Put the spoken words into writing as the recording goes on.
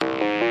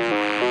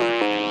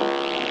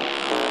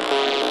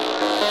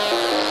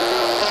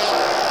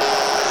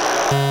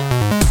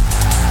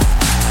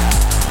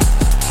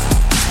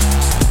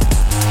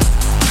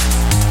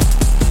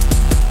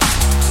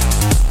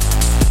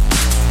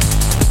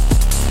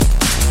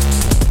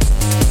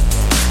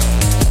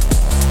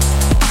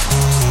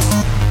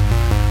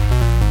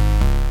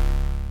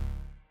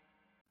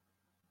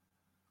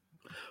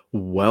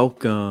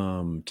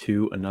Welcome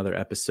to another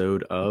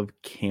episode of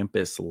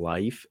Campus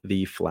Life,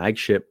 the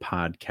flagship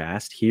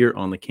podcast here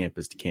on the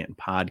Campus to Canton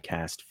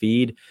podcast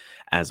feed.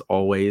 As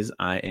always,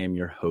 I am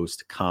your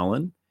host,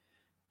 Colin,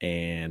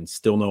 and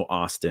still no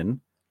Austin.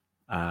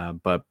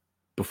 But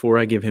before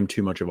I give him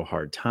too much of a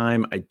hard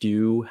time, I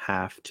do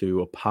have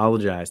to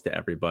apologize to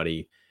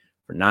everybody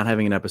for not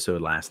having an episode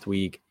last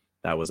week.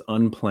 That was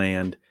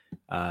unplanned.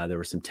 There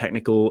were some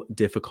technical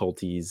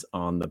difficulties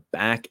on the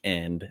back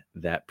end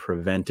that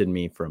prevented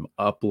me from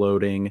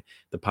uploading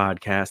the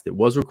podcast. It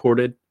was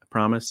recorded, I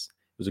promise.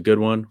 It was a good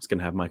one. It's going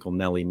to have Michael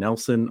Nelly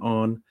Nelson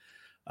on.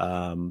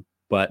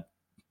 But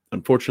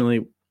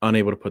unfortunately,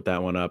 unable to put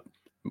that one up.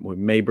 We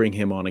may bring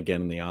him on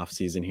again in the off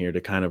season here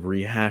to kind of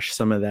rehash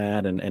some of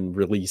that and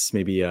release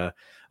maybe a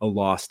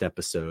lost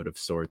episode of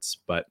sorts.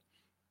 But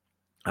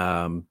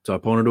so I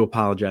wanted to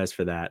apologize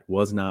for that.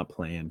 Was not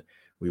planned.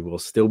 We will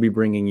still be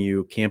bringing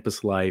you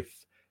Campus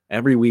Life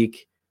every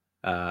week.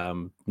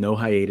 No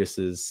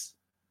hiatuses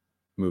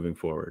moving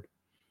forward.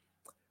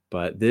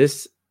 But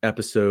this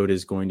episode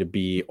is going to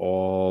be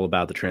all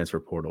about the transfer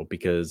portal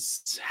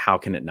because how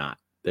can it not?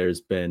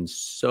 There's been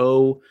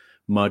so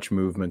much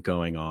movement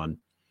going on.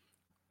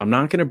 I'm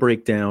not going to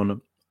break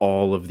down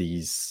all of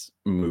these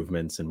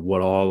movements and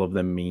what all of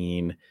them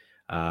mean.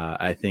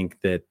 I think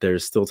that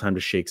there's still time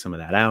to shake some of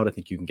that out. I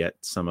think you can get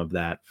some of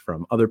that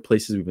from other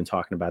places. We've been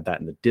talking about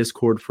that in the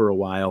Discord for a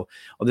while.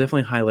 I'll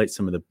definitely highlight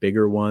some of the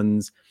bigger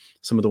ones,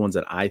 some of the ones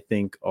that I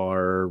think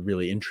are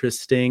really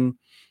interesting.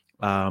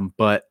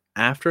 But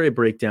after I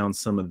break down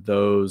some of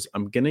those,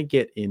 I'm going to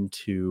get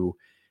into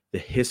the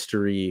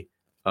history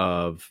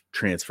of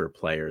transfer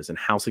players and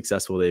how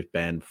successful they've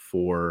been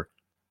for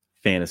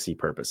fantasy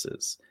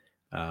purposes.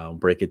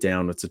 Break it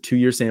down. It's a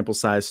 2-year sample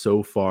size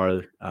so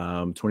far.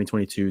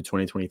 2022,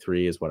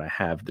 2023 is what I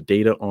have the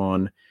data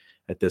on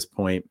at this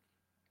point.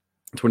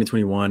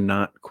 2021,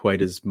 not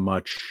quite as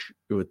much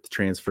with the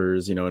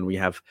transfers, and we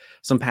have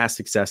some past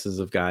successes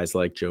of guys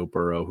like Joe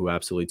Burrow, who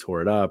absolutely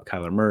tore it up,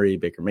 Kyler Murray,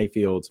 Baker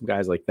Mayfield, some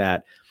guys like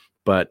that.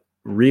 But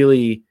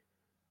really,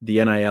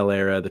 the NIL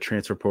era, the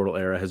transfer portal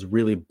era has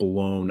really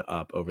blown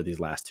up over these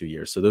last 2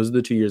 years. So those are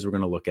the 2 years we're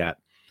going to look at.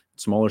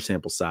 Smaller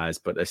sample size,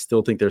 but I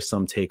still think there's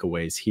some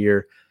takeaways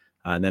here.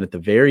 And then at the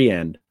very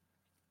end,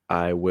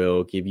 I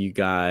will give you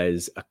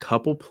guys a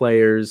couple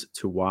players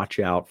to watch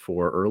out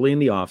for early in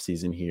the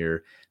offseason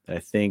here that I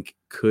think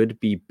could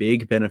be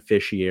big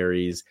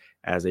beneficiaries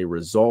as a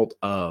result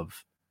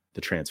of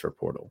the transfer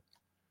portal.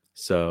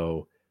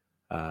 So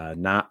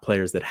not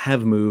players that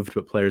have moved,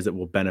 but players that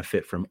will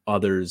benefit from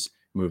others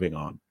moving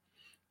on.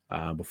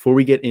 Before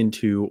we get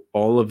into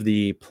all of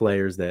the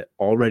players that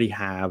already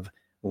have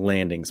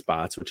landing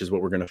spots, which is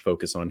what we're going to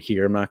focus on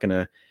here. I'm not going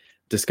to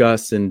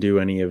discuss and do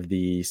any of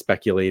the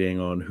speculating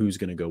on who's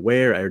going to go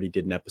where. I already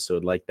did an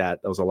episode like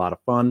that. That was a lot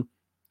of fun,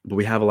 but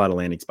we have a lot of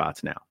landing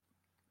spots now.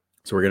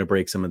 So we're going to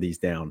break some of these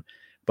down.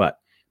 But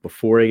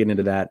before I get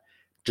into that,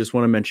 just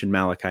want to mention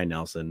Malachi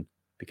Nelson,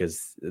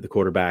 because the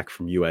quarterback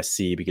from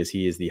USC, because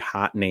he is the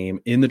hot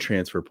name in the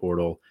transfer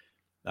portal.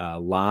 A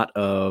lot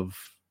of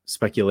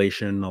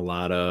speculation, a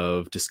lot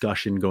of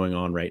discussion going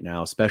on right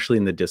now, especially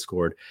in the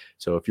Discord.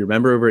 So if you're a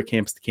member over at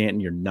Campus to Canton,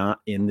 you're not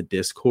in the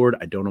Discord,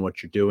 I don't know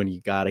what you're doing.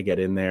 You got to get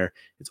in there.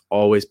 It's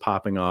always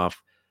popping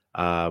off.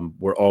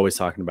 We're always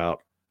talking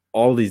about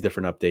all these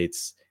different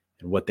updates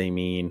and what they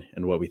mean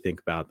and what we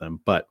think about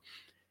them. But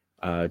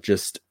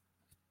just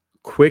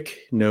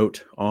quick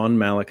note on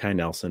Malachi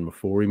Nelson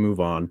before we move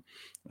on,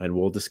 and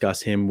we'll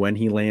discuss him when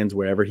he lands,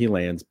 wherever he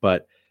lands.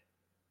 But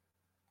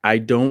I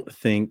don't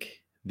think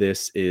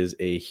this is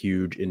a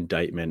huge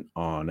indictment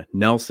on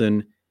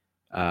Nelson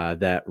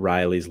that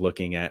Riley's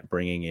looking at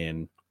bringing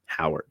in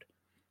Howard.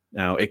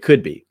 Now, it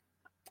could be,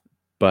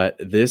 but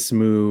this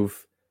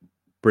move,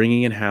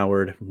 bringing in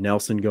Howard,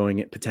 Nelson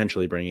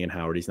potentially bringing in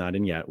Howard, he's not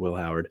in yet, Will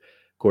Howard,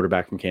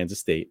 quarterback from Kansas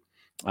State,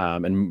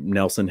 and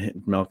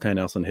Malachi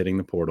Nelson hitting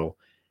the portal,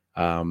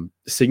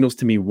 signals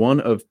to me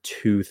one of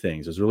two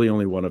things. There's really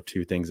only one of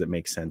two things that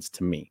make sense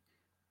to me.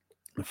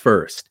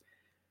 First,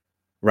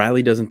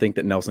 Riley doesn't think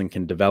that Nelson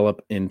can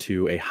develop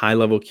into a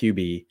high-level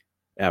QB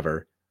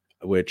ever,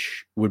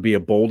 which would be a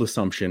bold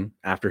assumption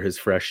after his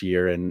freshman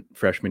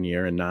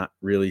year and not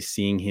really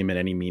seeing him in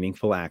any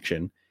meaningful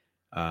action.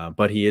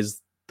 But he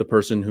is the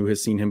person who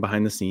has seen him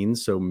behind the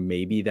scenes, so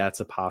maybe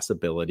that's a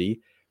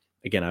possibility.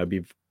 Again, I would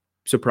be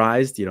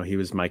surprised. He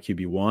was my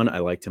QB1. I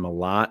liked him a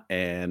lot,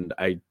 and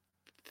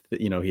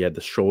he had the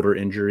shoulder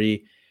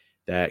injury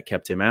that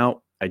kept him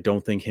out. I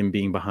don't think him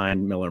being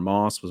behind Miller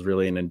Moss was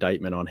really an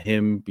indictment on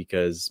him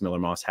because Miller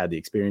Moss had the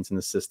experience in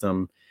the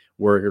system.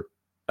 Were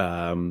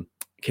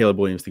Caleb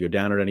Williams to go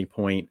down at any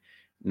point,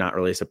 not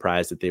really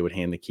surprised that they would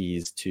hand the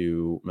keys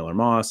to Miller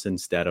Moss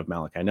instead of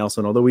Malachi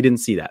Nelson, although we didn't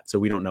see that, so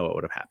we don't know what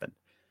would have happened.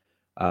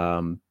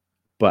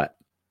 But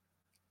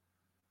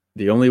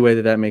the only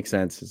way that makes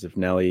sense is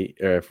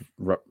if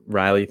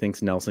Riley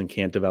thinks Nelson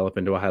can't develop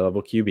into a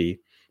high-level QB,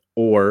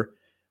 or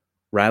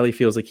Riley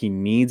feels like he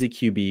needs a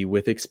QB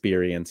with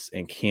experience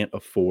and can't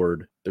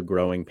afford the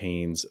growing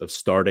pains of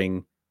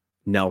starting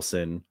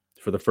Nelson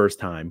for the first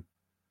time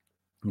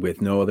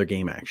with no other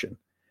game action.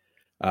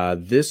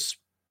 This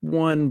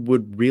one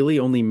would really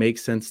only make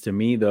sense to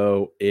me,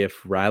 though,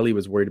 if Riley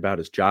was worried about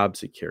his job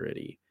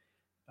security.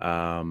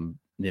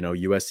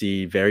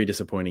 USC, very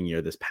disappointing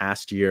year this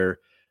past year.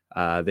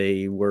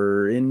 They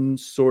were in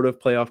sort of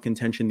playoff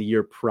contention the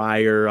year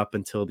prior up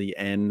until the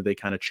end. They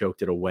kind of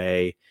choked it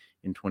away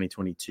in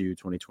 2022,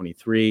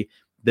 2023.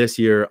 This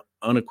year,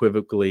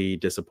 unequivocally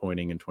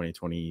disappointing in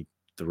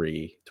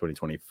 2023,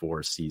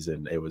 2024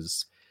 season. It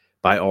was,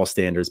 by all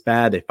standards,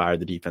 bad. They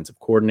fired the defensive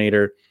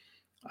coordinator.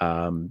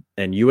 And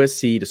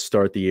USC to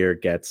start the year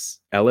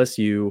gets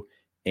LSU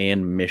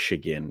and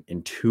Michigan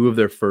in two of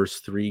their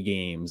first three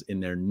games in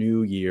their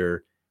new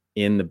year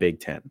in the Big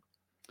Ten.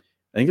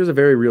 I think there's a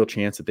very real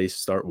chance that they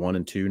start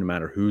 1-2, no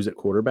matter who's at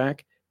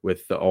quarterback,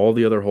 with all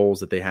the other holes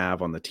that they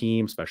have on the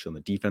team, especially on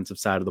the defensive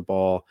side of the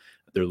ball.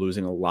 They're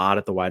losing a lot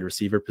at the wide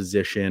receiver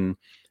position.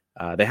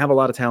 They have a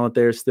lot of talent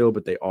there still,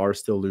 but they are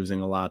still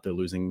losing a lot. They're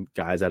losing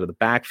guys out of the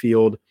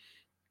backfield.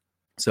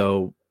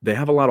 So they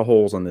have a lot of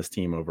holes on this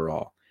team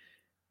overall.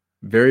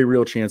 Very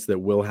real chance that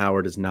Will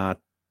Howard is not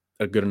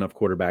a good enough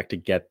quarterback to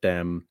get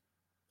them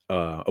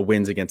a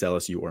wins against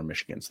LSU or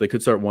Michigan. So they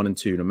could start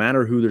 1-2, no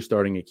matter who they're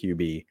starting at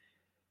QB.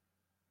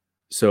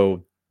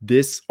 So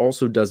this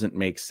also doesn't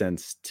make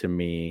sense to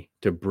me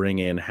to bring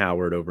in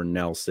Howard over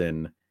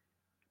Nelson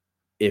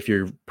if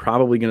you're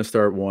probably going to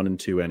start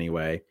 1-2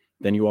 anyway.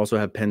 Then you also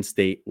have Penn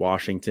State,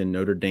 Washington,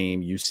 Notre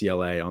Dame,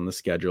 UCLA on the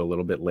schedule a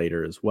little bit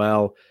later as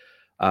well.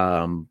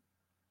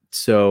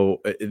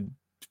 So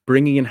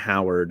bringing in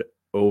Howard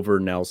over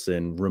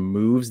Nelson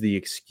removes the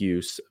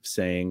excuse of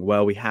saying,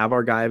 well, we have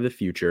our guy of the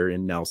future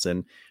in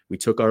Nelson. We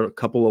took a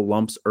couple of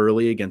lumps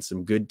early against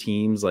some good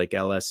teams like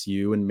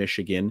LSU and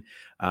Michigan,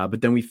 but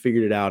then we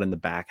figured it out in the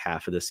back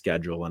half of the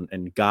schedule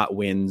and got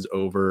wins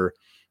over,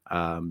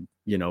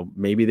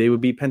 maybe they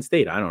would beat Penn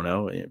State. I don't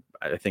know.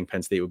 I think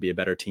Penn State would be a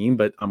better team,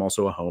 but I'm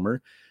also a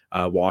homer.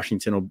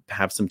 Washington will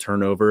have some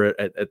turnover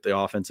at the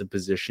offensive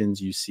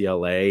positions.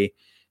 UCLA,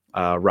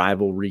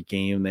 rivalry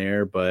game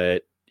there,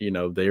 but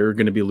they're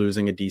going to be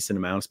losing a decent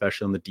amount,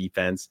 especially on the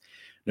defense.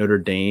 Notre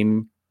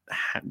Dame,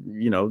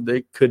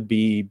 they could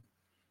be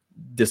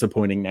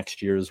disappointing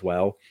next year as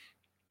well.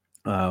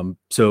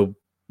 So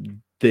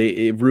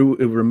it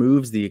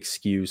removes the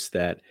excuse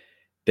that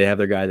they have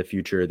their guy of the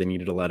future. They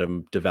needed to let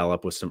him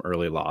develop with some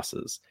early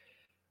losses,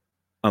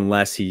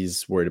 unless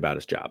he's worried about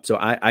his job. So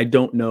I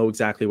don't know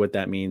exactly what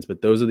that means,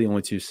 but those are the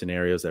only two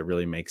scenarios that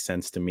really make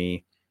sense to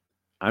me.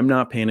 I'm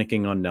not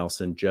panicking on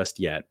Nelson just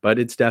yet, but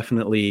it's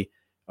definitely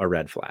a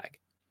red flag.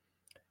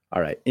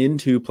 All right,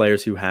 into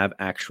players who have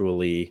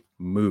actually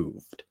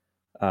moved.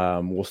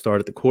 We'll start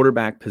at the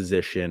quarterback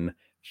position.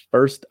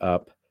 First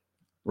up,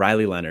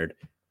 Riley Leonard,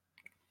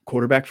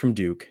 quarterback from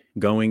Duke,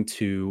 going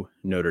to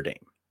Notre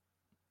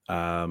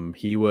Dame.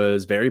 He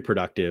was very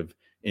productive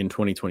in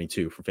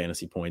 2022 for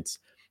fantasy points,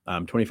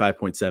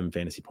 25.7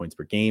 fantasy points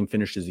per game,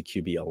 finished as a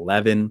QB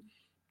 11.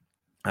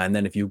 And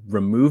then if you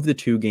remove the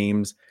two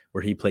games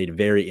where he played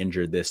very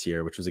injured this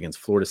year, which was against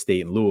Florida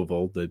State and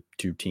Louisville, the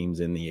two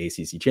teams in the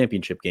ACC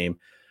championship game,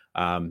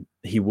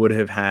 he would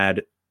have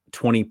had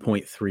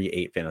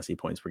 20.38 fantasy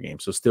points per game.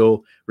 So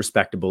still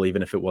respectable,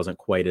 even if it wasn't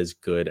quite as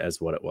good as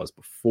what it was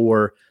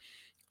before.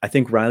 I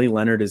think Riley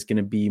Leonard is going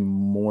to be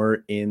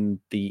more in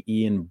the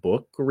Ian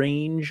Book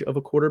range of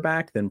a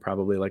quarterback than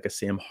probably like a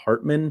Sam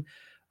Hartman.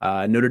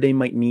 Notre Dame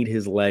might need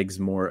his legs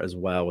more as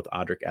well, with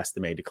Audric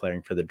Estime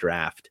declaring for the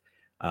draft.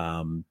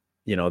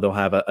 They'll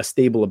have a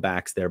stable of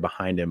backs there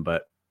behind him,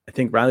 but I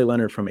think Riley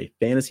Leonard, from a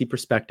fantasy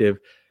perspective,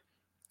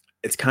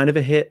 it's kind of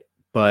a hit,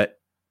 but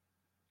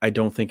I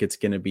don't think it's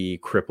going to be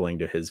crippling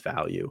to his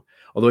value.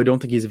 Although I don't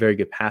think he's a very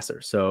good passer.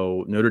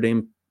 So Notre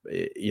Dame,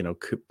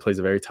 plays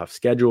a very tough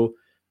schedule.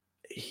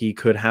 He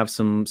could have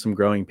some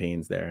growing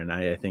pains there. And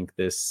I think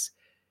this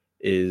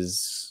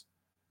is,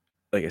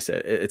 like I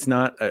said, it's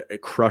not a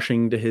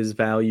crushing to his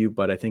value,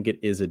 but I think it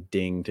is a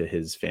ding to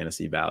his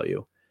fantasy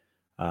value.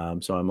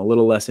 So I'm a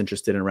little less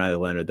interested in Riley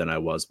Leonard than I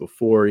was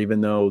before, even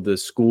though the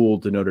school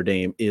to Notre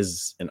Dame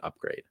is an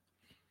upgrade.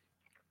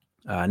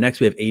 Next,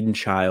 we have Aiden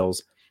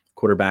Chiles,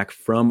 quarterback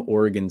from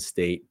Oregon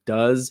State,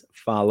 does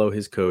follow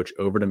his coach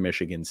over to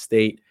Michigan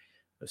State.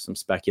 There's some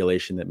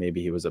speculation that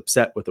maybe he was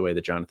upset with the way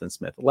that Jonathan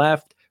Smith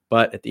left,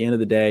 but at the end of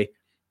the day,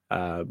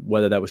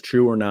 whether that was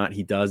true or not,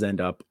 he does end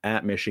up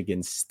at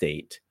Michigan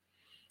State.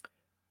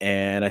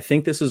 And I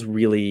think this is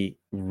really,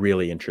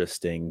 really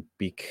interesting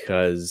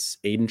because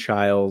Aiden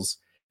Chiles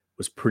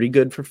was pretty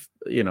good for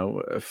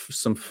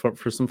some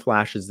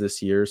flashes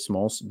this year,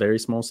 very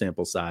small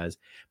sample size,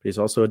 but he's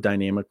also a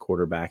dynamic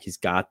quarterback. He's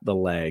got the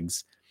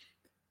legs.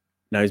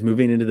 Now he's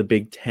moving into the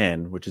Big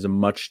Ten, which is a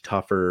much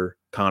tougher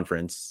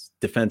conference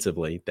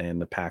defensively than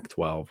the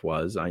Pac-12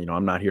 was.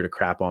 I'm not here to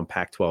crap on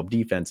Pac-12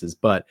 defenses,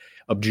 but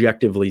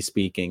objectively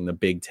speaking, the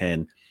Big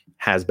Ten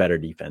has better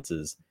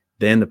defenses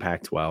than the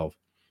Pac-12.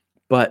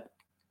 But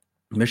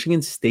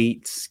Michigan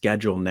State's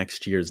schedule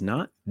next year is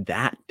not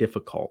that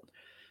difficult.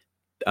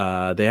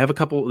 They have a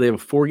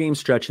 4-game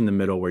stretch in the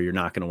middle where you're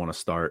not going to want to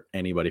start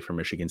anybody from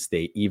Michigan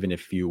State, even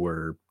if you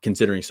were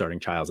considering starting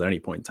Childs at any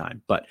point in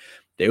time. But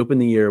they open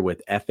the year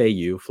with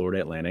FAU,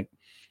 Florida Atlantic,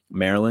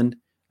 Maryland,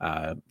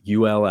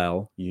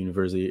 ULL,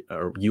 Louisiana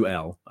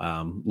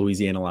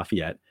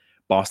Lafayette,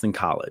 Boston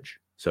College.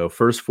 So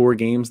first 4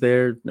 games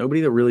there,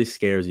 nobody that really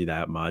scares you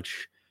that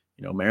much.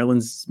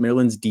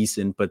 Maryland's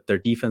decent, but their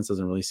defense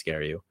doesn't really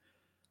scare you.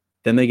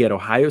 Then they get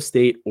Ohio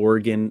State,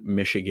 Oregon,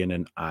 Michigan,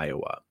 and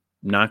Iowa.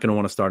 Not going to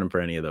want to start him for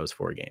any of those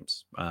 4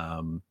 games.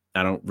 I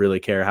don't really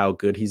care how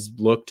good he's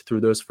looked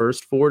through those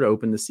first 4 to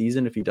open the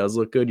season. If he does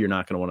look good, you're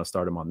not going to want to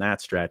start him on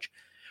that stretch.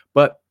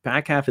 But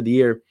back half of the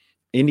year,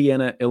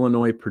 Indiana,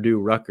 Illinois, Purdue,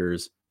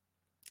 Rutgers.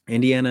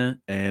 Indiana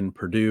and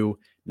Purdue,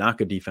 not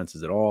good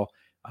defenses at all.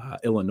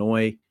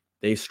 Illinois,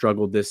 they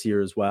struggled this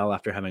year as well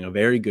after having a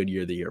very good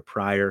year the year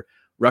prior.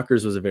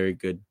 Rutgers was a very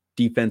good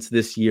defense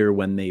this year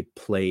when they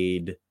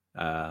played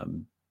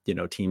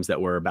teams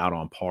that were about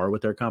on par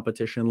with their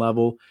competition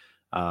level.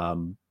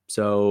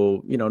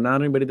 So,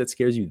 not anybody that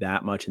scares you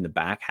that much in the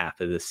back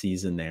half of the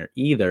season there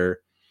either.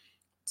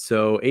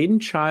 So Aidan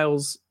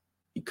Chiles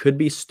could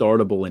be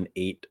startable in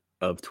 8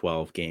 of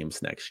 12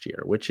 games next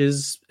year,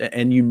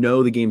 and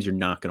the games you're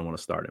not going to want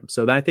to start him.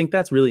 So I think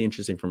that's really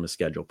interesting from a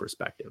schedule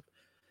perspective.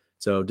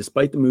 So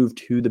despite the move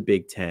to the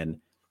Big Ten,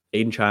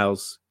 Aidan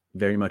Chiles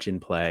very much in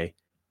play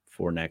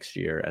for next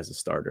year as a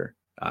starter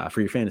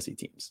for your fantasy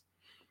teams.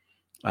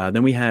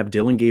 Then we have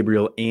Dillon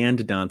Gabriel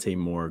and Dante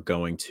Moore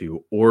going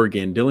to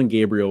Oregon. Dillon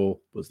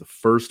Gabriel was the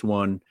first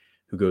one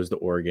who goes to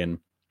Oregon.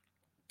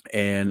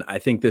 And I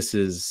think this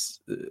is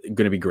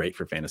going to be great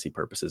for fantasy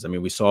purposes. I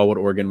mean, we saw what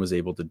Oregon was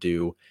able to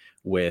do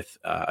with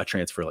a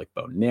transfer like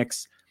Bo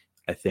Nix.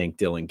 I think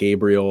Dillon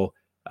Gabriel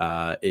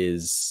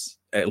is,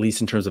 at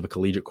least in terms of a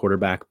collegiate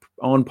quarterback,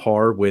 on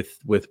par with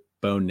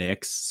Bo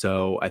Nix.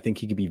 So I think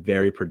he could be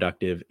very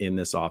productive in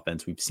this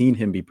offense. We've seen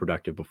him be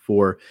productive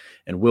before.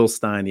 And Will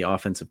Stein, the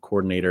offensive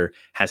coordinator,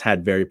 has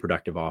had very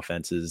productive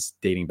offenses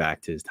dating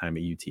back to his time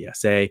at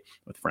UTSA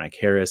with Frank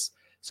Harris.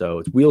 So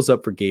it's wheels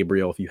up for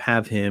Gabriel. If you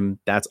have him,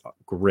 that's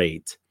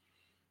great.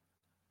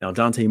 Now,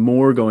 Dante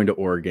Moore going to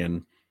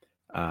Oregon.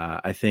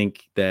 I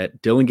think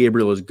that Dillon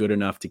Gabriel is good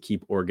enough to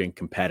keep Oregon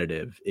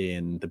competitive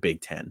in the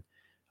Big Ten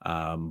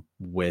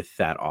with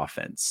that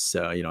offense.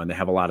 So, and they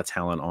have a lot of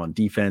talent on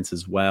defense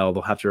as well.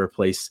 They'll have to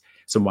replace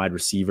some wide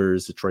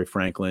receivers. Troy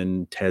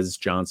Franklin, Tez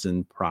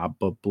Johnson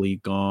probably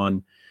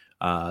gone,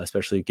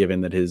 especially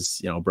given that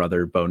his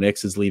brother Bo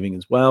Nix is leaving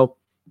as well.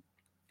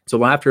 So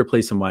we'll have to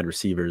replace some wide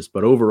receivers,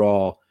 but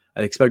overall,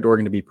 I expect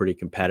Oregon to be pretty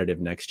competitive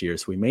next year.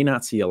 So we may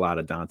not see a lot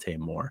of Dante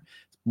Moore.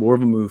 It's more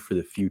of a move for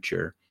the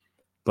future,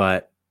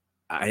 but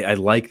I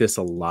like this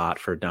a lot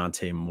for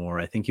Dante Moore.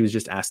 I think he was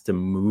just asked to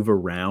move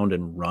around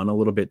and run a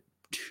little bit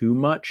too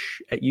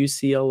much at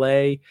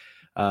UCLA.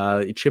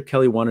 Chip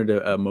Kelly wanted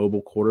a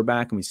mobile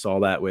quarterback, and we saw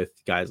that with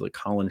guys like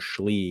Colin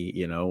Schlee.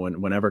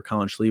 Whenever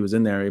Colin Schlee was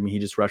in there, I mean, he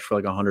just rushed for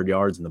like 100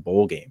 yards in the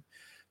bowl game.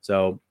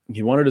 So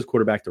he wanted his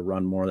quarterback to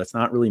run more. That's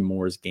not really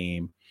Moore's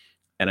game.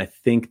 And I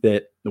think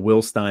that the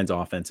Will Stein's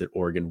offense at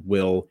Oregon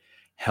will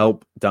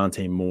help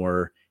Dante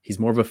Moore. He's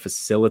more of a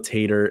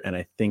facilitator, and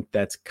I think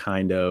that's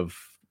kind of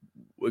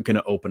going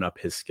to open up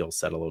his skill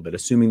set a little bit,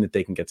 assuming that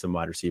they can get some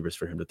wide receivers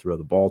for him to throw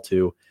the ball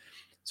to.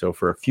 So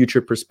for a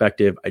future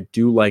perspective, I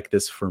do like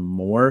this for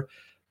Moore.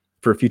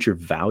 For a future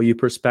value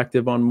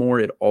perspective on Moore,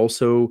 it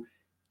also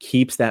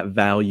keeps that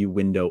value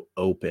window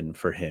open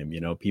for him.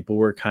 People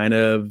were kind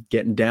of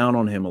getting down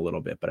on him a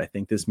little bit, but I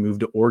think this move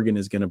to Oregon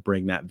is going to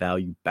bring that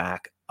value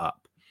back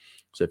up.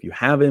 So if you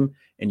have him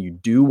and you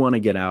do want to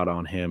get out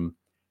on him,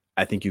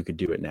 I think you could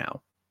do it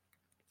now.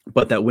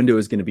 But that window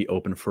is going to be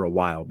open for a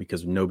while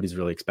because nobody's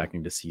really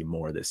expecting to see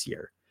more this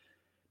year.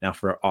 Now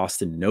for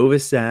Austin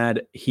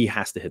Novosad, he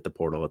has to hit the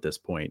portal at this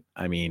point.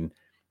 I mean,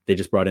 they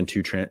just brought in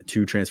two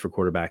transfer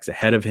quarterbacks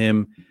ahead of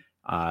him.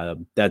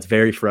 That's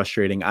very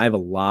frustrating. I have a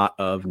lot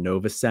of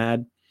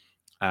Novosad.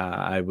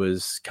 I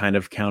was kind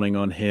of counting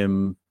on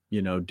him,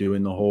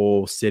 doing the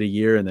whole city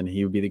year, and then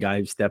he would be the guy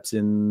who steps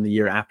in the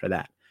year after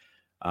that.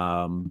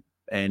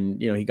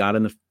 And he got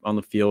on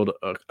the field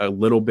a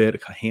little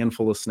bit, a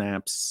handful of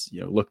snaps,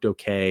 looked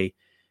okay,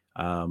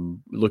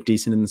 looked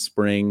decent in the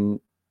spring,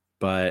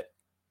 but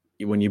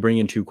when you bring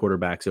in 2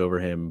 quarterbacks over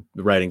him,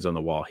 the writing's on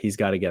the wall. He's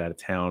got to get out of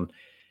town.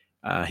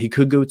 He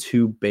could go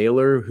to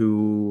Baylor,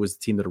 who was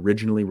the team that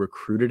originally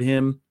recruited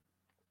him.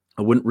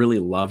 I wouldn't really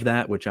love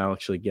that, which I'll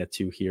actually get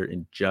to here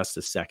in just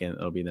a second.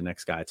 It'll be the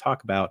next guy I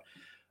talk about.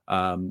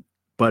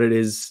 But it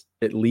is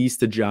at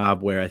least a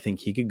job where I think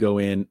he could go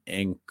in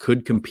and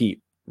could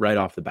compete right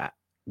off the bat,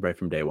 right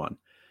from day one.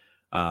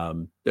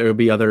 There will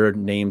be other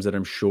names that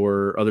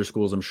other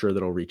schools I'm sure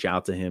that'll reach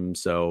out to him.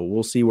 So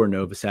we'll see where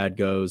Novosad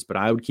goes, but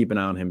I would keep an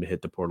eye on him to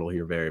hit the portal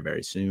here very,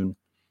 very soon.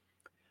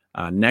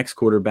 Next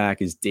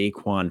quarterback is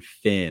Daquan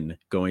Finn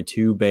going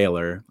to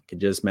Baylor. Like I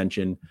just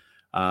mentioned,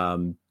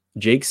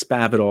 Jake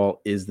Spavital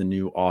is the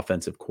new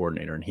offensive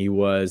coordinator, and he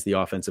was the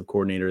offensive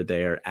coordinator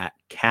there at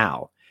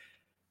Cal.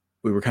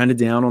 We were kind of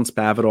down on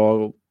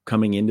Spavital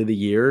coming into the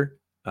year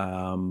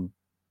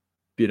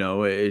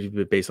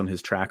based on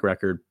his track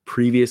record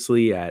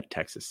previously at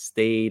Texas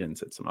State and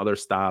some other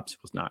stops,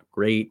 was not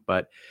great.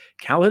 But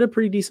Cal had a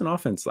pretty decent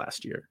offense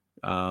last year.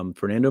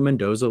 Fernando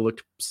Mendoza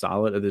looked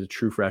solid. The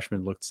true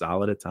freshman looked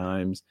solid at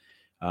times.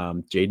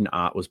 Jaden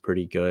Ott was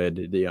pretty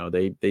good.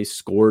 They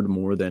scored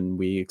more than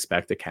we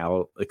expected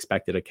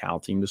a Cal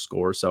team to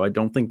score. So I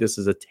don't think this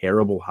is a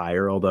terrible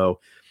hire, although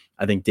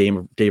I think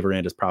Dave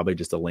Aranda is probably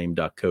just a lame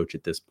duck coach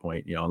at this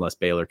point, unless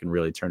Baylor can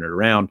really turn it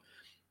around.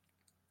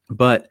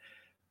 But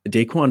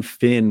Daquan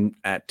Finn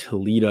at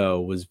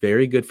Toledo was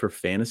very good for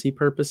fantasy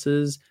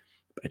purposes.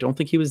 I don't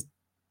think he was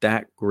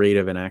that great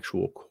of an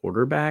actual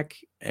quarterback.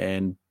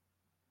 And,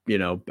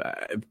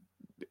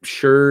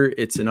 sure,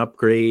 it's an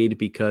upgrade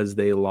because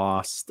they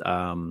lost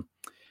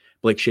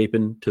Blake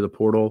Shapen to the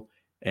portal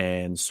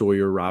and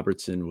Sawyer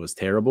Robertson was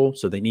terrible.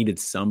 So they needed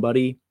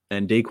somebody,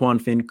 and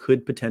Daquan Finn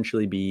could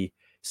potentially be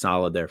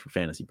solid there for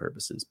fantasy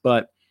purposes.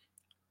 But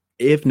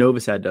if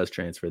Novosad does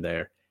transfer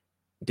there,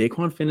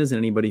 Daquan Finn isn't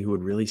anybody who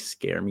would really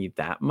scare me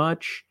that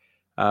much,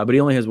 but he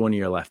only has 1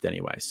 year left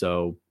anyway.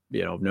 So,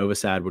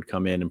 Novosad would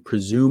come in and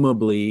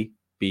presumably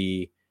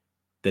be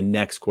the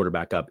next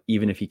quarterback up,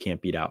 even if he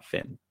can't beat out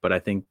Finn. But I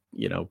think,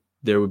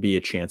 there would be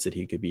a chance that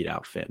he could beat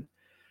out Finn.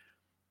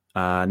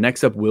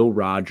 Next up, Will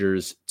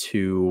Rogers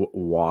to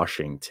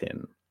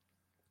Washington.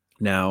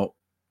 Now,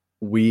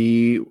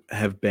 we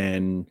have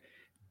been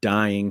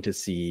dying to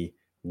see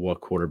what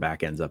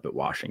quarterback ends up at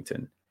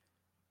Washington.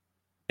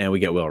 And we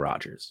get Will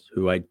Rogers,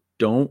 who I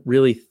don't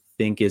really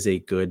think is a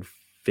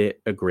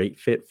great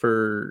fit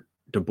for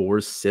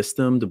DeBoer's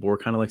system. DeBoer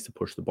kind of likes to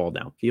push the ball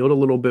downfield a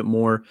little bit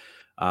more.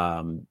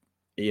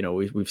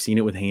 We've seen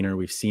it with Haener.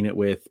 We've seen it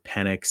with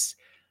Penix.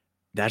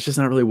 That's just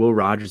not really Will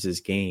Rogers'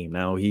 game.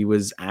 Now, he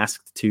was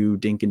asked to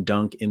dink and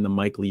dunk in the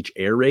Mike Leach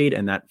air raid,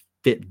 and that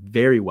fit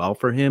very well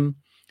for him.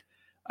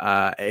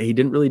 He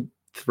didn't really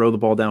throw the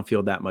ball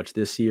downfield that much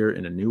this year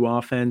in a new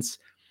offense.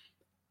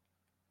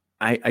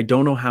 I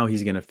don't know how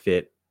he's going to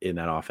fit in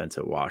that offense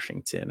at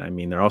Washington. I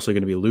mean, they're also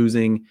going to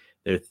be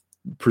they're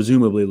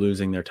presumably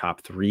losing their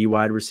top 3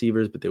 wide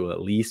receivers, but they will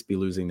at least be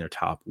losing their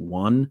top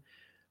 1.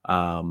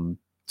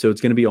 So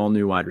it's going to be all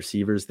new wide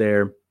receivers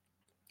there.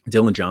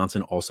 Dylan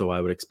Johnson also,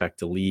 I would expect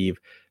to leave.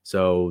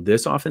 So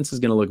this offense is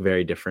going to look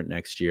very different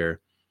next year.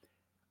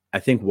 I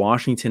think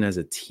Washington as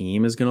a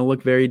team is going to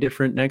look very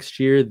different next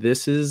year.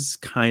 This is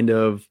kind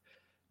of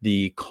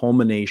the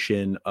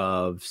culmination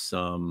of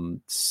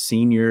some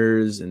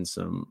seniors and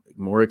some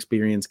more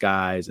experienced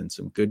guys and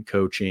some good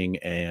coaching.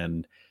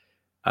 And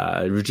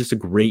it was just a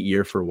great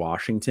year for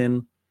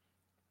Washington.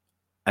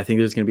 I think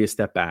there's going to be a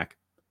step back.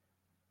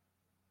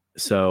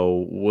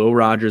 So Will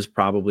Rogers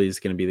probably is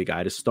going to be the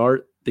guy to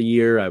start the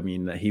year. I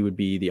mean, he would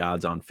be the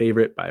odds-on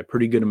favorite by a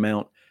pretty good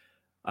amount.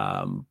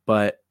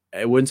 But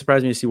it wouldn't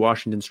surprise me to see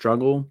Washington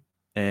struggle.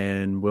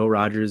 And Will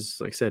Rogers,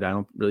 like I said, I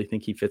don't really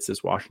think he fits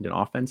this Washington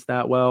offense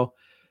that well.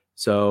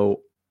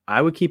 So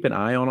I would keep an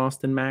eye on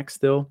Austin Mack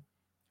still.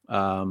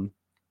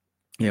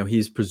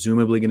 He's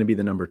presumably going to be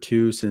the number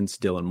 2 since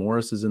Dylan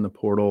Morris is in the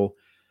portal.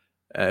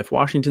 If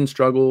Washington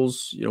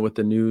struggles, with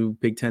the new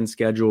Big Ten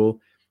schedule,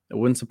 it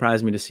wouldn't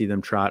surprise me to see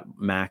them trot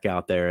Mack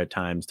out there at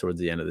times towards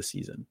the end of the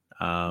season.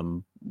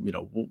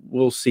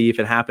 We'll see if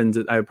it happens.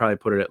 I would probably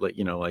put it at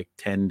like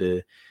 10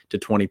 to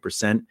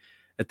 20%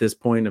 at this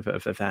point of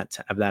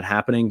that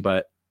happening.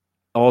 But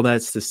all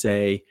that's to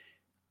say,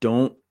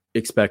 don't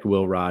expect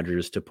Will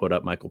Rogers to put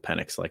up Michael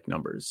Penix like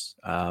numbers.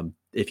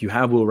 If you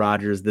have Will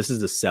Rogers, this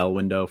is a sell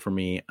window for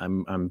me.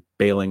 I'm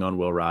bailing on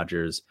Will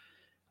Rogers.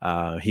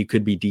 He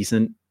could be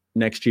decent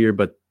next year,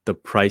 but the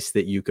price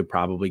that you could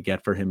probably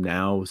get for him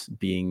now,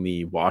 being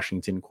the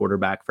Washington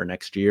quarterback for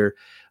next year,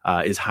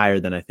 is higher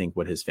than I think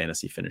what his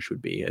fantasy finish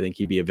would be. I think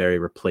he'd be a very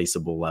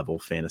replaceable level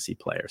fantasy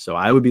player. So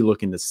I would be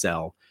looking to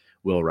sell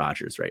Will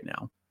Rogers right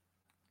now.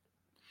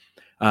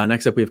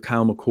 Next up, we have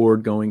Kyle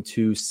McCord going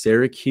to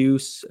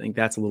Syracuse. I think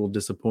that's a little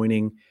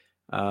disappointing.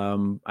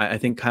 I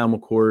think Kyle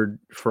McCord,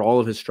 for all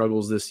of his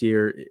struggles this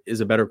year, is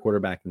a better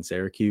quarterback than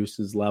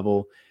Syracuse's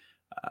level.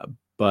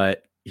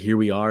 But here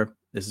we are.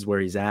 This is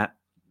where he's at.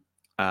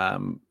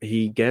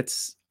 He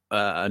gets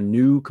a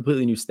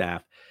completely new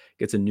staff,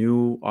 gets a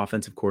new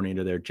offensive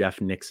coordinator there,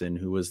 Jeff Nixon,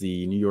 who was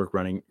the New York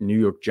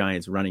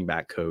Giants running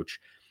back coach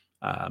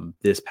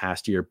this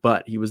past year,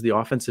 but he was the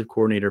offensive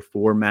coordinator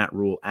for Matt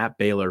Rule at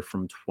Baylor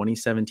from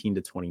 2017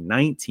 to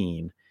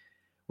 2019,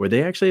 where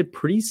they actually had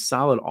pretty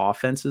solid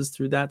offenses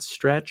through that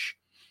stretch.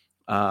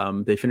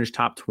 They finished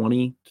top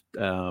 20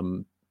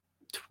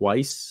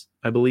 twice,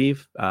 I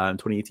believe, in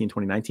 2018,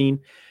 2019.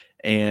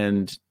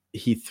 And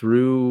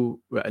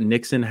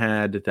Nixon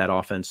had that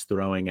offense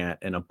throwing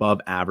at an above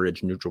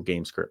average neutral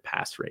game script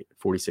pass rate,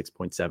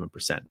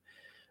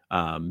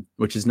 46.7%,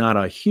 which is not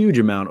a huge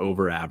amount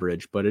over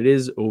average, but it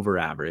is over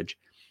average.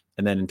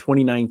 And then in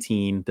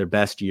 2019, their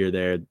best year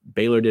there,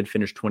 Baylor did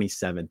finish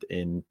 27th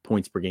in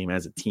points per game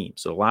as a team.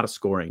 So a lot of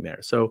scoring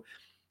there. So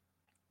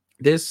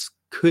this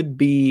could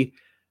be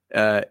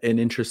an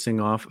interesting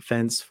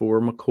offense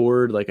for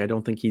McCord. Like, I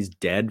don't think he's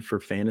dead for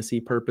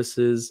fantasy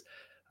purposes.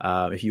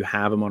 If you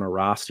have him on a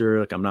roster,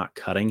 like, I'm not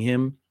cutting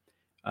him.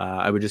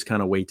 I would just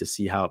kind of wait to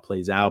see how it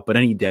plays out. But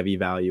any Devy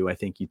value I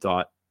think you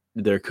thought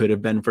there could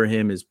have been for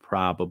him is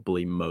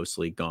probably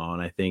mostly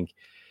gone. I think,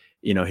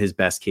 his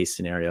best case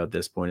scenario at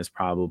this point is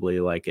probably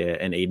like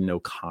an Aiden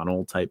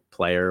O'Connell type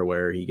player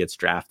where he gets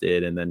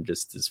drafted and then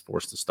just is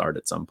forced to start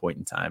at some point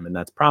in time. And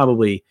that's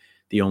probably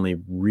the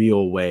only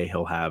real way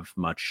he'll have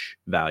much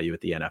value at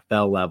the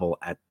NFL level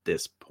at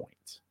this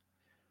point.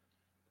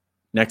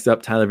 Next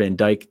up, Tyler Van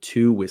Dyke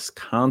to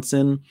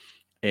Wisconsin.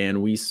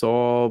 And we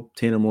saw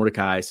Tanner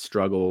Mordecai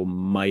struggle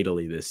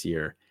mightily this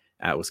year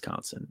at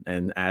Wisconsin.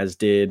 And as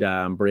did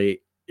Braden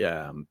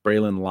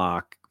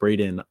Locke.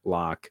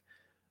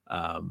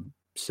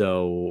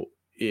 So,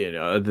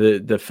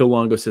 the Phil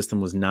Longo system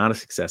was not a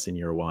success in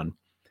year one.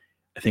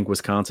 I think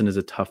Wisconsin is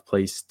a tough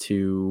place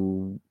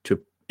to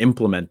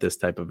implement this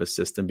type of a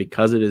system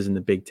because it is in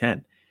the Big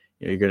Ten.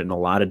 You're getting a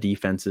lot of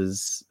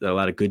defenses, a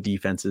lot of good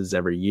defenses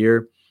every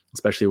year,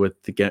 especially with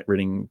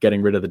getting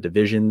rid of the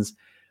divisions.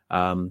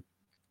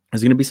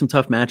 There's going to be some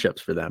tough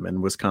matchups for them,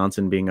 and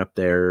Wisconsin being up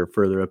there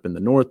further up in the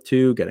north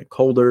too, getting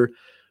colder.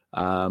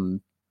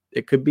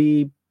 It could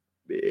be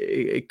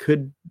I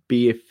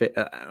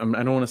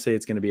don't want to say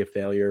it's going to be a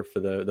failure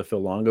for the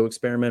Phil Longo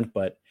experiment,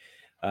 but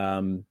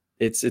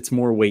it's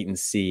more wait and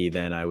see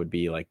than I would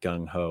be like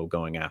gung ho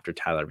going after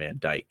Tyler Van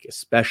Dyke,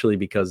 especially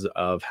because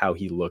of how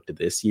he looked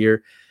this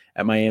year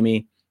at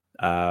Miami.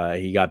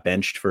 He got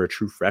benched for a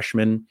true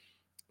freshman.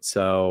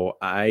 So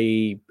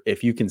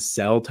if you can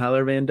sell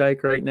Tyler Van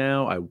Dyke right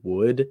now, I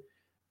would,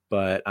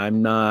 but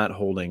I'm not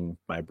holding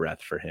my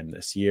breath for him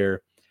this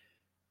year.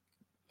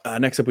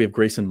 Next up, we have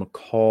Grayson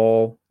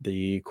McCall,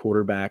 the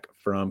quarterback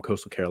from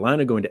Coastal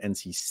Carolina, going to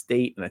NC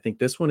State. And I think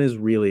this one is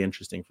really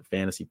interesting for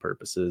fantasy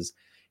purposes.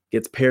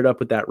 Gets paired up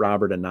with that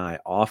Robert Anae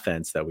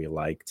offense that we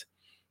liked.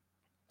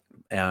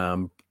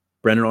 Brennan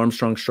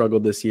Armstrong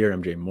struggled this year.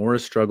 MJ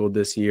Morris struggled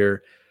this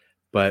year.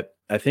 But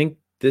I think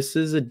this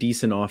is a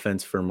decent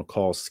offense for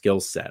McCall's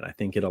skill set. I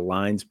think it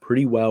aligns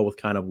pretty well with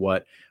kind of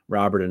what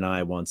Robert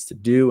Anae wants to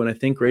do. And I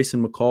think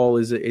Grayson McCall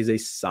is a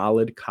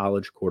solid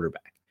college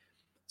quarterback.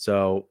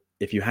 So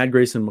if you had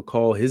Grayson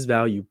McCall, his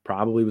value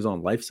probably was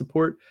on life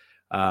support.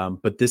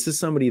 But this is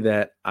somebody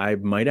that I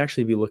might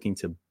actually be looking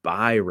to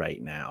buy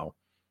right now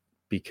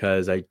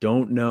because I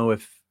don't know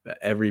if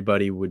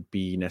everybody would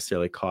be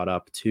necessarily caught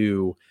up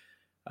to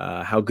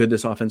how good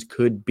this offense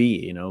could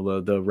be.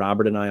 The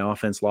Robert Anae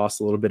offense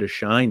lost a little bit of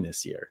shine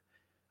this year.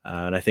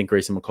 And I think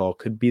Grayson McCall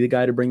could be the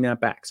guy to bring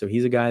that back. So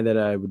he's a guy that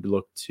I would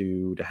look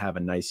to have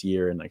a nice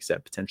year and, like I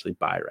said, potentially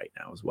buy right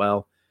now as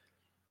well.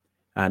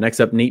 Next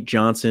up, Nate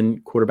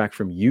Johnson, quarterback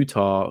from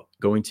Utah,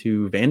 going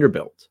to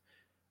Vanderbilt.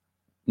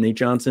 Nate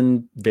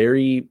Johnson,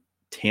 very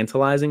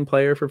tantalizing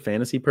player for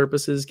fantasy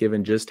purposes,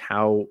 given just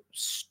how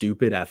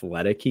stupid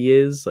athletic he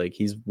is. Like,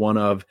 he's one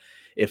of,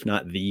 if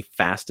not the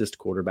fastest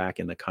quarterback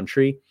in the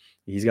country.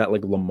 He's got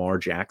like Lamar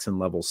Jackson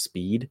level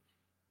speed,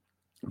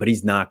 but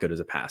he's not good as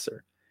a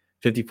passer.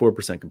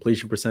 54%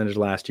 completion percentage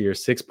last year,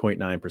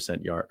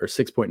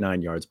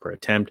 6.9 yards per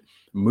attempt.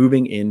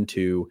 Moving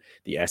into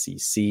the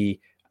SEC,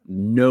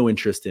 no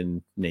interest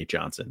in Nate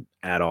Johnson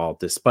at all,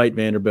 despite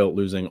Vanderbilt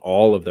losing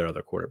all of their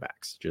other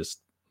quarterbacks.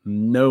 Just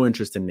no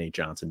interest in Nate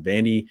Johnson.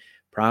 Vandy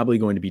probably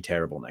going to be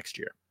terrible next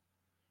year.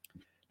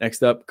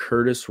 Next up,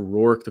 Curtis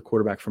Rourke, the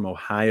quarterback from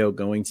Ohio,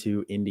 going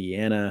to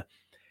Indiana.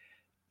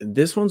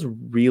 This one's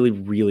really,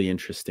 really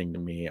interesting to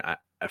me.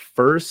 At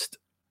first,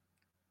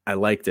 I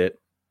liked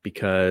it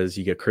because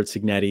you get Curt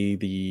Cignetti,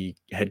 the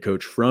head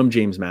coach from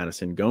James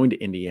Madison, going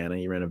to Indiana.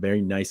 He ran a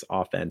very nice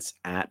offense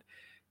at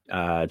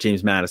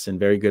James Madison,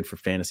 very good for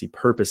fantasy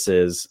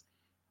purposes.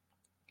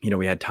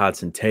 We had Todd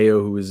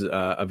Centeio, who was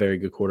a very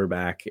good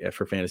quarterback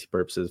for fantasy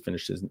purposes,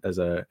 finished as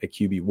a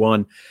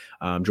QB1.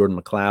 Jordan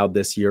McLeod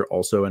this year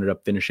also ended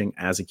up finishing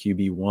as a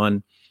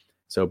QB1.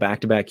 So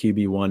back-to-back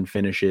QB1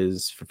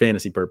 finishes for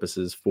fantasy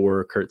purposes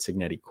for Curt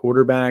Cignetti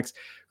quarterbacks.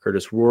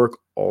 Curtis Rourke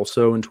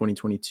also in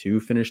 2022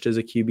 finished as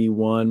a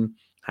QB1,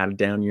 had a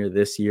down year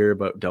this year,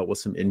 but dealt with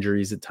some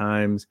injuries at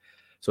times.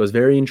 So I was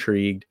very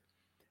intrigued.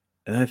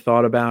 And I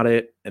thought about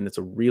it, and it's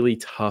a really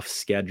tough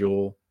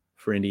schedule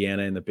for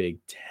Indiana in the Big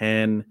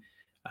Ten.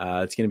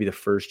 It's going to be the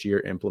first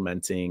year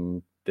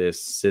implementing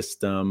this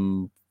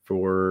system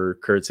for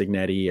Curt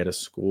Cignetti at a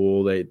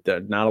school.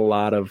 There's not a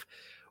lot of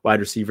wide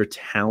receiver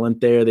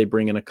talent there. They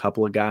bring in a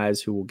couple of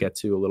guys who we'll get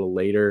to a little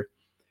later.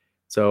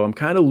 So I'm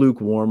kind of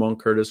lukewarm on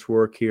Curtis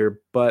Rourke here,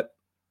 but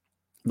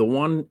the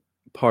one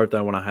part that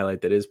I want to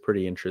highlight that is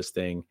pretty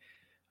interesting.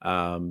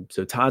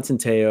 So Todd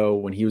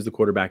Centeio, when he was the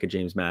quarterback at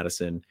James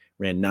Madison,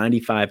 ran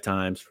 95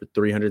 times for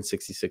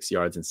 366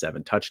 yards and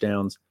 7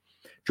 touchdowns.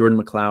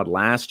 Jordan McLeod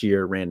last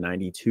year ran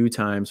 92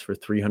 times for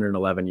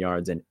 311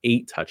 yards and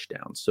 8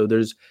 touchdowns. So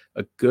there's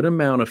a good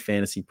amount of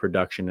fantasy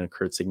production in a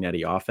Curt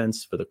Cignetti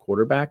offense for the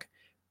quarterback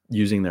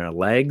using their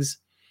legs.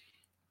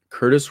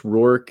 Curtis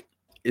Rourke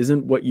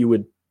isn't what you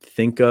would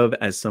think of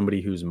as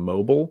somebody who's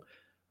mobile,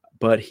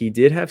 but he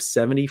did have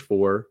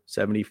 74,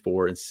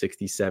 and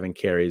 67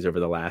 carries over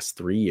the last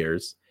 3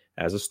 years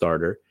as a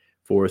starter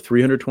for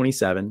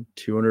 327,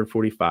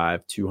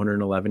 245,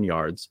 211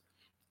 yards,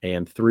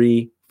 and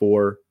 3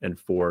 4 and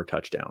 4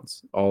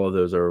 touchdowns. All of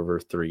those are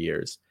over 3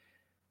 years.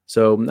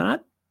 So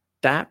not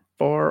that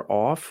far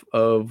off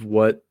of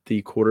what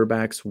the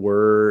quarterbacks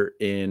were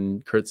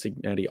in Kurt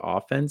Cignetti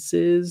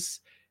offenses.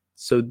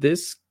 So there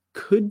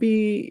could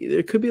be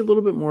a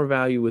little bit more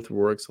value with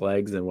Rourke's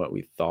legs than what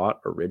we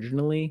thought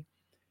originally.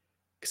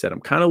 Like I said,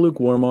 I'm kind of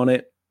lukewarm on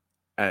it.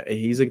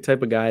 He's a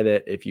type of guy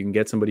that if you can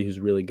get somebody who's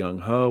really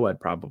gung-ho, I'd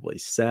probably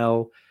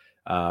sell.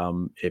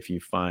 If you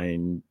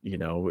find,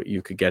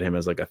 you could get him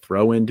as like a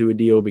throw into a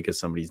deal because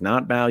somebody's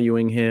not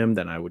valuing him,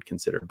 then I would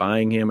consider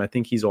buying him. I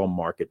think he's all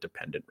market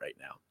dependent right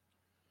now.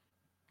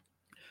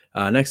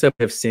 Next up,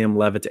 we have Sam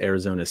Levitt to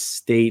Arizona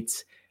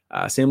State.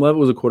 Sam Levitt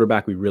was a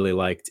quarterback we really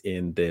liked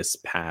in this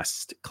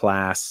past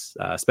class,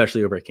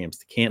 especially over at Camps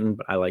to Canton,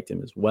 but I liked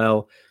him as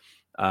well.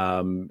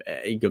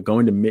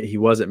 He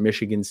was at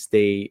Michigan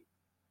State.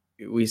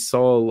 We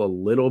saw a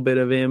little bit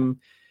of him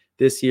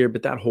this year,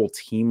 but that whole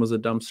team was a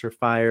dumpster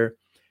fire.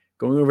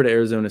 Going over to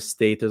Arizona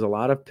State, there's a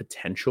lot of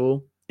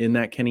potential in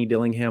that Kenny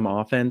Dillingham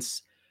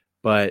offense,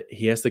 but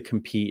he has to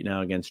compete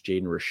now against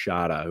Jaden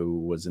Rashada,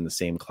 who was in the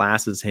same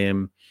class as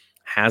him,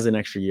 has an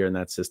extra year in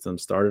that system,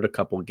 started a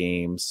couple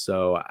games.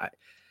 So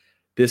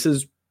this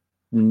is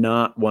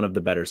not one of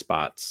the better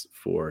spots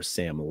for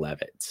Sam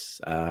Levitt.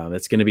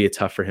 It's going to be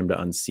tough for him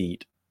to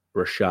unseat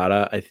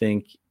Rashada, I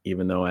think,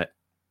 even though I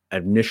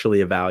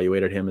initially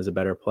evaluated him as a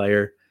better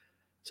player.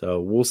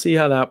 So we'll see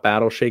how that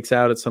battle shakes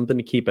out. It's something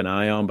to keep an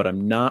eye on, but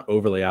I'm not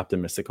overly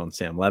optimistic on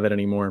Sam Levitt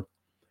anymore.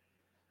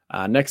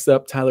 Next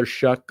up, Tyler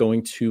Shuck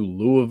going to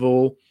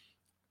Louisville.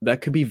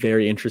 That could be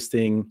very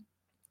interesting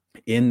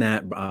in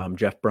that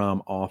Jeff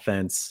Brom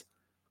offense.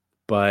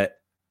 But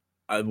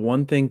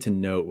one thing to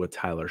note with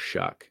Tyler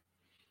Shuck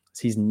is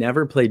he's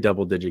never played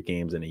double-digit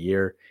games in a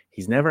year.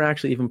 He's never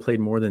actually even played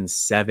more than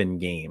 7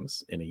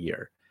 games in a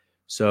year.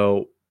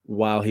 So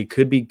while he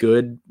could be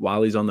good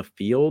while he's on the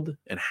field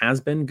and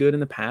has been good in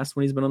the past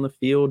when he's been on the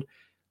field,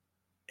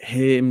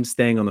 him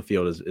staying on the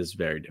field is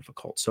very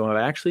difficult. So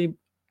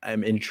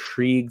I'm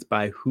intrigued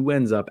by who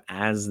ends up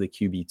as the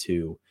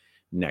QB2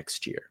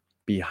 next year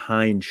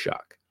behind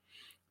Shuck.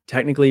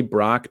 Technically,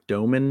 Brock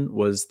Doman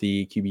was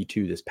the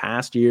QB2 this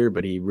past year,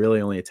 but he really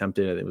only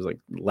attempted, it was like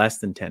less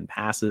than 10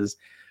 passes.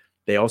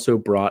 They also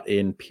brought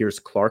in Pierce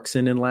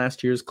Clarkson in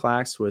last year's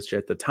class, which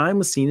at the time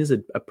was seen as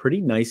a pretty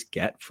nice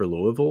get for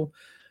Louisville.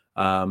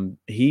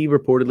 He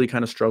reportedly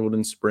kind of struggled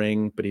in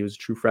spring, but he was a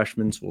true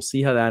freshman. So we'll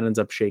see how that ends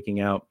up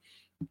shaking out.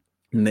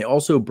 And they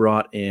also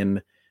brought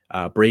in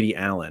Brady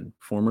Allen,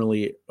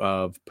 formerly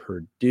of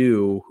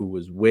Purdue, who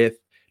was with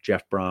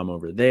Jeff Brom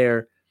over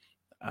there.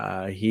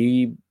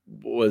 He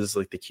was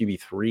like the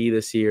QB3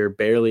 this year,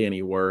 barely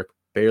any work,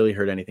 barely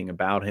heard anything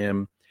about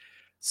him.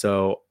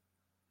 So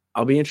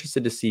I'll be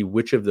interested to see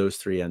which of those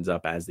 3 ends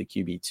up as the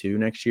QB2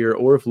 next year,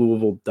 or if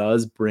Louisville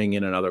does bring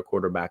in another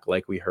quarterback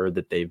like we heard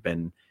that they've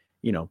been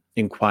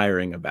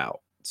inquiring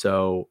about.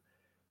 So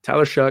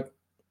Tyler Shuck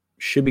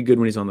should be good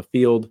when he's on the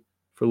field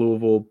for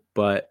Louisville,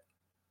 but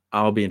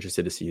I'll be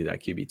interested to see who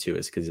that QB2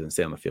 is because he doesn't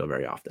stay on the field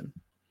very often.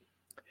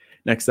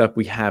 Next up,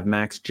 we have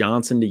Max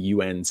Johnson to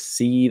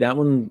UNC. That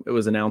one, it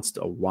was announced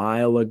a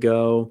while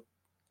ago.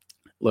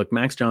 Look,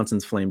 Max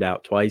Johnson's flamed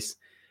out twice.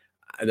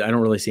 I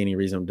don't really see any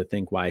reason to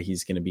think why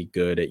he's going to be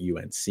good at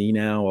UNC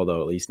now,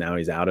 although at least now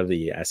he's out of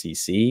the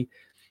SEC.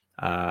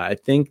 I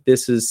think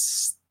this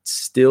is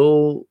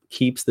still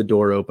keeps the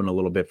door open a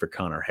little bit for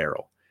Connor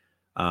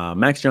Harrell.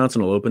 Max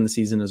Johnson will open the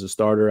season as a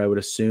starter, I would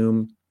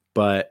assume.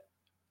 But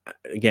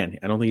again,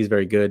 I don't think he's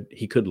very good.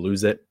 He could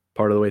lose it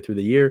part of the way through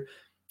the year.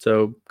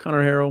 So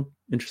Connor Harrell,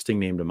 interesting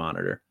name to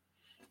monitor.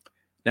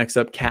 Next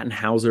up, Catton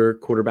Hauser,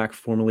 quarterback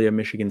formerly of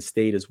Michigan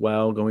State as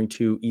well, going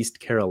to East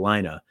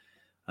Carolina.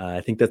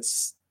 I think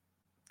that's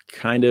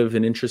kind of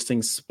an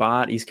interesting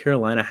spot. East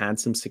Carolina had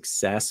some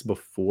success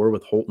before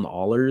with Holton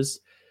Ahlers.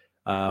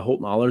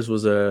 Holton Ahlers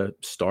was a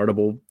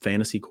startable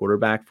fantasy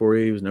quarterback for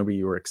you. He was nobody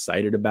you were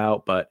excited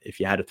about, but if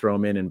you had to throw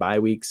him in bye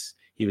weeks,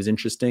 he was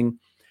interesting.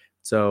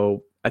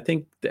 So I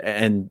think,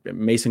 and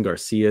Mason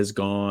Garcia is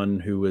gone,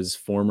 who was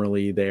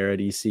formerly there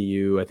at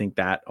ECU. I think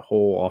that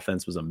whole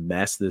offense was a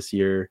mess this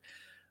year.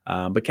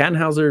 But Catton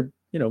Hauser,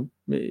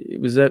 he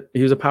was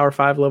a Power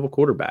 5 level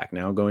quarterback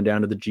now going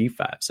down to the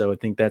G5. So I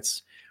think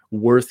that's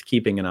worth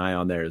keeping an eye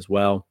on there as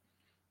well.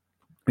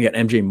 We got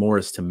MJ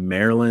Morris to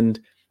Maryland.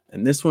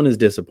 And this one is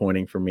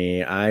disappointing for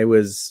me. I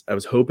was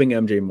hoping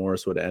MJ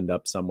Morris would end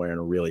up somewhere in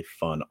a really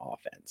fun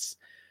offense.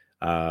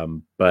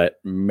 But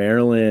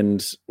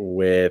Maryland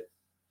with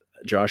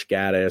Josh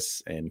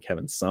Gaddis and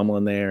Kevin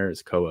Sumlin there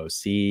as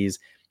co-OCs,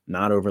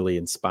 not overly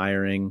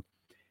inspiring.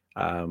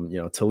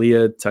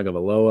 Talia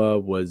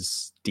Tagovailoa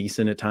was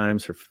decent at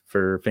times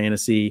for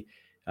fantasy.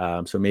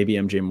 So maybe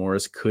MJ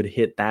Morris could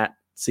hit that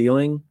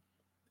ceiling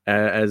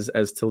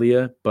as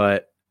Talia,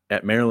 but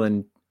at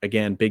Maryland,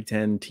 again, Big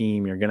Ten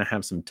team, you're going to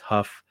have some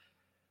tough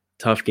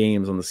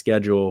games on the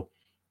schedule.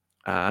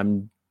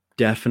 I'm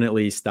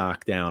definitely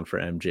stock down for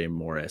MJ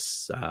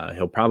Morris.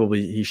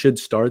 He should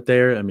start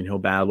there. I mean, he'll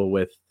battle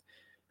with,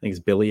 I think it's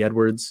Billy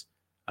Edwards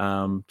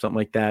something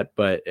like that.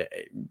 But,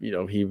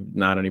 he's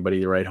not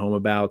anybody to write home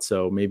about.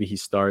 So maybe he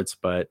starts,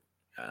 but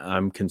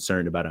I'm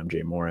concerned about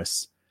MJ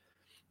Morris.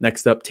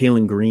 Next up,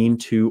 Taylen Green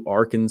to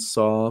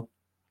Arkansas.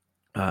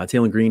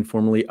 Taylen Green,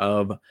 formerly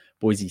of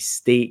Boise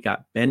State,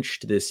 got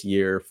benched this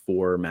year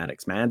for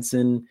Maddox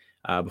Madsen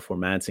before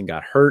Madsen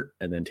got hurt,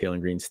 and then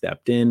Taylen Green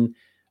stepped in.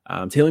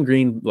 Taylen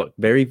Green, look,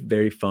 very,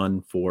 very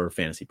fun for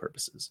fantasy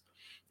purposes.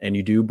 And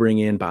you do bring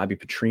in Bobby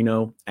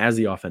Petrino as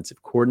the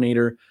offensive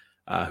coordinator,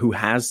 who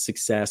has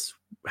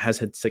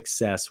had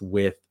success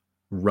with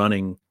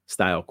running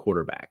style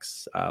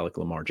quarterbacks, like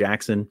Lamar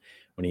Jackson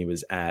when he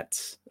was at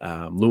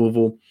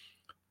Louisville.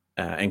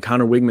 And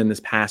Connor Wigman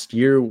this past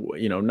year,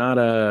 not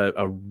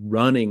a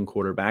running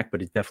quarterback, but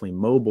he's definitely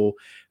mobile.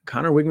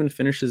 Connor Wigman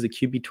finishes the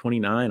QB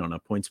 29 on a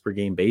points per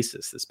game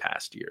basis this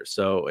past year.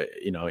 So,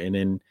 and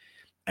in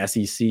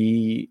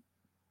SEC,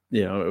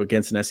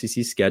 against an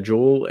SEC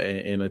schedule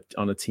and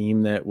on a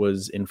team that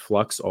was in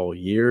flux all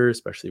year,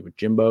 especially with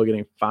Jimbo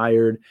getting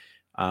fired.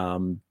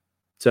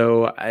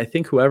 So I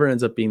think whoever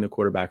ends up being the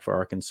quarterback for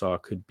Arkansas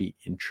could be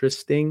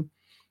interesting.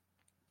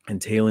 And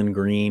Taylen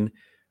Green,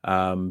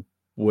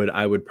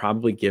 I would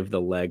probably give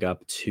the leg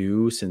up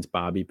to, since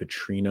Bobby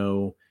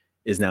Petrino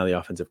is now the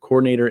offensive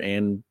coordinator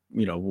and,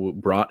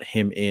 brought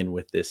him in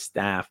with this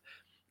staff.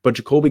 But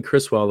Jacoby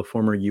Criswell, the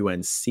former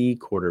UNC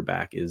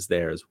quarterback, is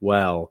there as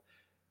well.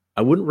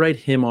 I wouldn't write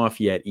him off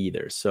yet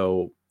either.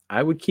 So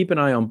I would keep an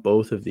eye on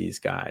both of these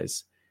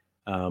guys.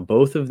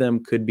 Both of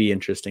them could be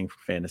interesting for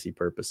fantasy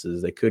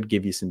purposes. They could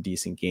give you some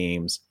decent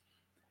games.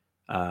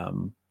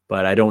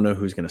 But I don't know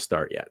who's going to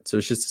start yet. So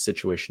it's just a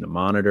situation to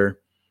monitor.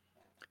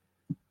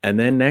 And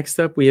then next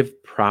up, we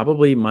have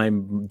probably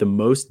the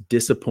most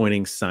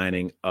disappointing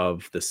signing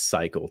of the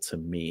cycle to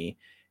me.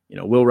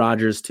 Will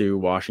Rogers to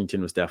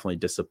Washington was definitely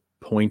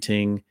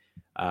disappointing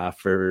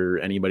for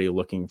anybody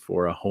looking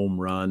for a home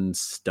run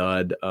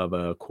stud of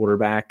a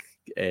quarterback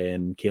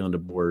in Kalen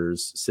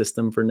DeBoer's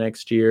system for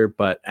next year.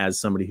 But as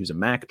somebody who's a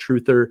Mac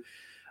truther,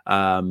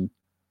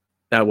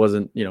 that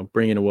wasn't,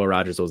 bringing in Will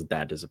Rogers wasn't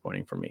that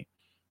disappointing for me.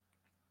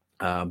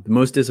 The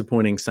most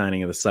disappointing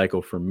signing of the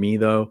cycle for me,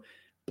 though,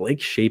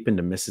 Blake Shapen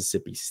to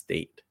Mississippi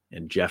State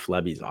and Jeff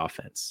Lebby's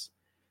offense.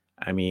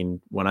 I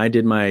mean, when I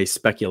did my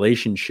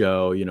speculation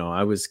show,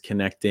 I was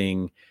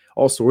connecting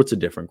all sorts of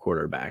different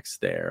quarterbacks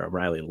there.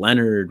 Riley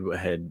Leonard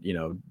had,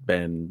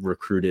 been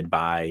recruited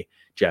by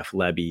Jeff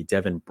Lebby.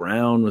 Devin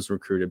Brown was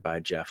recruited by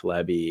Jeff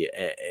Lebby.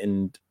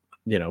 And,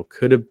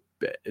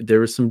 there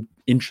were some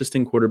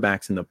interesting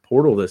quarterbacks in the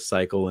portal this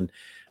cycle, and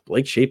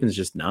Blake Shapen's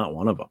just not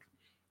one of them.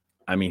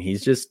 I mean,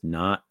 he's just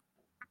not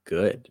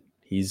good.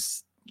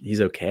 He's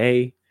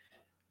okay,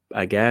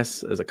 I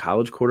guess, as a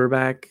college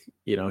quarterback.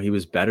 He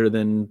was better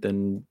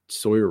than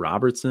Sawyer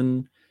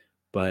Robertson,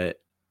 but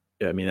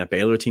I mean, that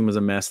Baylor team was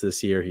a mess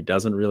this year. He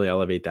doesn't really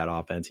elevate that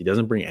offense. He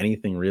doesn't bring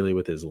anything really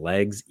with his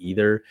legs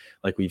either,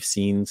 like we've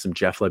seen some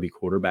Jeff Lebby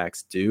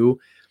quarterbacks do.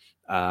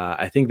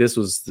 I think this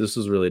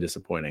was really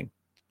disappointing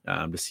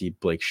to see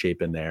Blake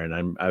Shapen there.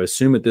 And I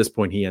assume at this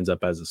point he ends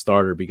up as a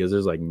starter because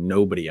there's like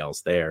nobody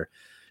else there.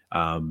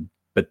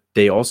 But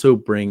they also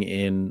bring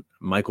in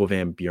Michael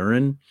Van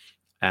Buren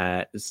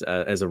as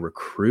a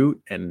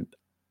recruit. And,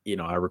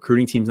 our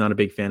recruiting team's not a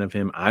big fan of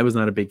him. I was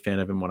not a big fan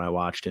of him when I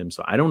watched him.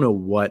 So I don't know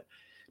what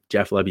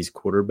Jeff Lebby's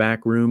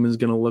quarterback room is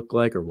going to look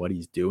like or what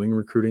he's doing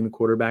recruiting the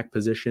quarterback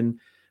position.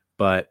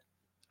 But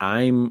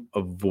I'm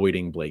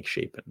avoiding Blake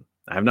Shapen.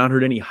 I have not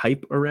heard any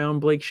hype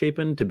around Blake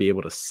Shapen to be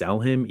able to sell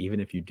him,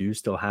 even if you do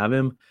still have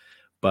him.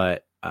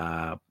 But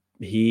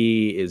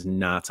he is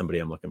not somebody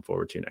I'm looking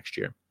forward to next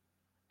year.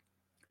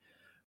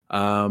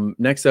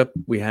 Next up,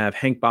 we have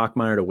Hank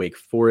Bachmeier to Wake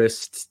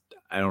Forest.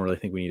 I don't really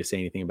think we need to say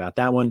anything about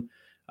that one.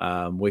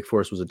 Wake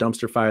Forest was a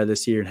dumpster fire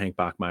this year, and Hank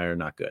Bachmeier,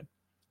 not good.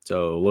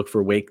 So look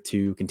for Wake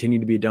to continue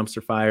to be a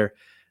dumpster fire.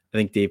 I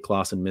think Dave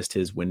Clawson missed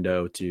his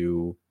window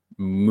to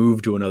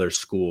move to another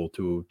school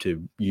to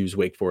use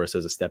Wake Forest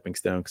as a stepping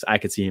stone, because I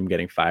could see him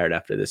getting fired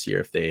after this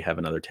year if they have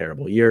another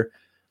terrible year.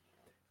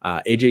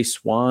 AJ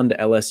Swan to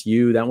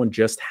LSU. That one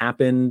just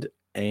happened,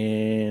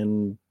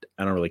 and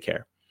I don't really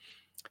care.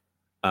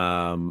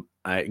 Garrett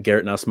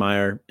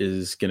Nussmeier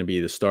is going to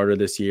be the starter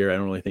this year. I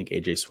don't really think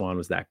AJ Swan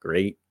was that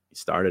great. He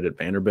started at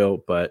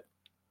Vanderbilt, but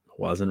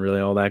wasn't really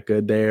all that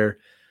good there.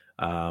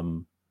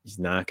 He's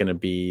not going to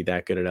be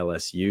that good at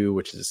LSU,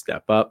 which is a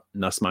step up.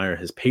 Nussmeier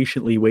has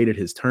patiently waited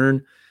his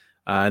turn.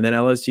 And then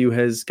LSU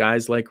has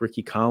guys like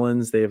Ricky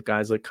Collins. They have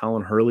guys like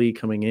Colin Hurley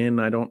coming in.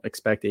 I don't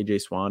expect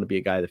AJ Swan to be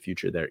a guy of the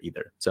future there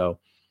either. So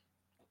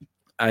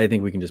I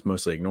think we can just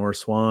mostly ignore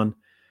Swan,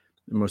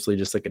 mostly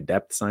just like a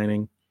depth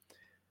signing.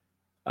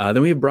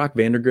 Then we have Brock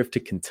Vandergrift to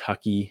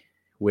Kentucky,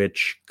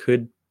 which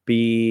could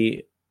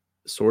be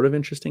sort of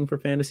interesting for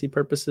fantasy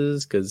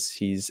purposes because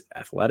he's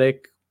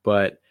athletic,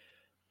 but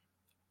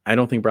I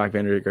don't think Brock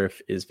Vandagriff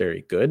is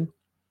very good.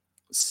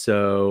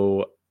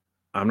 So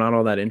I'm not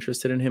all that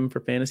interested in him for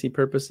fantasy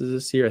purposes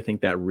this year. I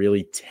think that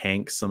really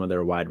tanks some of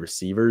their wide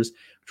receivers,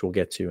 which we'll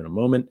get to in a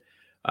moment.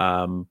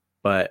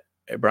 But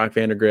Brock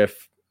Vandagriff,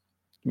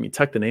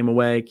 tuck the name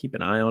away, keep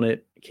an eye on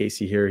it. In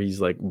case you hear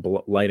he's like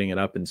lighting it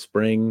up in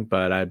spring,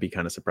 but I'd be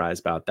kind of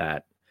surprised about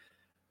that.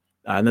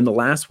 And then the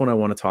last one I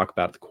want to talk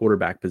about at the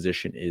quarterback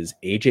position is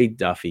AJ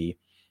Duffy,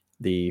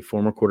 the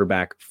former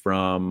quarterback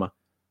from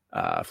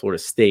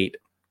Florida State,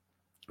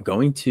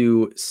 going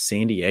to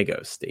San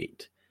Diego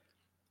State.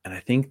 And I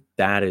think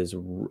that is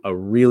a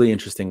really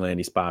interesting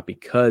landing spot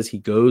because he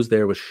goes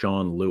there with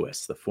Sean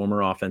Lewis, the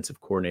former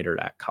offensive coordinator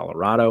at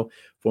Colorado,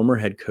 former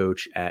head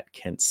coach at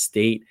Kent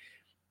State.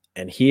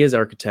 And he has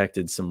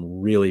architected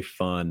some really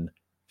fun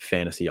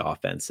fantasy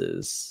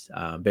offenses,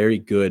 very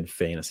good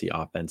fantasy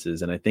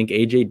offenses. And I think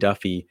AJ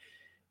Duffy,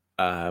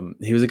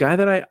 he was a guy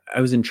that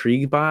I was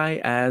intrigued by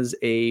as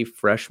a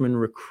freshman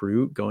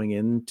recruit going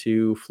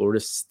into Florida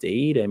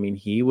State. I mean,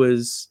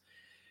 he's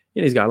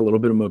got a little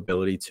bit of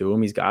mobility to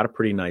him. He's got a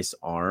pretty nice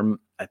arm.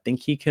 I think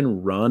he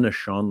can run a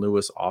Sean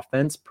Lewis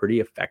offense pretty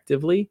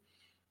effectively.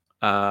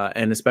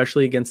 And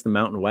especially against the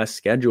Mountain West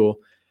schedule,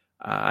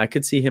 I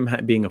could see him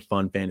being a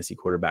fun fantasy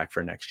quarterback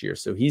for next year.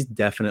 So he's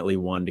definitely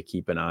one to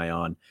keep an eye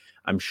on.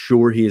 I'm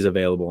sure he is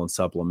available in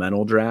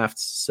supplemental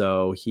drafts.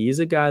 So he's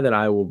a guy that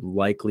I will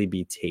likely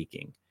be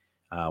taking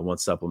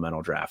once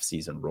supplemental draft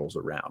season rolls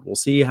around. We'll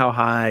see how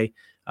high.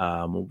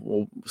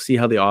 We'll see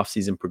how the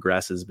offseason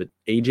progresses. But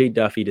AJ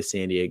Duffy to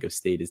San Diego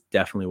State is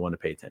definitely one to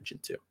pay attention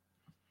to. All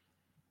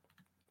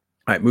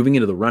right, moving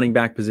into the running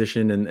back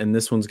position, and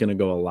this one's going to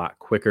go a lot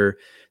quicker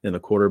than the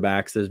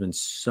quarterbacks. There's been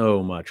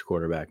so much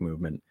quarterback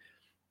movement.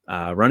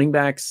 Running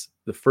backs,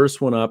 the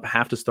first one up,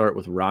 have to start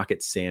with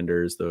Rocket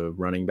Sanders, the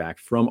running back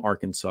from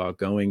Arkansas,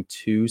 going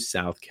to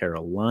South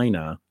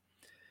Carolina.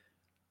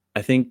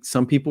 I think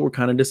some people were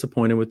kind of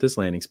disappointed with this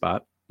landing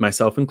spot,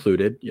 myself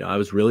included. I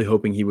was really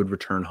hoping he would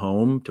return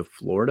home to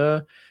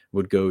Florida,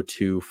 would go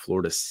to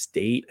Florida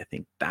State. I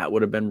think that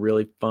would have been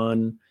really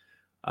fun.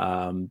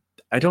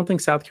 I don't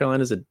think South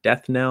Carolina's a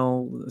death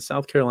knell.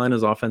 South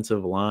Carolina's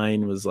offensive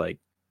line was I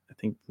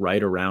think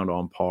right around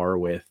on par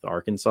with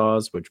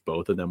Arkansas's, which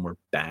both of them were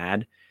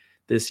bad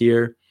this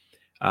year.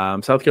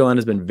 South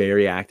Carolina's been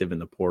very active in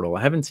the portal.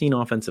 I haven't seen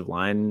offensive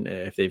line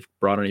if they've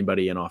brought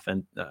anybody in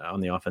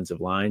on the offensive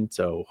line.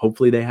 So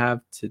hopefully they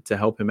have to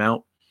help him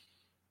out.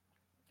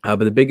 But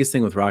the biggest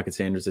thing with Rocket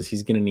Sanders is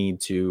he's going to need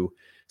to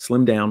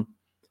slim down.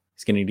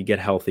 He's going to need to get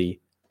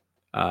healthy.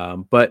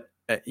 But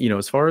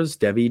as far as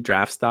Devy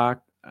draft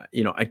stock,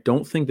 I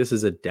don't think this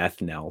is a death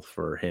knell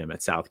for him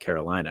at South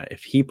Carolina.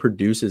 If he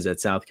produces at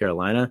South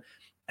Carolina,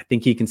 I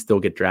think he can still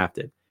get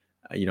drafted.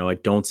 I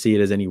don't see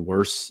it as any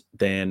worse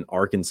than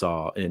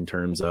Arkansas in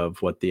terms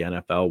of what the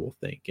NFL will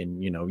think.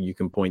 And, you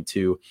can point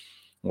to,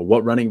 well,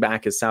 what running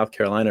back has South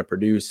Carolina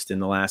produced in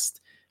the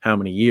last how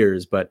many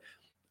years? But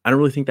I don't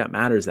really think that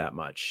matters that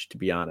much, to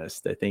be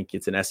honest. I think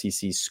it's an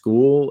SEC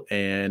school.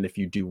 And if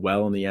you do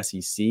well in the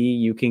SEC,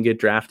 you can get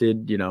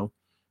drafted,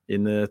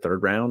 in the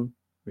third round,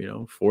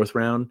 fourth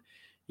round,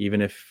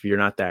 even if you're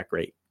not that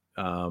great.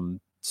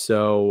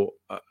 So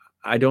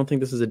I don't think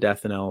this is a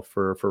death knell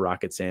for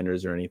Rocket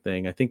Sanders or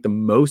anything. I think the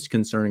most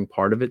concerning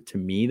part of it to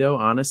me, though,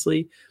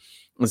 honestly,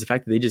 was the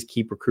fact that they just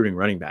keep recruiting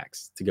running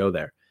backs to go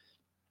there.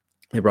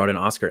 They brought in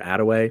Oscar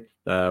Attaway,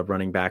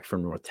 running back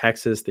from North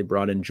Texas. They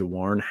brought in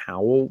Jawarn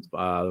Howell,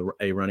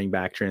 a running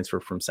back transfer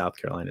from South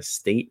Carolina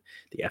State,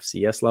 the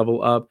FCS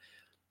level up.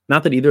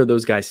 Not that either of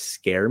those guys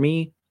scare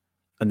me,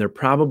 and they're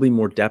probably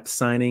more depth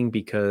signing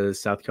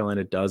because South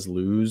Carolina does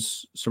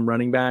lose some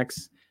running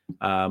backs.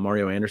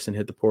 Mario Anderson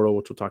hit the portal,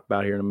 which we'll talk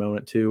about here in a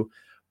moment too.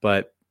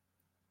 But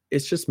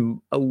it's just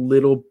a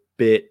little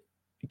bit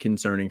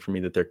concerning for me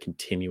that they're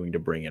continuing to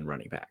bring in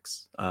running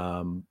backs.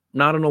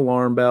 Not an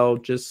alarm bell,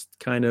 just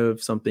kind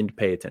of something to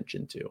pay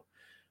attention to.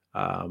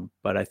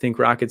 But I think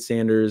Rocket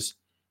Sanders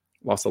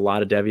lost a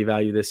lot of Devy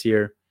value this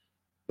year,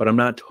 but I'm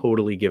not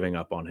totally giving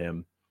up on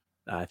him.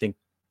 I think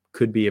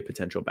could be a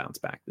potential bounce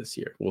back this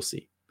year. We'll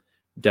see.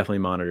 Definitely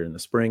monitor in the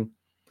spring.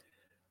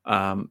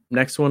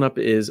 Next one up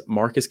is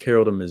Marcus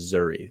Carroll to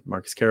Missouri.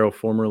 Marcus Carroll,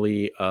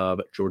 formerly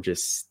of Georgia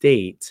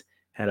State,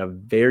 had a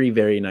very,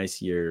 very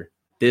nice year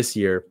this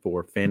year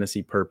for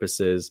fantasy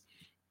purposes.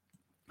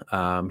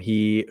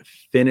 He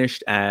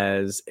finished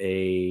as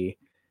the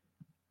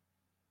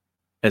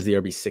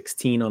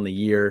RB16 on the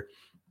year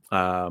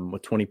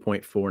with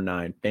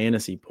 20.49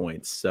 fantasy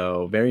points.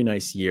 So very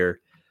nice year.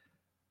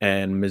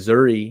 And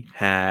Missouri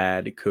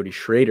had Cody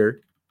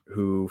Schrader,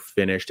 who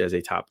finished as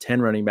a top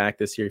 10 running back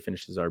this year. He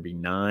finished as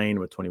RB9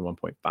 with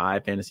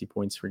 21.5 fantasy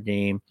points per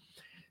game.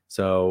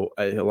 So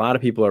a lot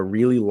of people are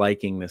really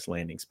liking this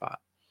landing spot.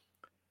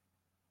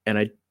 And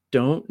I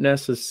don't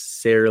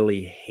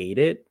necessarily hate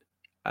it.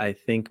 I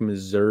think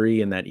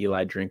Missouri and that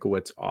Eli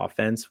Drinkowitz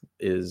offense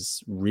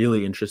is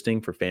really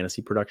interesting for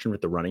fantasy production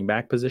with the running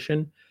back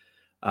position.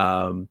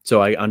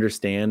 So I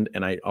understand,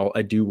 and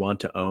I do want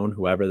to own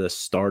whoever the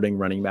starting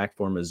running back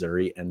for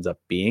Missouri ends up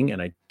being,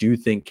 and I do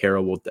think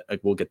Carroll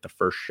will get the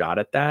first shot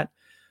at that.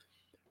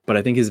 But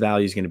I think his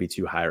value is going to be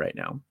too high right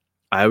now.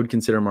 I would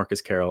consider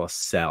Marcus Carroll a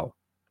sell.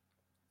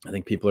 I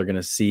think people are going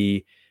to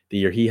see the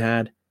year he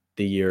had,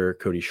 the year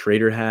Cody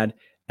Schrader had,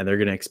 and they're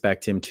going to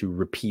expect him to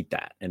repeat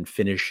that and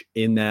finish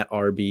in that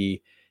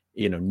RB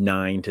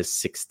 9 to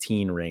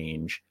 16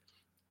 range.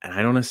 And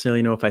I don't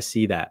necessarily know if I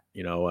see that.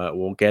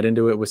 We'll get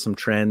into it with some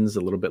trends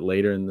a little bit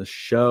later in the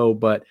show,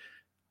 but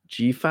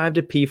G5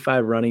 to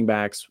P5 running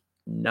backs,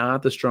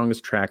 not the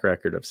strongest track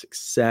record of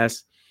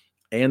success.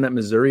 And that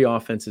Missouri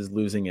offense is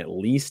losing at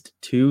least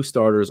 2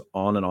 starters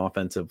on an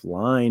offensive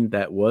line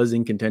that was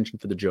in contention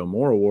for the Joe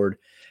Moore Award,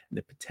 and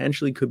they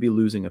potentially could be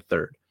losing a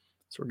third.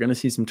 So we're going to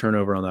see some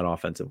turnover on that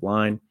offensive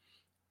line.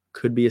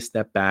 Could be a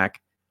step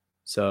back.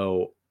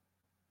 So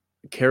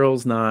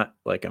Carroll's not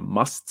like a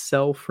must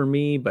sell for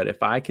me, but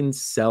if I can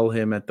sell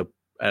him at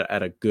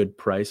a good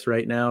price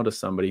right now to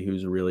somebody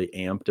who's really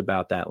amped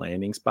about that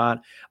landing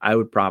spot, I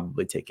would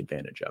probably take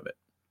advantage of it.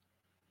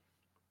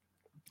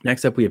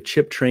 Next up, we have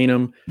Chip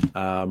Trayanum,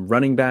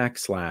 running back /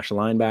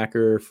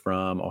 linebacker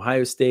from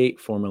Ohio State,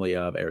 formerly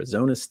of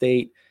Arizona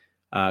State,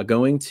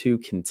 going to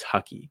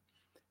Kentucky.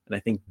 And I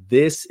think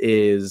this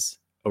is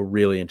a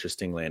really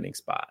interesting landing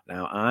spot.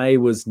 Now, I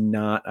was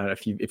not,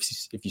 if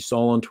you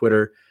saw on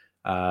Twitter,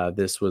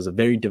 this was a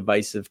very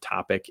divisive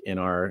topic in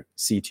our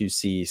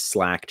C2C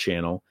Slack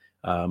channel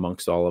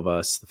amongst all of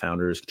us, the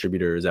founders,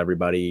 contributors,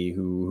 everybody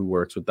who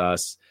works with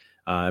us.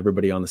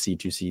 Everybody on the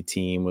C2C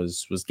team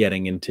was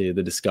getting into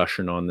the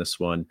discussion on this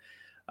one.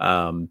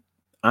 I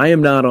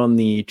am not on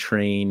the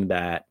train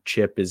that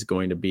Chip is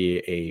going to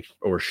be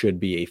should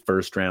be a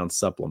first round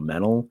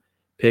supplemental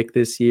pick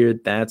this year.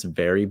 That's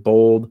very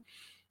bold.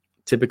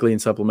 Typically in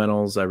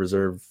supplementals, I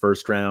reserve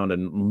first round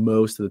and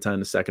most of the time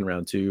the second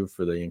round too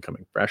for the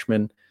incoming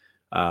freshmen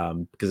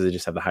because they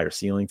just have the higher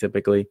ceiling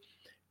typically.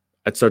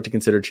 I'd start to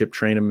consider Chip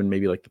Trayanum in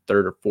maybe like the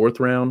third or fourth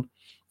round.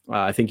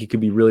 I think he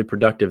could be really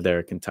productive there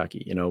at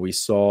Kentucky. We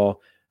saw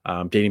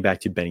dating back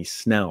to Benny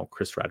Snell,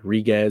 Chris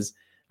Rodriguez,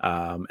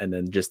 and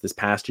then just this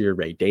past year,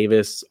 Ray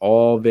Davis,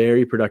 all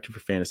very productive for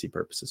fantasy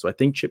purposes. So I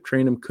think Chip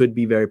Trayanum could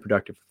be very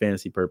productive for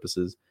fantasy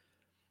purposes.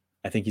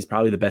 I think he's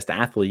probably the best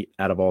athlete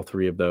out of all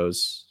 3 of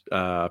those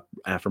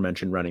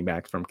aforementioned running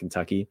backs from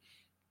Kentucky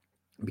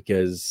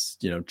because,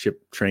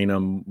 Chip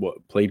Trayanum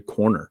played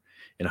corner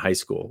in high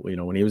school.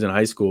 When he was in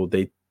high school,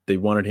 they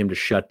wanted him to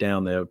shut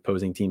down the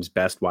opposing team's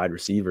best wide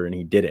receiver, and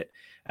he did it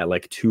at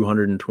like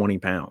 220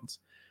 pounds.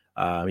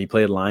 He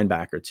played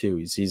linebacker too.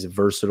 He's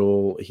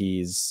versatile.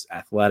 He's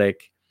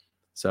athletic.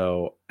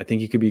 So I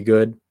think he could be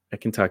good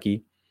at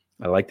Kentucky.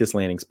 I like this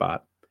landing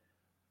spot.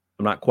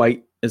 I'm not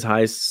quite as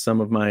high as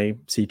some of my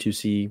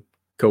C2C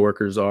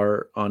coworkers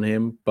are on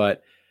him,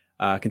 but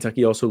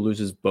Kentucky also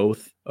loses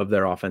both of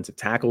their offensive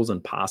tackles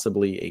and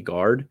possibly a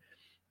guard.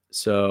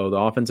 So the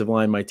offensive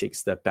line might take a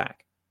step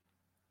back.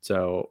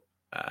 So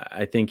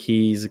I think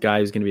he's a guy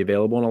who's going to be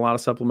available in a lot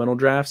of supplemental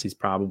drafts. He's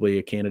probably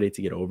a candidate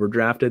to get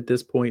overdrafted at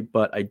this point,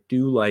 but I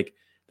do like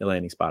the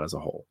landing spot as a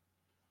whole.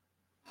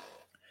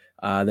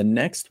 The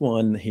next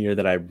one here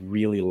that I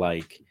really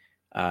like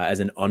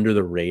as an under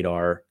the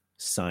radar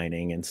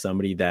signing and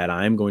somebody that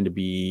I'm going to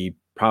be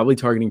probably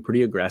targeting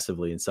pretty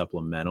aggressively in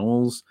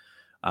supplementals.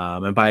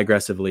 And by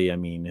aggressively, I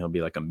mean, he'll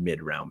be like a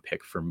mid-round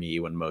pick for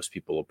me when most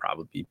people will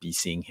probably be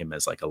seeing him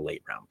as like a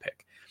late round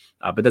pick.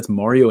 But that's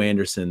Mario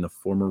Anderson, the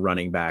former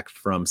running back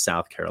from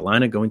South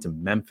Carolina, going to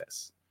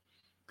Memphis.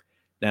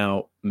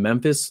 Now,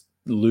 Memphis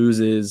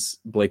loses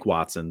Blake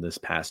Watson this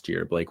past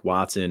year. Blake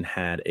Watson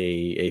had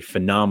a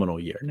phenomenal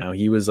year. Now,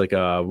 he was like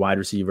a wide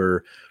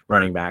receiver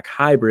running back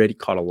hybrid. He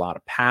caught a lot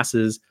of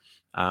passes.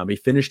 He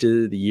finished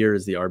the year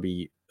as the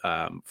RB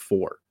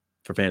 4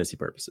 for fantasy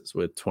purposes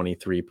with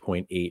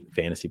 23.8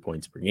 fantasy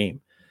points per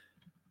game.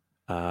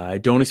 I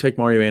don't expect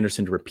Mario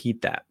Anderson to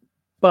repeat that,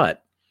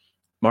 but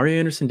Mario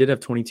Anderson did have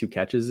 22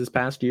 catches this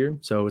past year,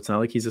 so it's not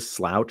like he's a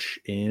slouch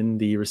in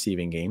the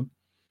receiving game.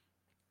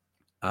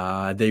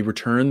 They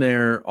return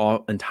their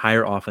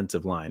entire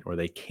offensive line, or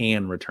they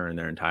can return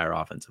their entire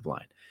offensive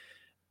line.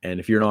 And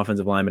if you're an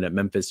offensive lineman at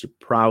Memphis, you're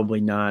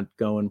probably not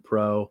going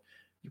pro.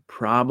 You're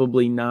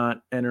probably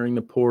not entering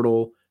the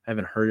portal. I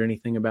haven't heard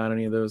anything about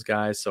any of those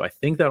guys. So I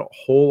think that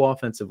whole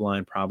offensive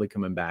line probably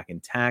coming back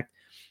intact.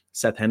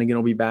 Seth Hennigan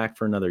will be back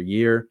for another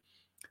year.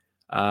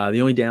 The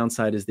only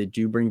downside is they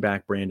do bring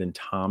back Brandon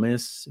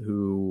Thomas,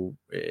 who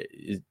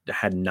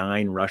had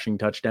 9 rushing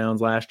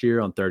touchdowns last year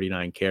on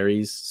 39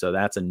 carries. So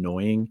that's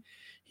annoying.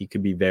 He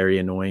could be very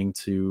annoying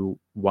to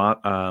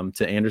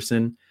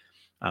Anderson.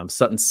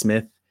 Sutton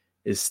Smith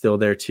is still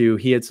there too.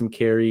 He had some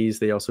carries.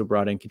 They also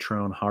brought in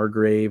Ketrone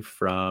Hargrave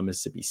from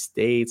Mississippi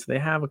State. So they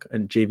have a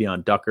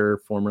Javion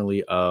Ducker,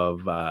 formerly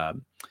of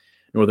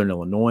Northern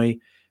Illinois.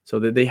 So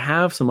they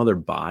have some other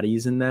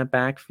bodies in that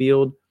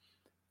backfield.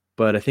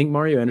 But I think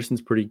Mario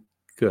Anderson's pretty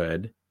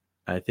good.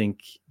 I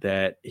think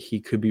that he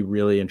could be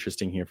really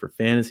interesting here for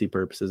fantasy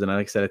purposes. And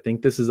like I said, I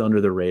think this is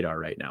under the radar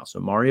right now. So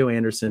Mario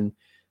Anderson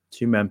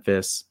to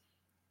Memphis,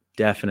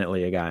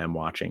 definitely a guy I'm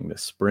watching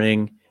this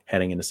spring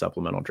heading into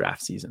supplemental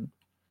draft season.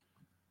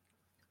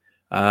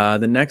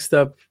 The next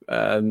up,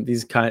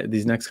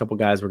 these next couple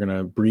guys we're going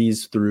to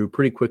breeze through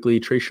pretty quickly.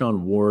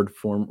 Treshaun Ward,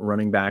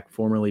 running back,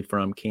 formerly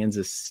from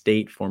Kansas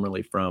State,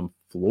 formerly from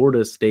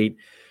Florida State,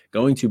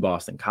 going to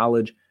Boston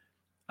College.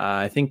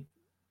 I think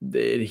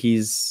that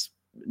he's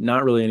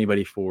not really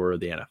anybody for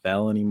the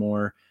NFL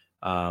anymore.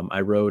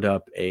 I wrote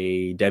up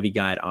a Devy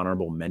Guide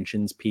honorable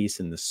mentions piece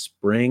in the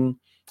spring,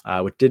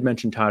 which did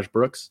mention Taj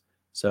Brooks.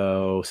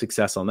 So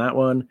success on that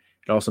one.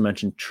 It also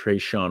mentioned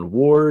Treshaun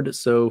Ward.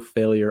 So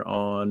failure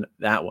on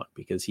that one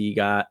because he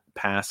got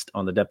passed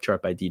on the depth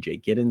chart by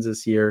DJ Giddens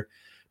this year.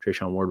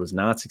 Treshaun Ward was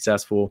not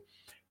successful.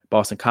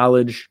 Boston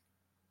College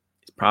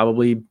is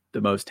probably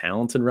the most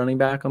talented running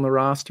back on the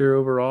roster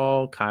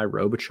overall. Kai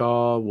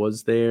Robichaud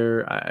was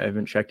there. I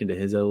haven't checked into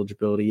his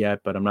eligibility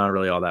yet, but I'm not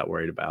really all that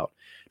worried about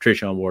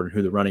Treshaun Ward and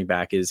who the running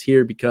back is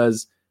here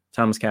because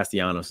Thomas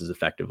Castellanos is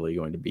effectively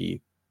going to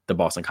be the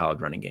Boston College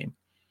running game.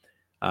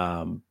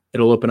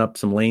 It'll open up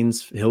some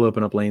lanes. He'll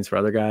open up lanes for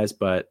other guys,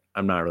 but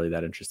I'm not really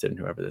that interested in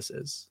whoever this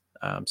is.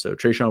 So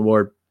Treshaun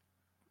Ward,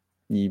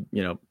 you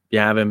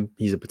have him.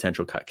 He's a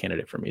potential cut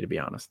candidate for me, to be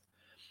honest.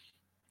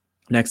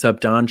 Next up,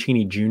 Don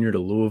Cheney Jr. to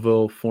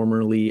Louisville,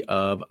 formerly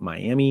of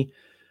Miami.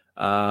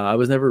 I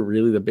was never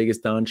really the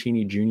biggest Don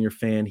Cheney Jr.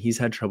 fan. He's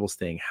had trouble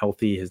staying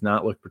healthy, has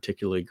not looked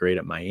particularly great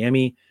at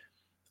Miami.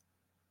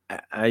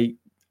 I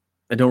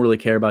don't really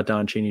care about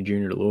Don Cheney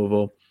Jr. to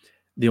Louisville.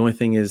 The only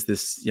thing is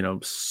this,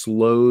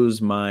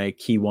 slows my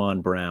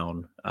Kewan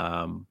Brown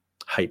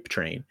hype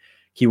train.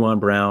 Kewan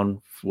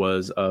Brown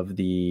was of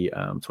the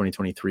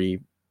 2023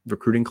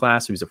 recruiting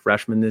class. He was a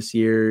freshman this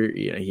year.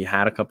 He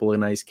had a couple of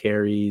nice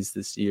carries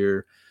this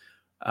year.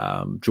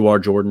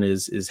 Jawar Jordan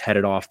is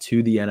headed off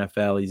to the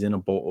NFL. He's in a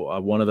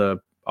bowl, one of the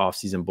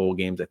offseason bowl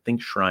games, I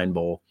think Shrine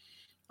Bowl.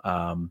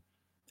 So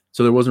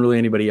there wasn't really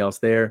anybody else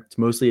there. It's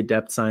mostly a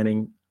depth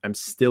signing. I'm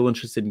still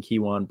interested in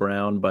Kewan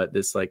Brown, but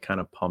this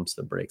kind of pumps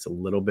the brakes a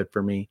little bit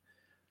for me.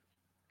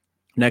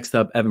 Next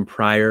up, Evan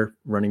Pryor,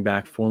 running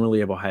back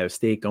formerly of Ohio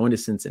State, going to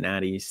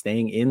Cincinnati,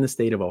 staying in the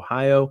state of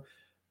Ohio.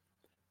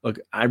 Look,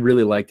 I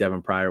really liked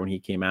Evan Pryor when he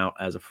came out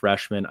as a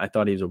freshman. I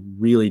thought he was a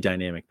really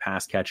dynamic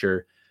pass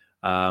catcher.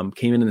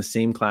 Came in the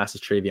same class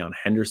as TreVeyon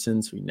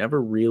Henderson, so he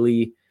never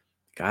really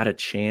got a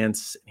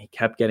chance. He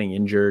kept getting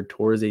injured,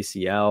 tore his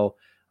ACL,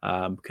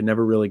 could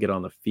never really get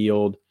on the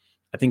field.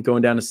 I think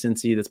going down to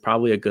Cincy, that's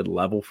probably a good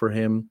level for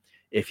him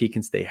if he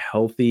can stay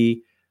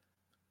healthy.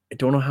 I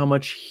don't know how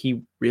much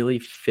he really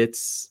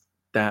fits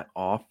that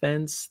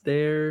offense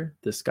there,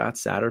 the Scott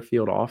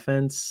Satterfield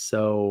offense.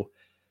 So,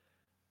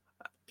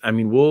 I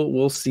mean,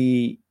 we'll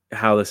see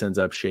how this ends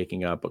up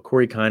shaking up. But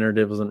Corey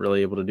Kiner wasn't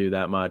really able to do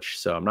that much,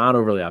 so I'm not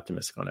overly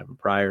optimistic on Evan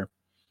Pryor.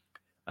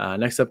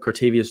 Next up,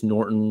 Cartavius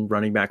Norton,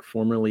 running back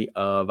formerly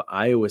of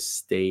Iowa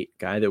State,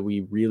 guy that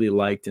we really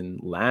liked in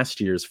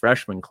last year's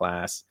freshman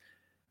class.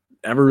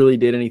 Never really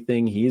did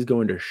anything. He's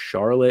going to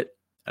Charlotte.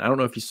 And I don't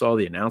know if you saw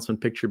the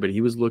announcement picture, but he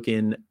was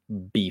looking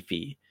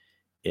beefy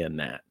in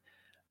that.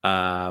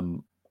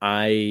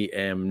 I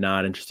am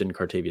not interested in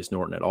Cartavius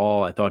Norton at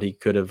all. I thought he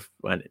could have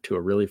went to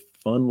a really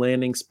fun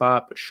landing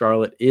spot, but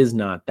Charlotte is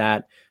not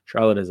that.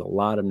 Charlotte has a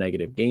lot of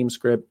negative game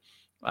script.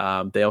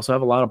 They also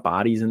have a lot of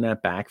bodies in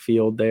that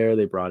backfield there.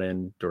 They brought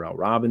in Darrell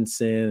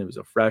Robinson. It was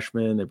a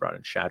freshman. They brought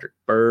in Shadrick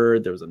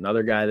Bird. There was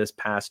another guy this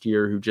past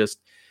year who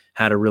just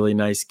had a really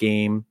nice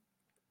game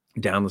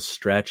down the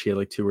stretch. He had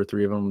like 2 or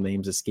 3 of them.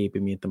 Names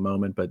escaping me at the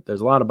moment, but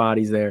there's a lot of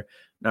bodies there.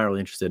 Not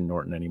really interested in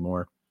Norton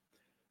anymore.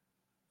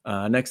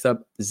 Next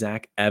up,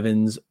 Zach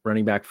Evans,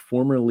 running back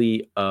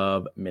formerly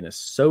of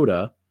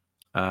Minnesota,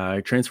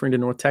 transferring to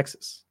North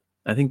Texas.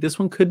 I think this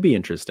one could be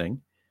interesting.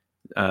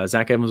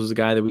 Zach Evans was a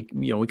guy that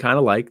we kind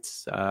of liked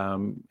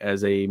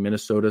as a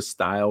Minnesota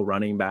style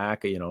running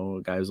back. A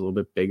guy who's a little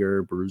bit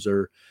bigger,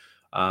 bruiser.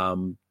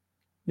 Going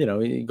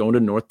to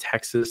North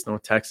Texas.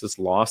 North Texas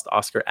lost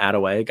Oscar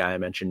Attaway, a guy I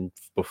mentioned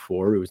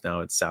before, who is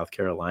now at South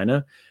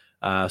Carolina.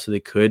 So they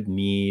could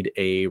need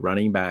a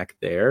running back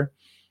there.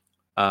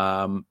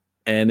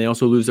 And they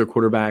also lose their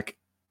quarterback,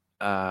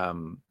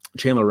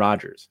 Chandler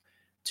Rogers,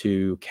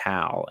 to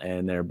Cal.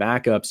 And their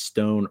backup,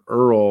 Stone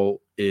Earl,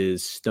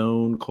 is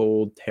stone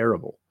cold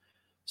terrible.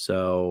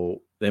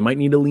 So they might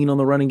need to lean on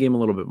the running game a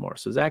little bit more.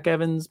 So Zach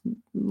Evans, a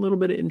little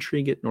bit of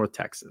intrigue at North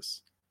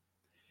Texas.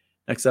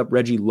 Next up,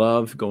 Reggie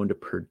Love going to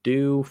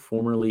Purdue,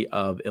 formerly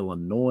of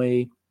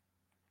Illinois.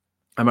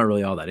 I'm not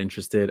really all that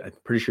interested. I'm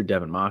pretty sure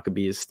Devin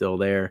Mockabee is still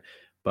there,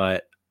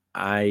 but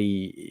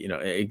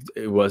it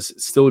was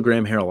still a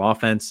Graham Harrell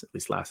offense, at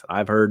least last that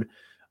I've heard.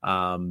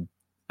 I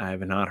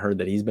have not heard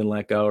that he's been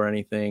let go or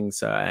anything.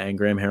 So, and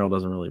Graham Harrell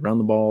doesn't really run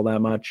the ball that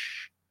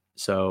much.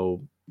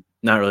 So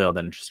not really all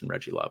that interested in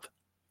Reggie Love.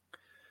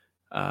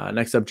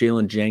 Next up,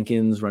 Jalen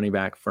Jenkins, running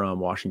back from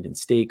Washington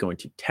State, going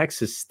to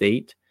Texas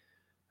State.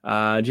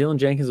 Jalen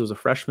Jenkins was a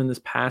freshman this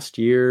past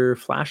year,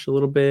 flashed a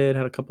little bit,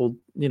 had a couple,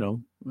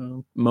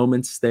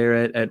 moments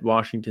there at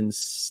Washington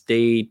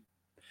State.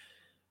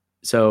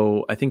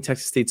 So I think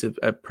Texas State's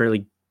a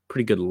pretty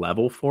good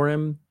level for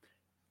him,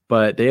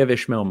 but they have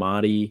Ishmael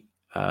Mahdi,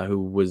 who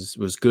was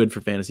good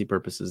for fantasy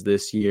purposes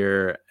this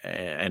year,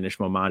 and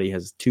Ishmael Mahdi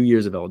has 2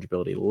 years of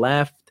eligibility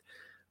left.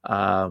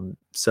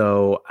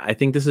 So I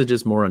think this is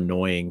just more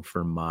annoying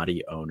for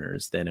Mahdi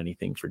owners than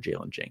anything for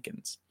Jalen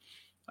Jenkins.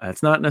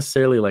 It's not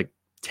necessarily like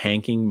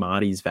tanking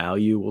Mahdi's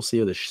value. We'll see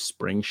how the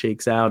spring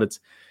shakes out. It's,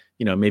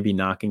 maybe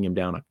knocking him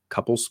down a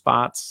couple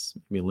spots,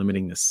 maybe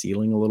limiting the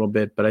ceiling a little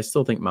bit, but I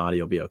still think Mady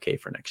will be okay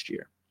for next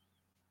year.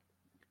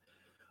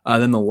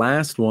 Then the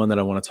last one that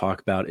I want to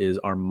talk about is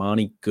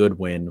Armoni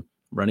Goodwin,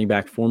 running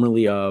back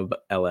formerly of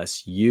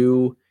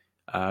LSU,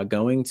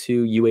 going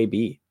to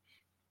UAB.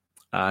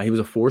 He was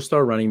a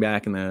 4-star running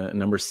back and the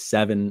number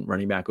 7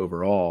 running back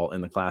overall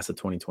in the class of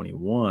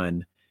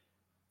 2021.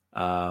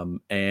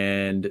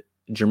 And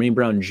Jermaine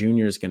Brown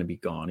Jr. is going to be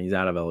gone. He's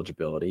out of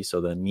eligibility, so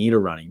they need a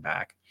running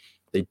back.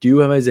 They do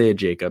have Isaiah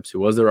Jacobs, who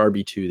was their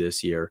RB2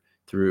 this year.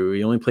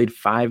 He only played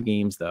 5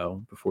 games,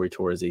 though, before he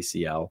tore his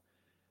ACL.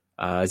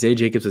 Isaiah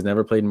Jacobs has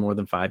never played more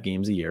than 5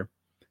 games a year.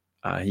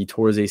 He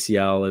tore his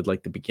ACL at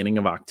like the beginning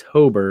of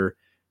October.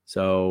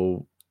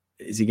 So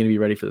is he going to be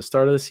ready for the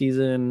start of the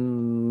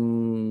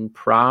season?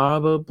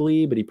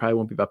 Probably, but he probably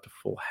won't be up to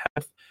full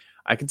health.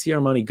 I can see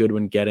Armoni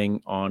Goodwin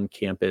getting on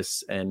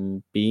campus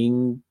and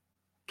being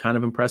kind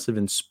of impressive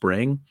in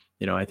spring.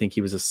 I think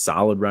he was a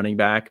solid running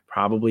back,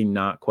 probably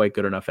not quite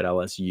good enough at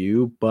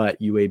LSU, but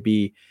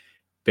UAB,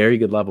 very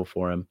good level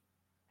for him.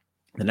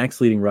 The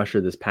next leading rusher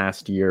this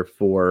past year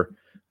for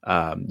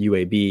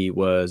UAB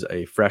was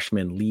a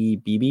freshman, Lee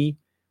Beebe.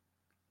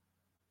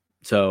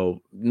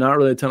 So not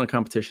really a ton of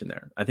competition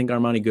there. I think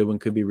Armoni Goodwin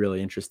could be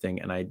really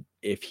interesting. And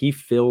if he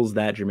fills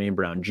that Jermaine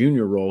Brown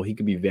Jr. role, he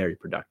could be very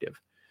productive.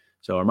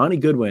 So Armoni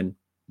Goodwin,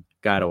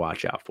 guy to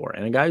watch out for.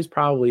 And a guy who's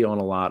probably on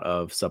a lot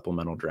of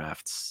supplemental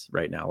drafts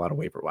right now, a lot of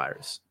waiver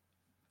wires.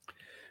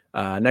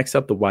 Next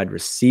up, the wide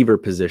receiver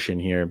position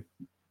here.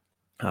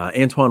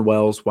 Antwane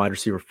Wells, wide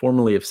receiver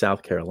formerly of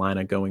South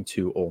Carolina, going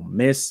to Ole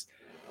Miss.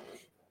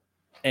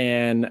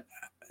 And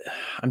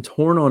I'm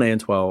torn on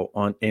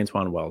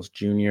Antwane Wells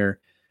Jr.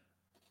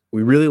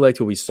 We really liked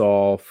what we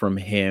saw from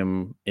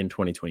him in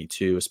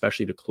 2022,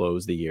 especially to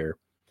close the year.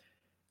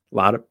 A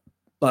lot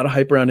of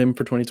hype around him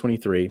for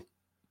 2023,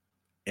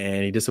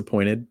 and he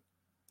disappointed.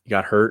 He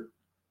got hurt.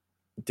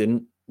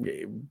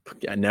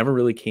 I never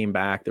really came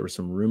back. There were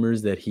some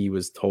rumors that he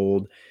was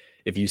told,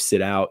 if you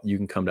sit out, you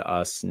can come to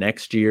us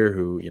next year.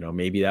 Who,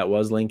 maybe that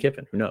was Lane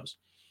Kiffin. Who knows?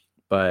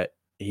 But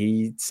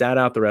he sat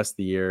out the rest of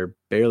the year,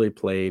 barely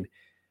played.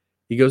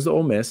 He goes to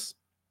Ole Miss,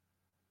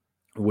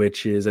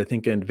 which is, I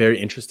think, a very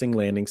interesting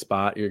landing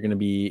spot. You're going to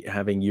be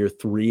having year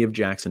 3 of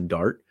Jackson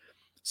Dart.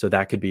 So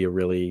that could be a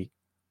really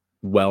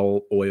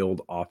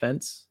well-oiled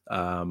offense.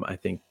 I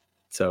think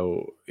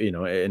so,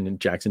 and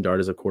Jackson Dart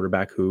is a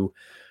quarterback who,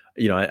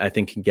 I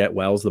think can get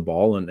Wells the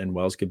ball and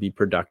Wells could be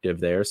productive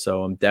there.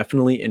 So I'm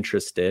definitely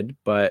interested,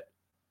 but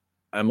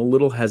I'm a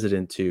little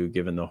hesitant too,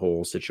 given the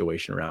whole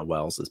situation around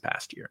Wells this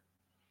past year.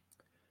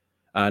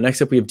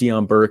 Next up, we have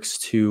Deion Burks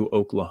to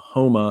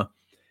Oklahoma.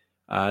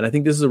 And I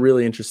think this is a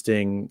really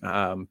interesting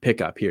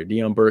pickup here.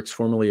 Deion Burks,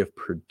 formerly of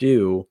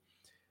Purdue.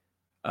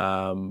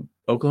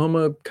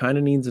 Oklahoma kind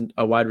of needs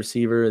a wide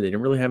receiver. They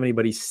didn't really have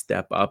anybody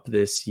step up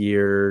this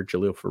year.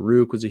 Jaleel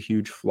Farouk was a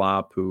huge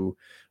flop, who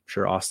I'm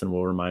sure Austin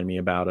will remind me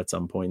about at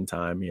some point in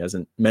time. He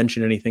hasn't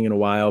mentioned anything in a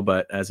while,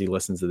 but as he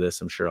listens to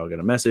this, I'm sure I'll get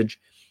a message.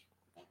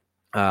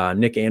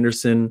 Nick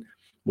Anderson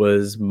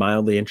was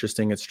mildly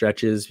interesting at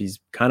stretches. He's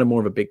kind of more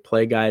of a big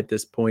play guy at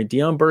this point.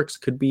 Deion Burks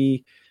could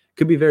be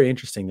very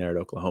interesting there at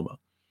Oklahoma,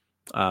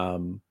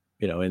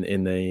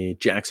 in the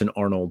Jackson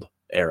Arnold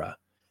era.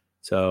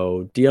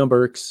 So Deion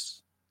Burks,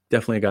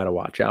 definitely got to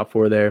watch out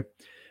for there.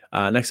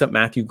 Next up,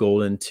 Matthew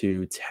Golden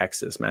to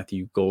Texas.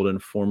 Matthew Golden,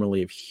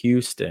 formerly of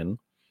Houston.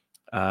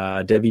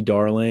 Debbie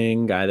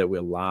Darling, guy that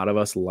a lot of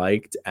us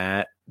liked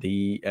at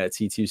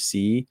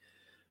C2C.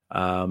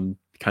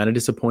 Kind of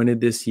disappointed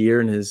this year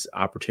in his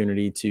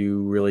opportunity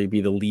to really be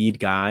the lead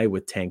guy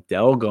with Tank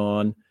Dell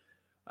gone.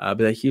 But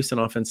that Houston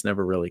offense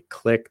never really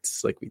clicked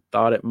like we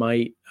thought it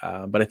might.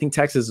 But I think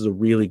Texas is a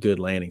really good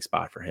landing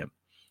spot for him.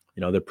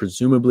 They're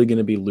presumably going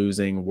to be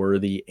losing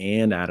Worthy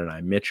and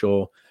Adonai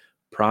Mitchell,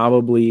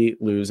 probably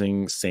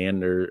losing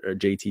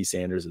JT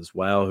Sanders as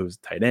well, who's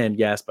a tight end,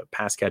 yes, but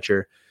pass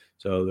catcher.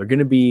 So they're going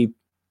to be,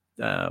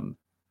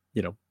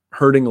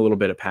 hurting a little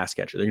bit of pass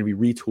catcher. They're going to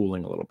be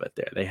retooling a little bit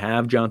there. They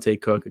have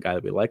Jonte Cook, a guy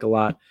that we like a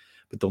lot,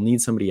 but they'll need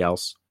somebody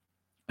else.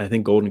 I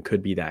think Golden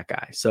could be that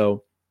guy.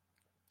 So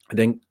I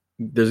think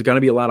there's going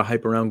to be a lot of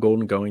hype around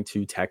Golden going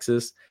to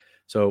Texas.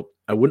 So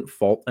I wouldn't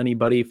fault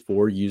anybody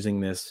for using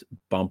this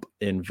bump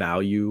in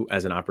value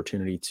as an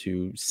opportunity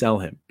to sell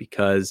him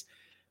because,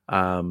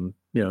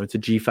 it's a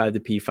G5 to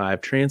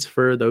P5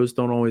 transfer. Those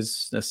don't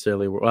always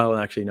necessarily, well,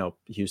 actually, no,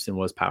 Houston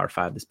was Power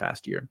 5 this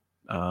past year.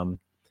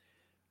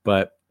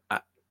 But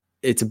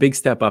it's a big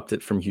step up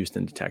from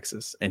Houston to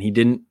Texas. And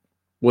he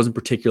wasn't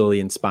particularly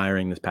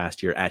inspiring this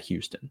past year at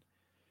Houston.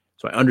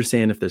 So I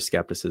understand if there's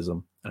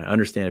skepticism, and I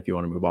understand if you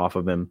want to move off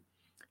of him.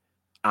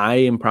 I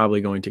am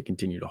probably going to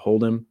continue to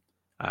hold him.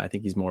 I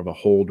think he's more of a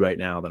hold right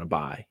now than a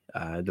buy.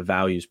 The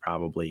value is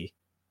probably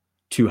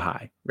too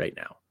high right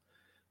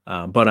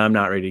now. But I'm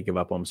not ready to give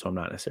up on him, so I'm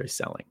not necessarily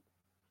selling.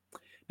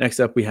 Next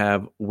up, we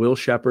have Will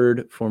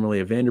Shepard,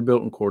 formerly of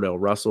Vanderbilt, and Cordell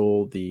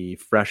Russell, the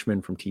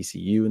freshman from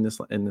TCU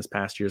in this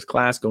past year's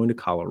class, going to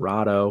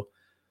Colorado.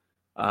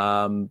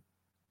 Sorry,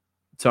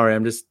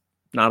 I'm just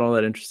not all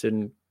that interested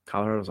in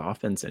Colorado's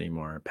offense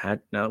anymore.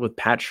 Now with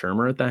Pat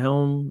Shurmur at the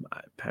helm,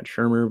 Pat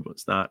Shurmur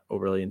was not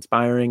overly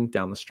inspiring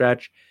down the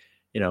stretch.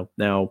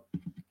 Now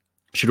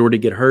should already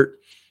get hurt.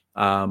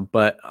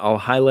 But I'll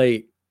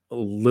highlight a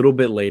little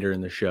bit later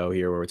in the show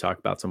here where we talk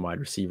about some wide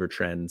receiver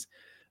trends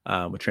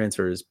with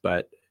transfers.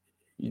 But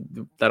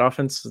that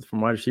offense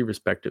from wide receiver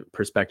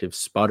perspective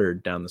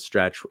sputtered down the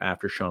stretch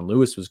after Sean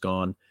Lewis was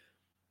gone.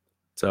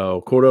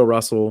 So Cordell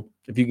Russell,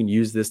 if you can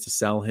use this to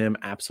sell him,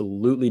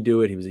 absolutely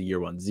do it. He was a year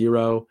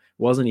 1-0,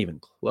 wasn't even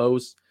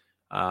close.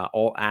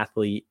 All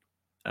athlete,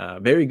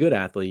 very good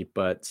athlete,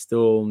 but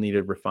still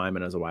needed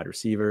refinement as a wide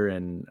receiver.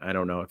 And I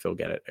don't know if he'll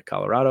get it at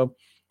Colorado.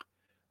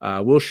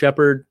 Will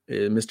Shepard,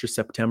 Mr.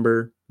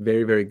 September,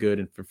 very, very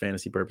good for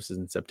fantasy purposes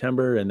in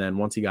September. And then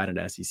once he got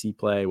into SEC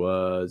play,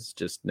 was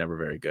just never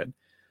very good.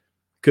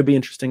 Could be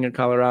interesting at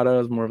Colorado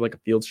as more of like a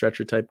field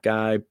stretcher type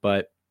guy.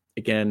 But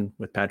again,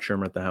 with Pat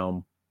Shurmur at the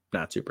helm,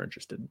 not super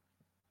interested.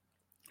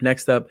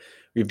 Next up,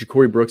 we have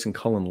Ja'Corey Brooks and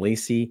Cullen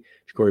Lacey.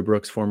 Ja'Corey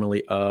Brooks,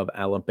 formerly of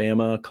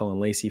Alabama.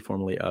 Cullen Lacey,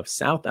 formerly of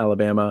South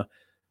Alabama,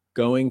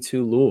 going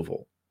to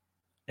Louisville.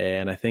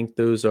 And I think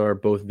those are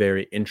both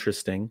very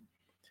interesting.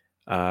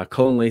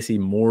 Cullen Lacey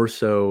more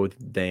so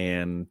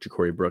than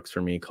Ja'Corey Brooks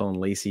for me. Cullen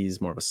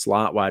Lacey's more of a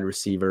slot wide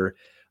receiver.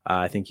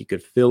 I think you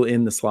could fill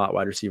in the slot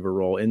wide receiver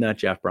role in that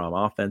Jeff Brom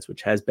offense,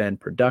 which has been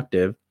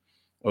productive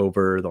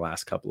over the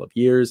last couple of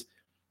years.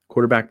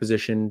 Quarterback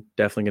position,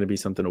 definitely going to be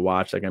something to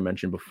watch, like I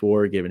mentioned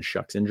before, given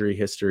Shuck's injury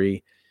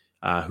history.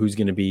 Who's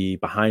going to be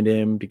behind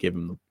him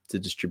to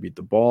distribute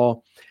the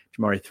ball?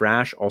 Jamari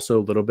Thrash, also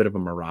a little bit of a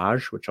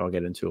mirage, which I'll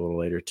get into a little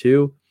later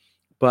too.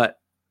 But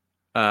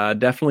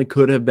definitely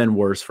could have been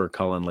worse for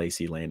Cullen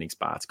Lacey landing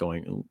spots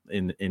going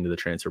into the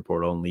transfer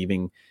portal and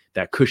leaving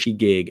that cushy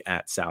gig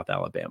at South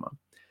Alabama.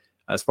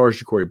 As far as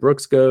Ja'Corey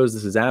Brooks goes,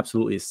 this is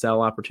absolutely a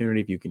sell opportunity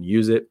if you can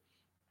use it.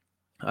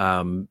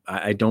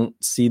 I don't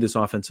see this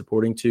offense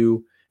supporting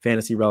two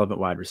fantasy relevant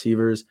wide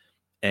receivers,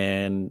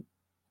 and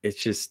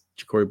it's just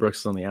Ja'Corey Brooks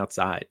is on the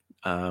outside.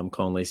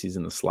 Cullen Lacey's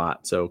in the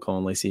slot. So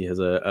Cullen Lacey has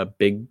a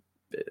big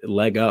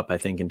leg up, I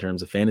think, in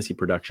terms of fantasy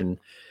production,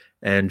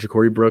 and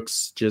Ja'Corey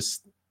Brooks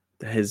just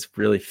has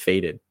really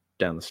faded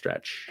down the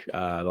stretch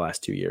the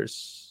last 2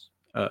 years.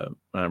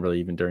 Not really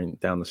even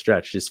down the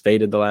stretch, just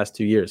faded the last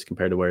 2 years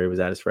compared to where he was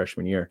at his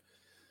freshman year.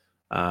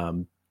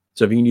 So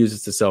if you can use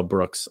this to sell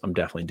Brooks, I'm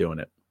definitely doing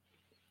it.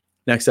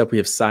 Next up, we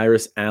have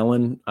Cyrus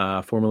Allen,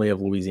 formerly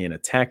of Louisiana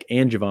Tech,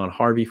 and Javon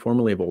Harvey,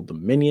 formerly of Old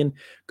Dominion,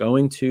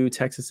 going to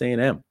Texas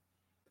A&M.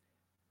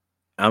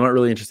 I'm not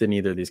really interested in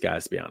either of these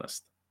guys, to be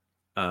honest.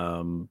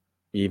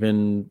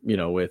 Even,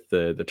 with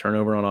the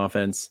turnover on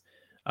offense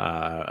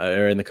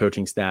or in the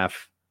coaching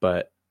staff,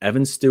 but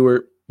Evan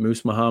Stewart,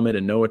 Moose Muhammad,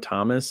 and Noah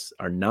Thomas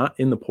are not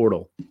in the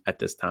portal at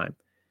this time.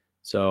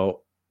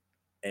 So,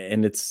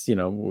 and it's,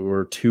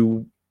 we're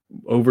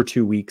over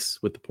 2 weeks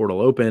with the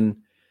portal open.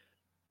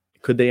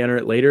 Could they enter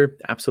it later?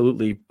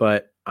 Absolutely.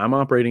 But I'm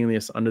operating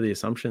under the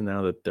assumption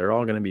now that they're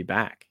all going to be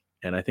back.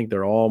 And I think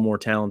they're all more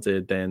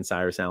talented than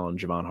Cyrus Allen and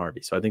Javon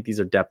Harvey. So I think these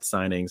are depth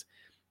signings.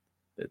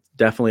 It's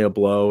definitely a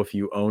blow if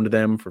you owned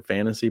them for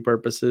fantasy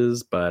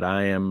purposes, but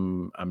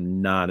I'm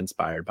not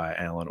inspired by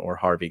Allen or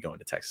Harvey going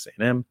to Texas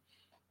A&M.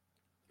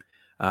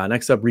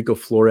 Next up, Rico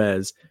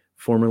Flores,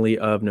 formerly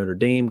of Notre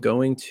Dame,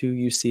 going to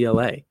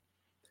UCLA.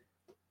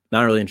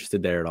 Not really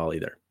interested there at all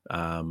either.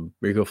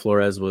 Rico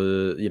Flores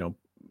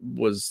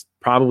was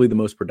probably the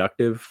most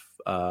productive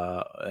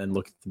and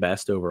looked the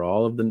best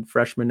overall of the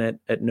freshmen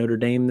at Notre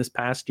Dame this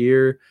past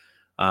year.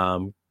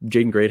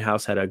 Jaden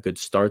Greathouse had a good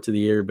start to the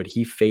year, but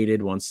he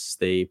faded once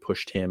they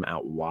pushed him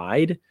out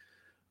wide.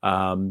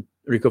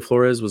 Rico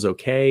Flores was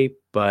okay,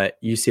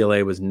 but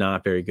UCLA was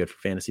not very good for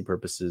fantasy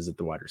purposes at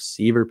the wide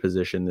receiver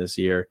position this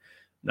year.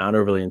 Not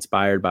overly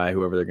inspired by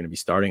whoever they're going to be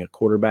starting at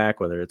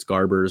quarterback, whether it's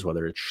Garbers,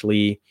 whether it's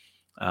Schlee.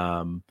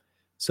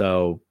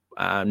 So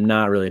I'm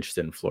not really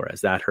interested in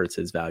Flores. That hurts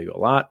his value a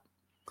lot.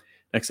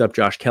 Next up,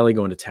 Josh Kelly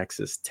going to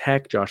Texas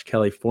Tech. Josh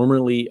Kelly,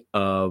 formerly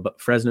of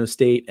Fresno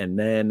State and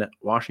then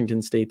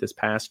Washington State this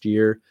past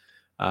year.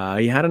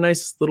 He had a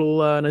nice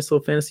little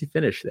fantasy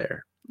finish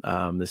there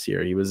this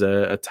year. He was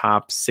a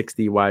top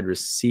 60 wide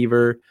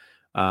receiver.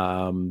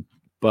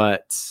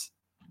 But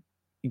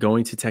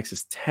going to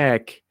Texas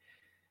Tech,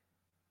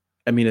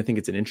 I think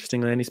it's an interesting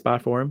landing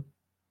spot for him.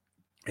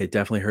 It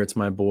definitely hurts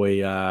my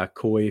boy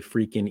Coy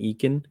freaking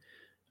Eakin.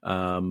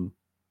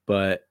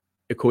 But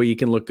Coy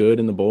Eakin looked good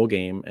in the bowl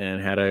game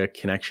and had a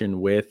connection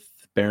with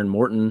Baron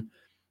Morton.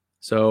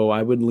 So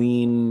I would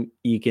lean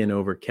Eakin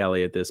over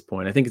Kelly at this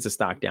point. I think it's a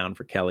stock down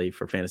for Kelly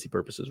for fantasy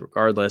purposes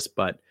regardless,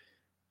 but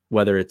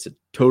whether it's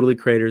totally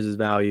craters his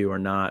value or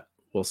not,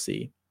 we'll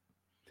see.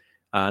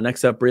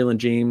 Next up, Braylon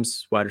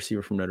James, wide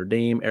receiver from Notre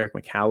Dame. Eric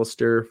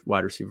McAllister,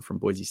 wide receiver from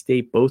Boise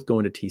State, both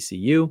going to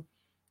TCU.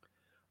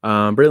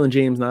 Braylon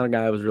James, not a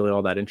guy I was really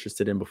all that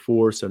interested in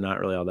before, so not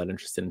really all that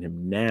interested in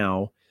him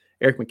now.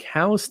 Eric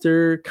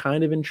McAllister,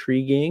 kind of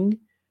intriguing.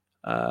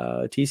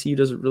 TCU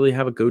doesn't really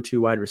have a go-to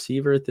wide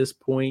receiver at this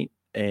point,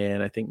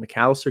 and I think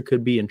McAllister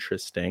could be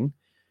interesting.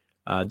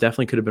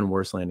 Definitely could have been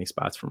worse landing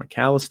spots for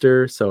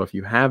McAllister. So if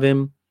you have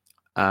him,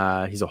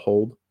 He's a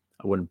hold.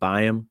 I wouldn't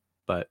buy him,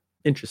 but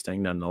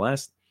interesting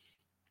nonetheless.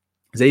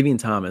 Xavier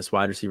Thomas,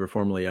 wide receiver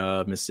formerly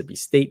of Mississippi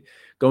State,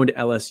 going to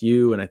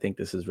LSU, and I think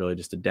this is really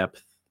just a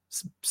depth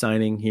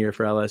signing here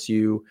for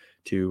LSU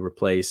to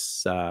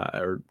replace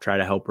or try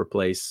to help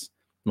replace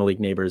Malik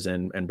Neighbors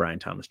and Brian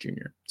Thomas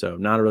Jr. So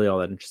not really all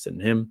that interested in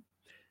him.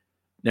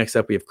 Next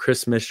up, we have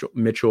Chris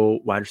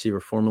Mitchell, wide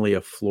receiver formerly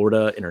of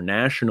Florida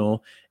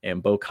International,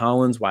 and Bo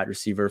Collins, wide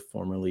receiver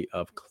formerly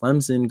of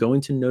Clemson,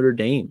 going to Notre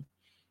Dame.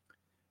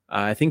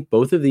 I think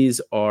both of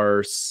these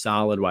are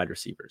solid wide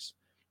receivers.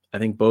 I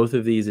think both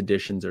of these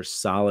additions are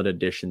solid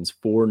additions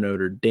for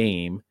Notre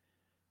Dame,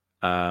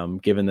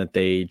 given that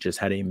they just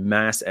had a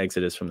mass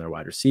exodus from their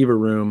wide receiver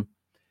room.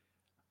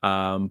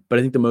 But I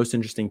think the most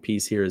interesting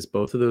piece here is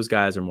both of those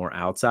guys are more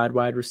outside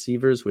wide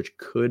receivers, which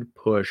could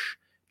push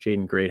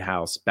Jaden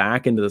Greathouse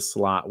back into the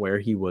slot where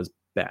he was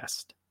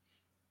best.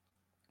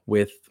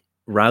 With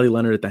Riley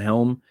Leonard at the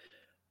helm,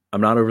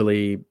 I'm not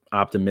overly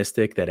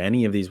optimistic that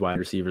any of these wide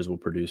receivers will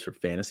produce for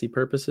fantasy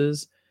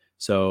purposes.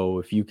 So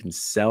if you can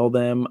sell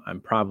them,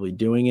 I'm probably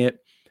doing it.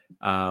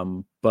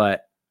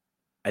 But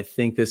I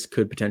think this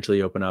could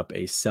potentially open up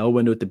a sell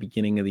window at the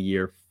beginning of the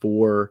year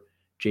for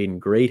Jaden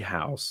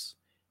Greathouse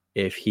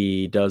if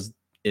he does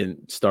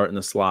start in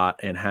the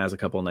slot and has a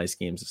couple of nice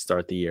games to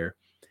start the year.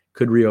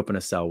 Could reopen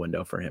a sell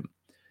window for him,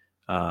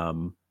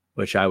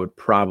 which I would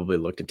probably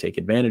look to take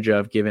advantage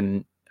of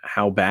given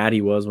how bad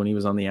he was when he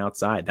was on the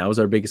outside. That was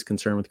our biggest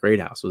concern with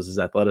Greathouse, was his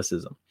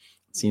athleticism.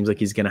 It seems like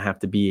he's going to have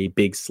to be a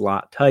big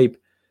slot type,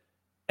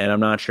 and I'm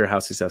not sure how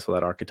successful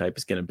that archetype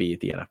is going to be at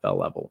the NFL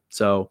level.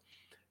 So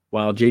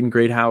while Jaden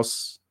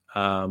Greathouse,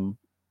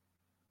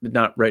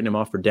 not writing him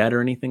off for dead or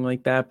anything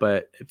like that,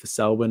 but if the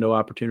sell window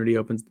opportunity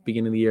opens at the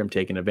beginning of the year, I'm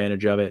taking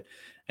advantage of it,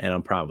 and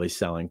I'm probably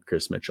selling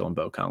Chris Mitchell and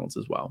Bo Collins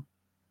as well.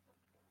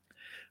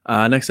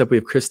 Next up, we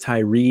have Chris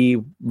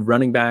Tyree,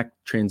 running back,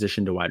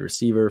 transition to wide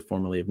receiver,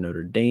 formerly of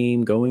Notre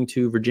Dame, going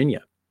to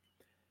Virginia.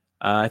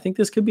 I think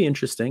this could be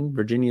interesting.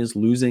 Virginia is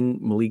losing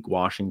Malik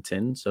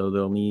Washington, so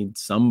they'll need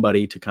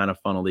somebody to kind of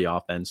funnel the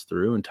offense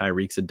through, and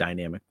Tyreek's a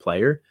dynamic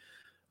player.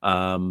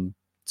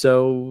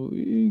 So,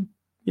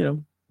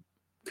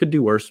 could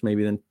do worse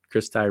maybe than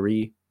Chris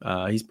Tyree.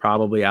 He's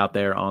probably out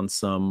there on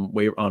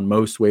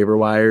most waiver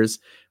wires,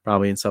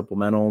 probably in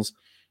supplementals.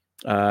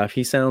 If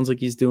he sounds like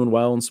he's doing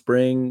well in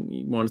spring,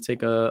 you want to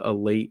take a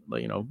late,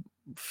 14th,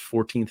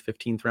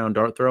 15th round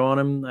dart throw on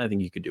him, I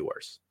think you could do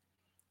worse.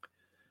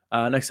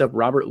 Next up,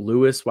 Robert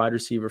Lewis, wide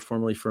receiver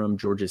formerly from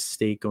Georgia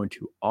State, going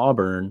to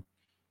Auburn.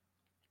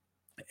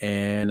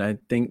 And I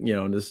think,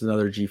 this is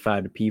another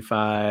G5 to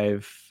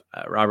P5.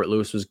 Robert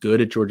Lewis was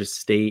good at Georgia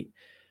State.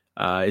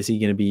 Is he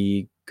going to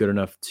be good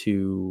enough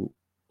to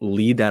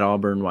lead that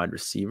Auburn wide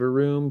receiver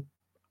room?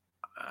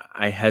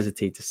 I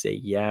hesitate to say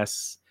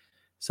yes.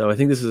 So I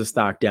think this is a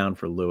stock down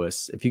for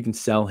Lewis. If you can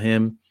sell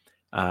him,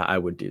 I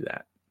would do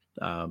that.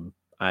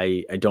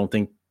 I don't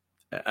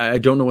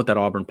know what that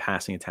Auburn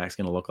passing attack is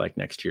going to look like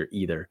next year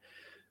either.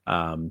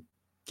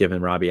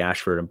 Given Robbie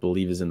Ashford, I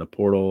believe, is in the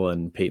portal,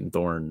 and Peyton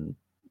Thorne,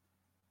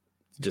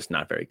 just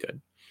not very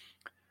good.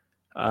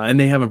 And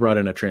they haven't brought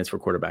in a transfer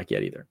quarterback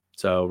yet either.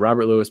 So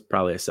Robert Lewis,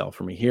 probably a sell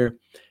for me here.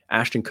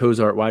 Ashton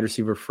Cozart, wide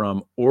receiver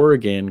from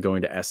Oregon,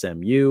 going to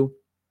SMU.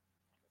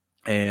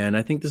 And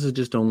I think this is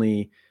just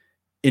only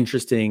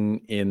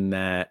interesting in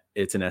that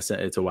it's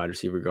a wide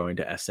receiver going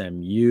to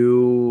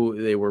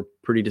SMU. They were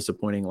pretty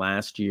disappointing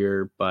last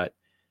year, but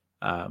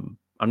I'm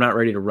not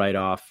ready to write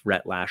off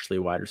Rhett Lashley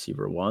wide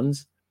receiver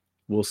ones.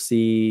 We'll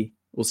see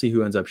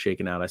who ends up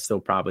shaking out. I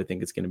still probably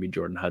think it's going to be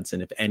Jordan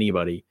Hudson, if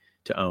anybody,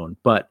 to own,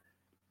 but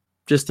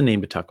just a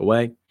name to tuck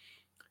away.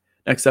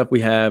 Next up, we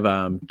have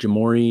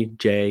Jamori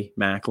J.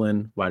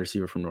 Macklin, wide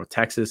receiver from North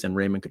Texas, and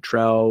Raymond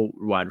Cottrell,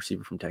 wide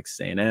receiver from Texas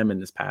A&M in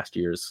this past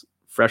year's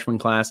freshman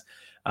class.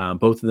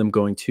 Both of them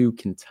going to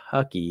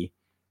Kentucky.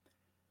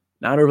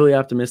 Not overly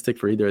optimistic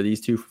for either of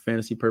these two for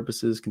fantasy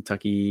purposes.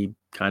 Kentucky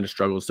kind of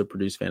struggles to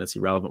produce fantasy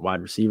relevant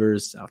wide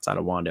receivers outside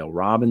of Wan'Dale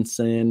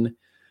Robinson.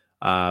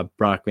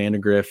 Brock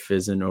Vandagriff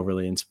isn't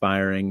overly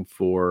inspiring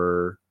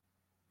for,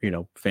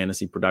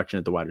 fantasy production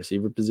at the wide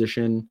receiver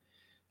position.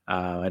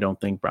 I don't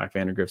think Brock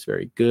Vandagriff's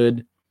very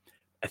good.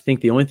 I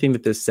think the only thing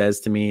that this says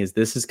to me is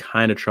this is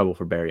kind of trouble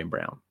for Barry and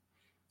Brown.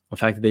 The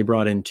fact that they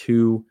brought in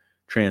two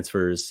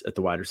transfers at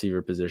the wide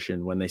receiver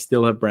position when they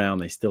still have Brown,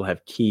 they still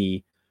have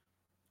Key.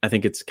 I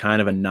think it's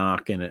kind of a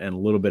knock and a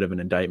little bit of an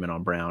indictment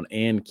on Brown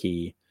and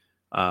Key.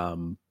 A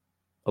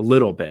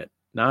little bit,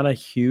 not a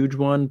huge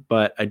one,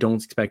 but I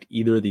don't expect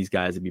either of these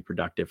guys to be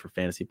productive for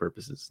fantasy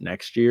purposes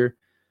next year.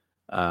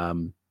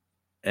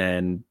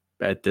 And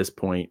at this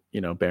point,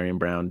 Barry and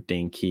Brown,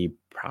 Dane Key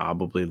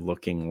probably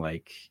looking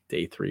like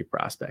day 3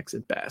 prospects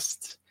at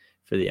best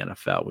for the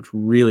NFL, which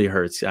really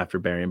hurts after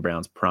Barry and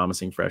Brown's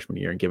promising freshman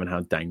year and given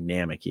how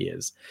dynamic he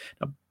is.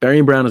 Now, Barry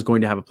and Brown is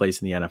going to have a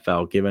place in the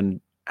NFL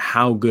given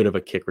how good of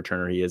a kick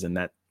returner he is and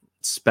that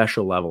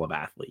special level of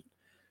athlete.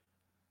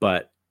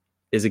 But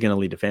is it going to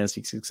lead to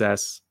fantasy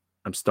success?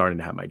 I'm starting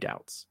to have my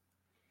doubts.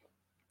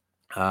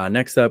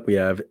 Next up, we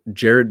have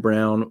Jared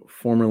Brown,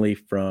 formerly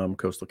from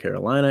Coastal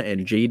Carolina,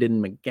 and Jaden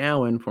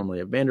McGowan, formerly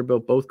of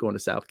Vanderbilt, both going to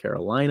South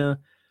Carolina.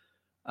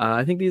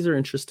 I think these are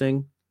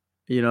interesting.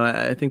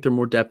 I think they're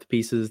more depth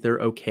pieces. They're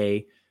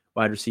okay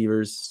wide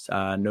receivers.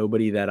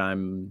 Nobody that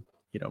I'm,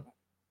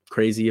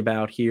 crazy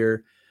about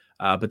here.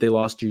 But they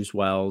lost Juice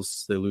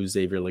Wells. They lose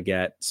Xavier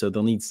Legette. So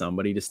they'll need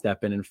somebody to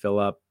step in and fill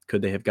up.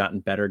 Could they have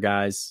gotten better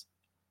guys?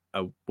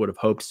 I would have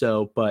hoped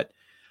so, but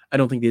I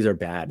don't think these are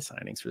bad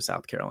signings for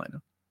South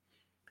Carolina.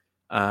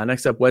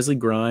 Next up, Wesley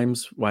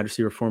Grimes, wide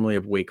receiver formerly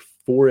of Wake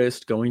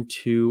Forest, going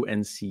to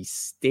NC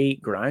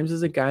State. Grimes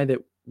is a guy that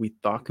we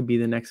thought could be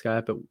the next guy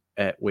up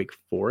at Wake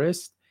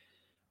Forest.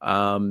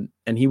 And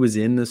he was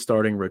in the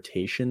starting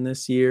rotation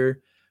this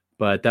year,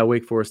 but that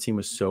Wake Forest team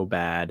was so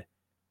bad.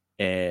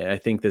 And I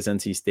think this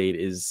NC State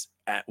is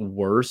at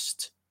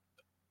worst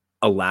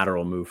a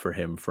lateral move for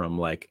him from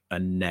like a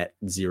net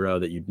zero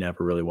that you'd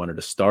never really wanted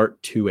to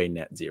start to a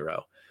net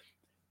zero.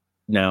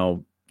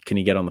 Now, can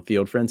he get on the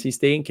field for NC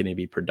State? Can he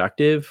be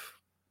productive?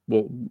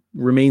 Well,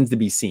 remains to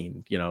be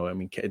seen.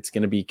 It's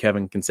going to be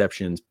Kevin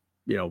Concepcion's,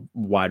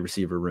 wide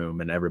receiver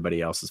room and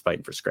everybody else is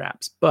fighting for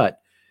scraps. But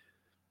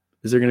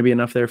is there going to be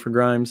enough there for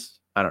Grimes?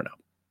 I don't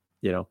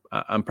know.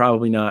 I'm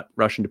probably not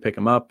rushing to pick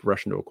him up,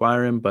 rushing to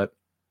acquire him, but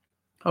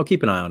I'll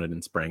keep an eye on it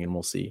in spring and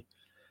we'll see.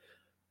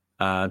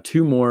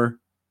 Two more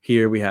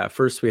here.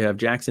 First we have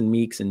Jackson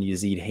Meeks and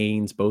Yazid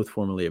Haynes, both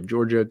formerly of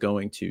Georgia,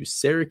 going to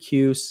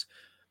Syracuse.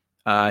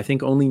 I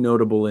think only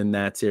notable in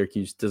that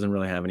Syracuse doesn't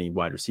really have any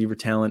wide receiver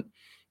talent.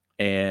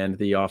 And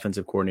the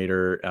offensive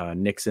coordinator,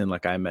 Nixon,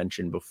 like I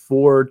mentioned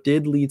before,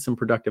 did lead some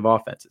productive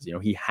offenses.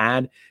 He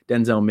had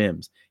Denzel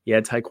Mims. He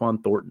had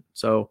Tyquan Thornton.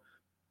 So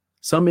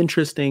some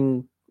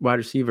interesting wide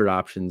receiver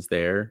options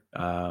there.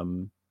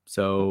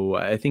 So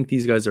I think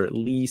these guys are at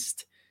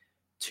least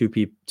two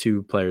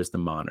players to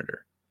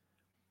monitor.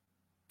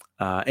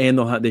 And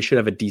they should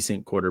have a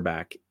decent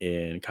quarterback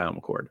in Kyle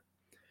McCord.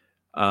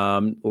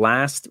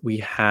 Last, we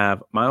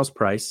have Miles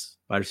Price,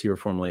 wide receiver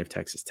formerly of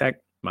Texas Tech,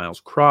 Miles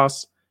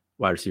Cross,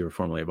 wide receiver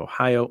formerly of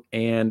Ohio,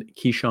 and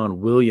Keyshawn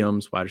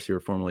Williams, wide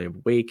receiver formerly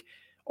of Wake,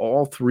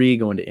 all three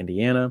going to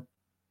Indiana.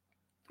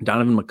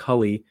 Donovan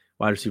McCulley,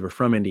 wide receiver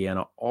from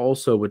Indiana,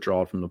 also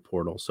withdrawal from the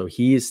portal, so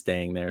he is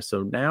staying there.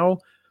 So now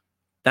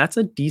that's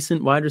a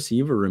decent wide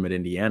receiver room at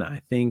Indiana.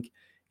 I think,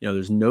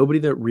 there's nobody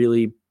that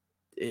really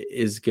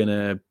is going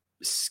to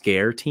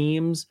scare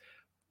teams,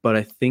 but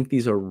I think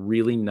these are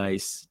really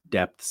nice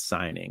depth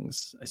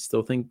signings. I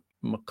still think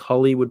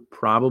McCulley would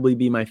probably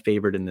be my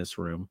favorite in this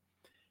room.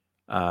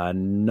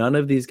 None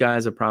of these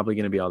guys are probably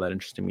going to be all that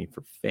interesting to me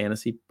for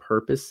fantasy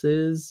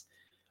purposes.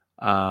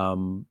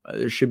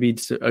 There should be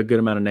a good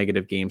amount of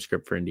negative game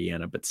script for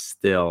Indiana, but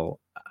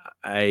still,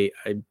 I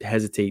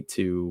hesitate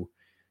to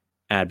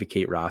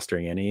advocate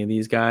rostering any of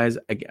these guys.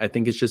 I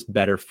think it's just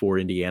better for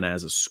Indiana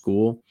as a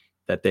school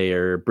that they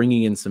are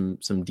bringing in some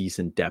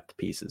decent depth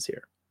pieces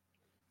here.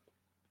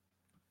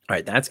 All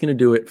right, that's going to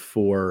do it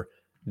for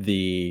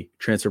the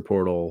transfer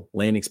portal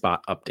landing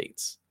spot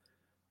updates.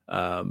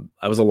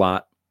 I was a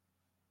lot,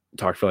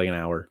 talked for like an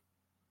hour,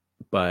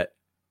 but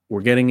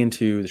we're getting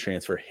into the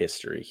transfer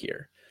history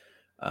here.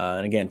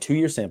 And again,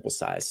 2-year sample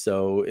size.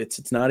 So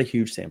it's not a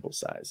huge sample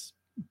size,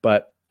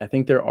 but I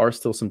think there are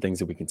still some things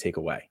that we can take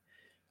away.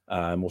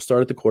 We'll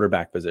start at the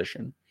quarterback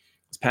position.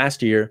 This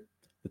past year,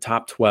 the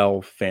top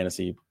 12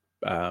 fantasy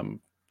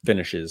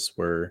finishes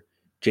were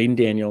Jaden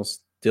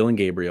Daniels, Dylan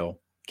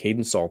Gabriel,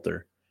 Caden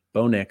Salter,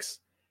 Bo Nix,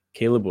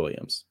 Caleb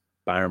Williams,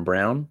 Byron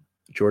Brown,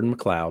 Jordan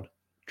McLeod,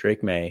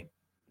 Drake May,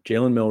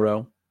 Jalen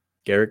Milroe,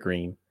 Garrett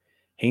Green,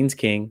 Haynes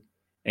King,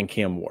 and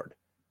Cam Ward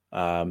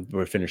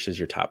were finished as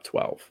your top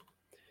 12.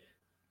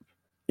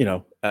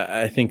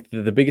 I think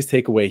the biggest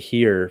takeaway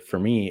here for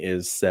me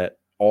is that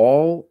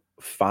all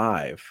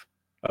 5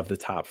 of the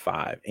top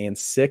 5 and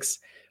 6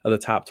 of the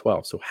top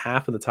 12, so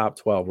half of the top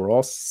 12, were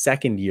all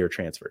second-year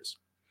transfers.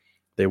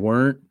 They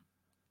weren't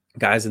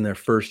guys in their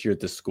first year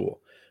at the school.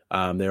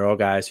 They're all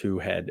guys who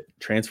had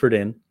transferred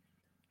in,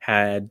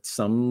 had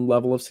some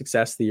level of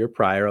success the year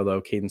prior,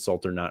 although Caden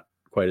Salter not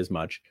quite as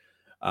much.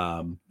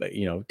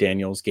 But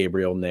Daniels,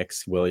 Gabriel,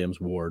 Nix, Williams,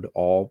 Ward,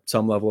 all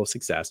some level of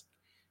success,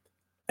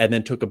 and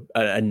then took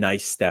a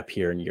nice step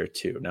here in year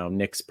 2. Now,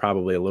 Nix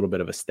probably a little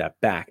bit of a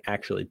step back,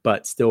 actually,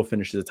 but still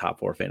finishes a top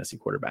 4 fantasy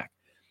quarterback.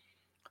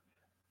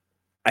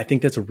 I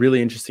think that's a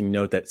really interesting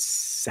note that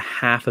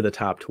half of the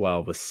top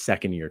 12 was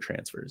second-year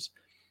transfers.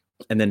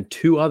 And then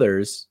 2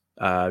 others,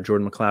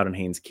 Jordan McLeod and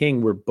Haynes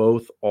King, were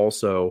both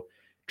also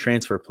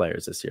transfer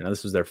players this year. Now,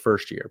 this was their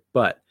first year,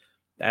 but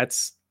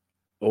that's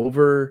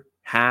over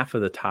half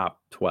of the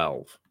top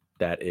 12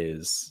 that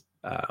is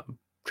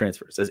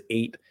transfers. As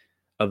 8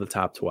 of the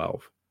top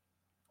 12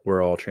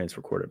 were all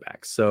transfer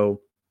quarterbacks. So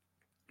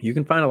you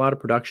can find a lot of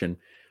production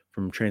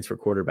from transfer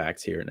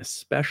quarterbacks here, and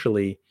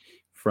especially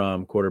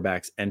from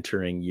quarterbacks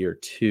entering year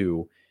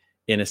 2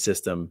 in a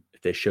system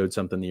if they showed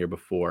something the year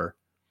before.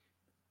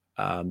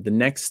 The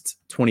next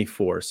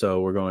 24,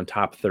 so we're going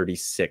top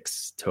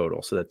 36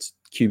 total. So that's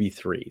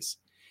QB3s.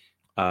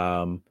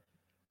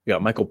 We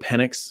got Michael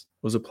Penix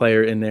was a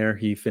player in there.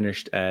 He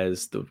finished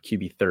as the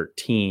QB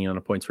 13 on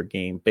a points per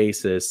game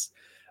basis.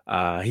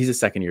 He's a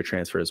second-year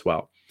transfer as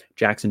well.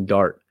 Jackson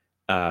Dart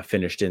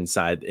finished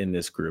inside in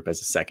this group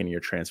as a second-year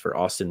transfer.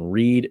 Austin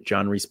Reed,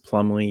 John Reese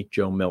Plumlee,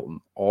 Joe Milton.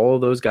 All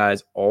of those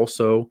guys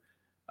also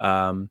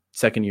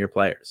second-year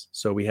players.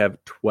 So we have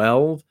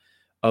 12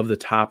 of the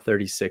top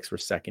 36 were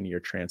second-year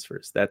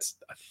transfers. That's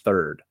a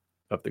third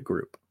of the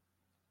group.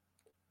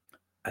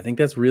 I think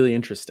that's really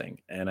interesting.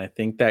 And I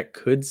think that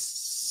could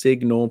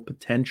signal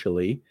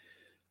potentially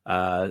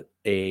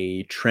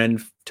a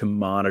trend to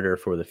monitor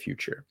for the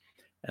future.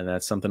 And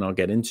that's something I'll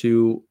get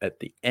into at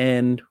the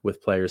end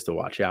with players to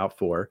watch out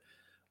for.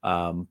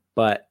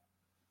 But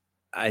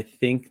I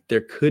think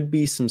there could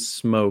be some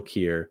smoke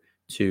here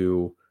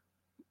to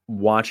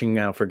watching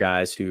out for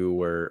guys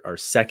who are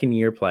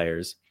second-year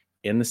players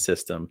in the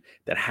system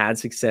that had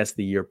success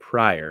the year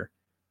prior,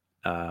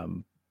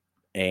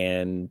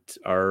 and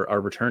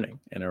are returning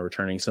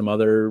some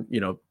other,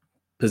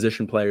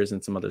 position players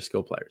and some other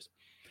skill players.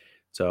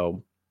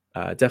 So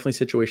definitely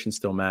situation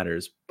still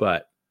matters,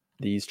 but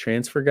these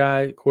transfer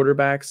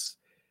quarterbacks,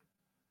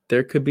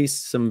 there could be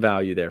some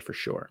value there for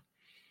sure.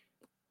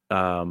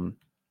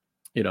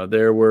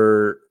 There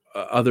were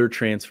other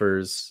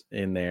transfers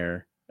in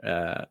there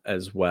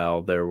as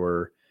well. There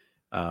were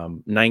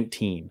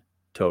 19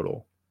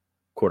 total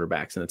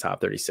quarterbacks in the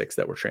top 36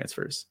 that were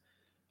transfers.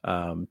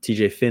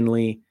 TJ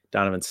Finley,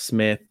 Donovan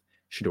Smith,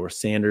 Shedeur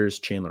Sanders,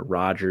 Chandler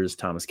Rogers,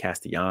 Thomas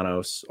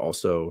Castellanos,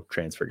 also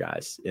transfer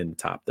guys in the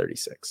top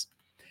 36.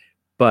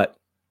 But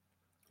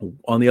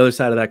on the other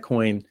side of that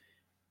coin,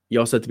 you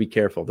also have to be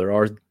careful. There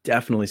are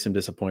definitely some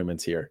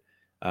disappointments here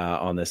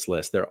on this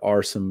list. There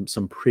are some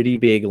pretty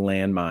big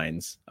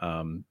landmines.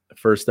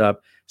 First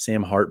up,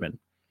 Sam Hartman,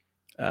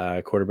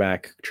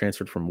 quarterback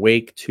transferred from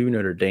Wake to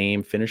Notre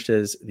Dame, finished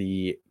as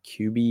the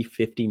QB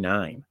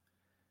 59.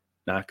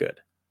 Not good.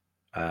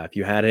 If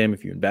you had him,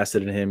 if you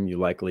invested in him, you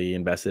likely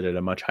invested at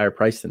a much higher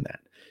price than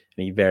that.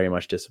 And he very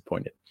much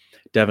disappointed.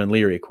 Devin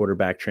Leary,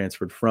 quarterback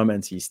transferred from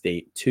NC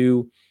State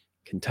to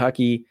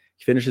Kentucky.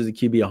 He finishes a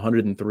QB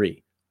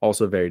 103.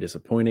 Also very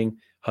disappointing.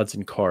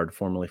 Hudson Card,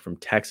 formerly from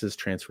Texas,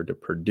 transferred to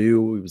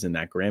Purdue. He was in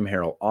that Graham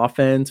Harrell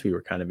offense. We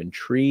were kind of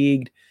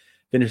intrigued.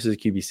 Finishes a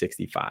QB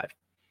 65.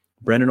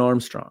 Brennan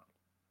Armstrong,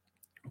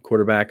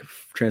 quarterback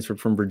transferred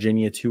from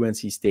Virginia to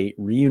NC State,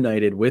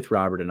 reunited with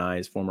Robert and I,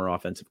 his former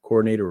offensive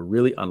coordinator, who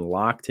really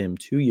unlocked him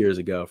 2 years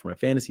ago from a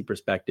fantasy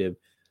perspective.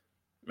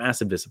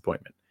 Massive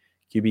disappointment.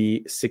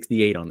 QB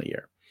 68 on the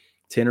year.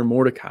 Tanner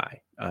Mordecai,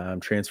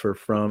 transfer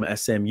from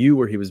SMU,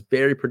 where he was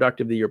very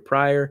productive the year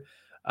prior.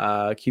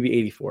 QB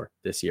 84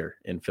 this year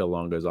in Phil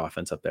Longo's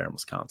offense up there in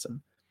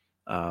Wisconsin.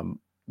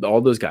 All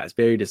those guys,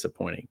 very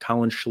disappointing.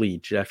 Colin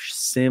Schlee, Jeff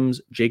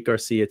Sims, Jake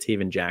Garcia,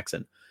 Taven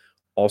Jackson,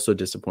 also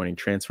disappointing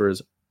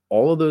transfers.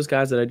 All of those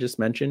guys that I just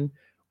mentioned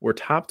were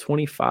top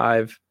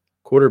 25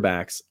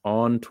 quarterbacks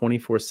on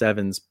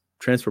 24/7's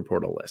transfer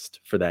portal list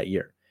for that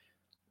year.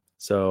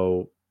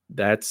 So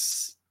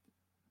that's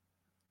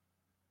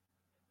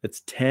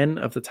 10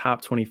 of the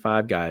top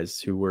 25 guys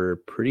who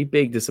were pretty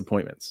big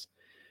disappointments.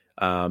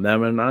 Now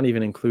I'm not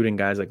even including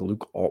guys like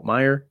Luke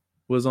Altmaier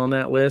was on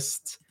that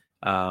list.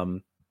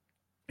 So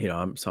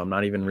I'm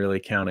not even really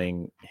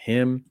counting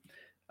him.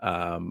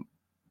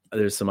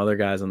 There's some other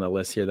guys on the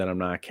list here that I'm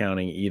not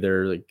counting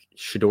either. Like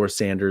Shedeur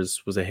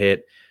Sanders was a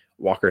hit.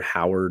 Walker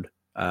Howard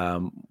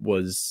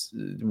was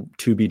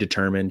to be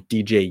determined.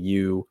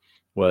 DJU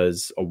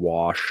was a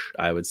wash,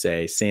 I would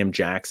say. Sam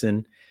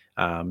Jackson,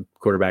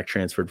 quarterback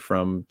transferred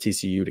from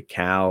TCU to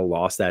Cal,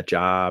 lost that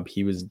job.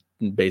 He was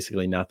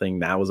basically nothing.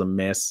 That was a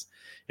miss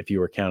if you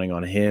were counting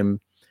on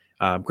him.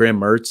 Graham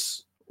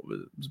Mertz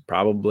was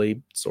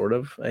probably sort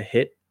of a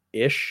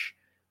hit-ish.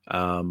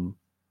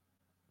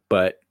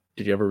 But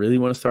did you ever really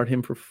want to start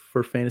him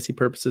for fantasy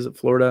purposes at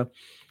Florida?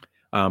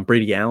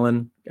 Brady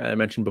Allen, I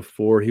mentioned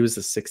before, he was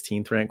the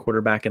 16th ranked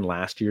quarterback in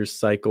last year's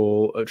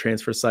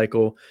transfer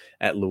cycle.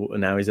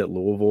 Now he's at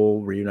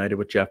Louisville, reunited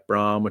with Jeff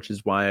Brom, which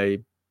is why,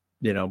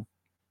 a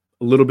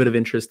little bit of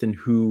interest in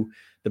who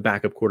the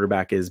backup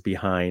quarterback is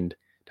behind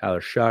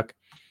Tyler Shuck.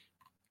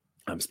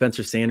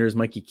 Spencer Sanders,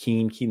 Mikey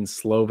Keene, Keaton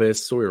Slovis,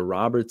 Sawyer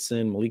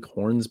Robertson, Malik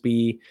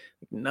Hornsby.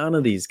 None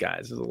of these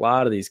guys. There's a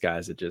lot of these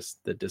guys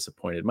that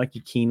disappointed. Mikey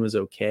Keene was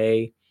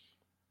okay.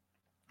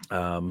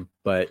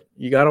 But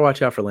you got to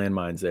watch out for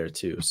landmines there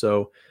too.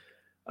 So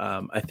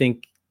I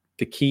think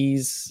the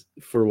keys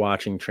for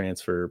watching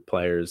transfer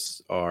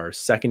players are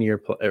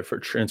second-year for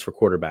transfer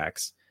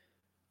quarterbacks,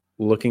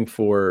 looking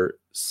for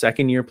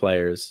second-year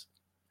players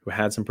who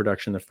had some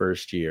production the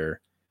first year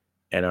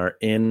and are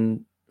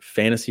in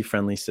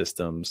fantasy-friendly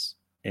systems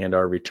and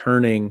are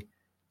returning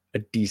a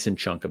decent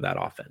chunk of that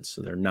offense.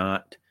 So they're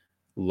not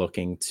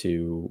looking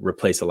to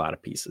replace a lot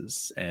of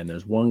pieces. And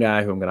there's one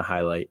guy who I'm going to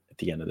highlight at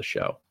the end of the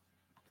show.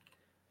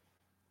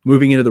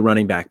 Moving into the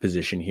running back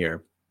position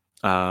here,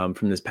 from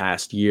this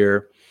past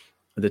year,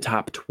 the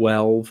top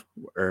 12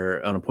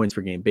 are on a points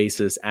per game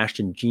basis: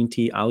 Ashton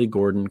Jeanty, Ollie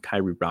Gordon,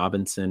 Kyrie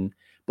Robinson,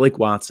 Blake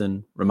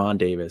Watson, Ramon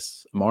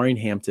Davis, Amarian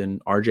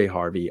Hampton, RJ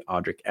Harvey,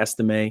 Audric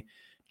Estime,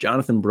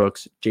 Jonathan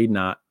Brooks, Jaden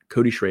Ott,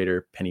 Cody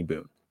Schrader, Penny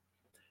Boone.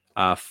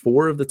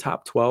 4 of the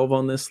top 12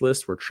 on this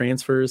list were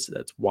transfers.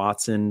 That's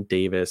Watson,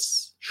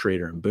 Davis,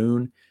 Schrader, and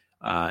Boone.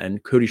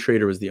 And Cody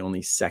Schrader was the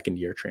only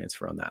second-year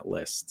transfer on that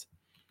list.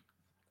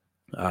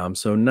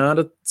 So not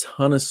a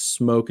ton of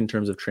smoke in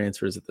terms of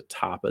transfers at the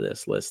top of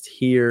this list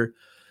here.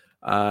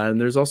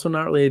 And there's also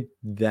not really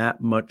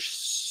that much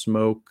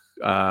smoke,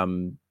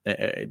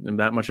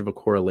 that much of a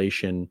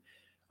correlation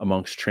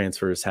amongst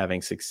transfers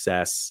having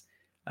success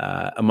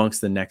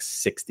amongst the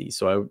next 60.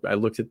 So I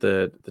looked at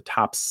the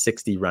top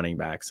 60 running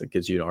backs. It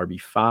gives you an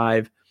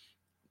RB5,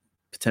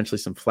 potentially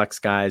some flex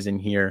guys in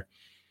here.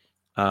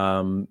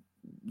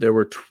 There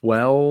were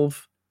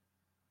 12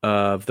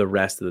 of the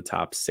rest of the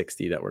top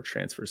 60 that were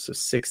transfers. So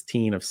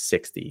 16 of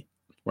 60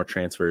 were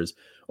transfers.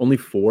 Only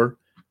 4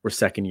 were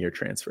second-year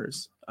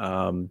transfers.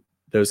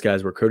 Those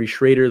guys were Cody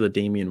Schrader,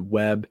 LaDamian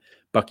Webb,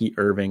 Bucky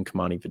Irving,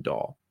 Kamani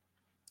Vidal.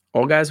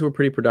 All guys who were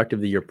pretty productive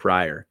the year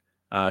prior,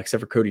 except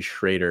for Cody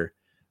Schrader.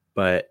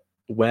 But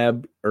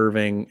Webb,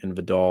 Irving, and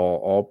Vidal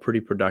all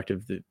pretty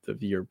productive the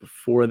year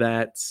before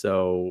that.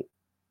 So,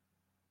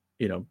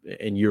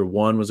 in year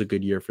 1 was a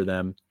good year for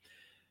them.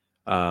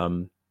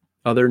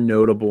 Other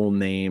notable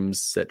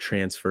names that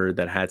transferred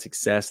that had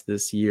success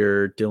this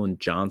year, Dylan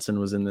Johnson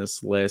was in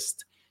this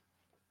list.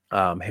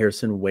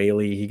 Harrison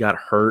Whaley, he got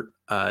hurt.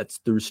 It's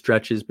through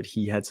stretches, but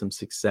he had some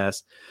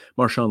success.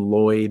 Marshawn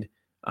Lloyd,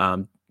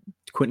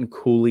 Quentin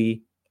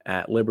Cooley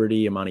at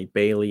Liberty, Amani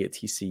Bailey at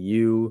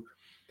TCU.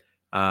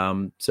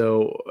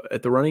 So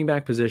at the running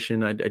back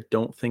position, I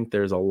don't think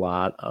there's a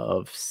lot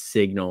of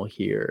signal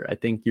here. I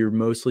think you're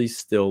mostly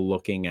still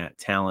looking at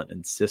talent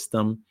and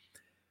system.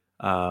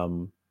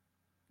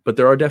 But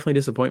there are definitely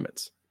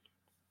disappointments.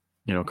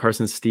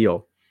 Carson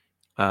Steele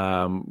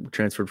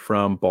transferred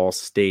from Ball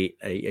State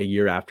a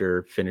year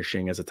after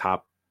finishing as a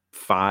top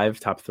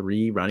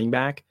 3 running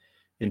back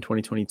in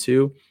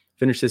 2022.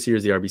 Finished this year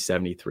as the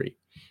RB73.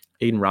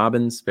 Aiden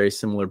Robbins, very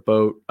similar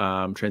boat,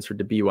 transferred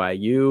to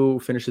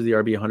BYU, finishes the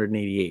RB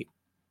 188.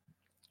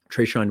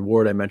 Trayshawn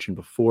Ward, I mentioned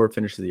before,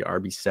 finishes the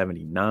RB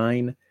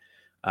 79.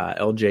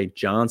 LJ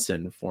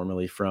Johnson,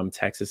 formerly from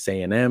Texas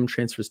A&M,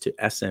 transfers to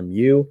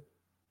SMU.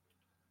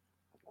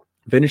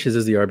 Finishes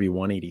as the RB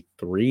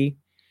 183.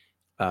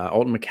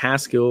 Alton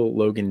McCaskill,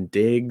 Logan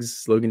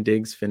Diggs. Logan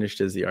Diggs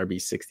finished as the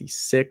RB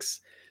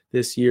 66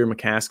 this year.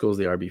 McCaskill is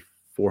the RB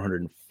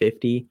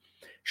 450.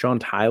 Sean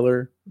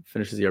Tyler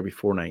finishes the RB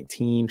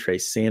 419. Trey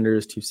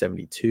Sanders,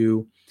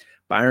 272.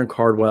 Byron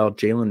Cardwell,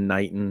 Jalen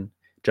Knighton,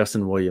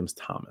 Justin Williams,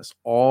 Thomas.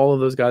 All of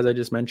those guys I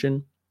just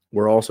mentioned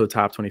were also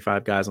top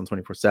 25 guys on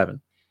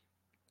 24/7.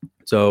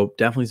 So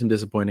definitely some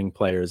disappointing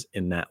players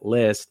in that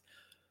list.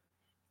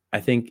 I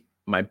think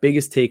my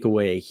biggest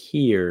takeaway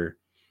here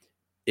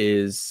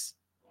is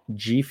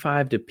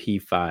G5 to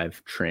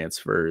P5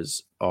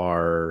 transfers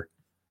are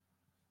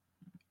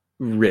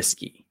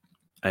risky.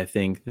 I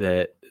think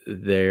that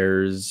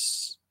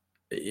there's,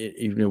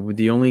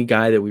 the only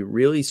guy that we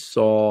really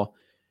saw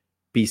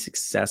be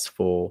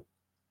successful,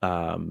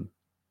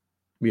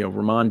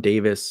 Ramon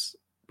Davis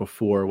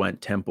before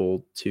went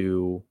Temple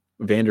to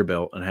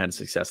Vanderbilt and had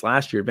success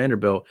last year.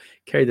 Vanderbilt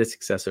carried the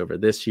success over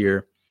this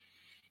year.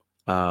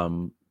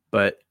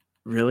 But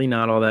really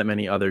not all that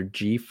many other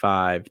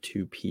G5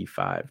 to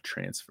P5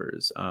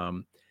 transfers.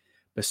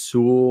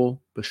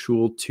 Basul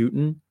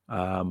Tootin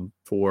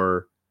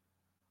for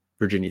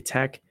Virginia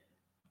Tech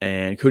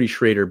and Cody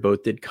Schrader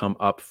both did come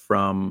up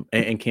from,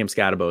 and Cam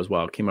Scatabo as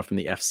well, came up from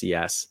the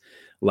FCS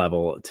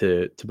level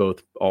to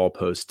both all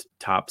post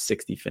top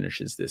 60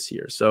 finishes this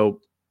year. So,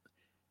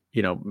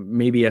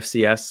 maybe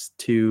FCS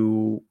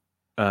to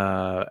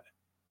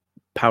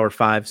Power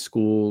 5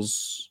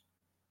 schools,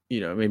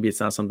 maybe it's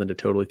not something to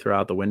totally throw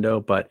out the window,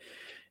 but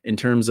in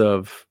terms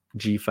of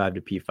G5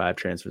 to P5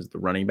 transfers, the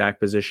running back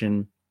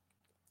position,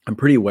 I'm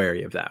pretty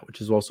wary of that, which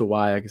is also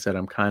why, like I said,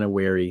 I'm kind of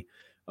wary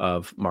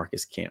of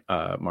Marcus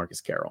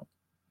Carroll.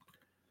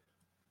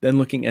 Then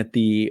looking at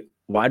the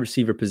wide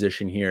receiver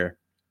position here,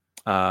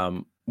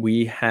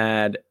 we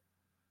had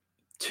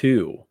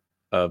 2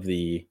 of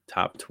the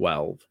top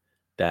 12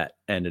 that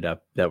ended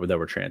up that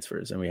were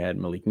transfers, and we had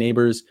Malik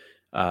Neighbors,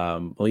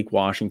 Malik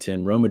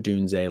Washington, Rome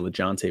Odunze,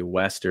 LeJontay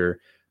Wester,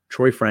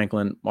 Troy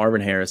Franklin,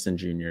 Marvin Harrison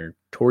Jr.,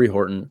 Torrey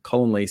Horton,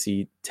 Cullen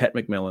Lacey, Tet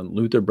McMillan,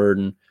 Luther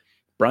Burden,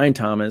 Brian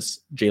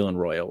Thomas, Jalen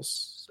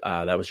Royals.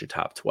 That was your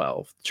top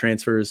 12.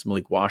 Transfers,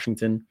 Malik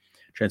Washington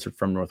transferred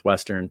from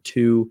Northwestern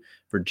to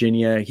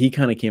Virginia. He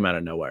kind of came out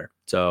of nowhere.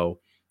 So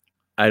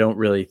I don't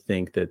really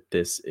think that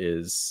this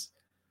is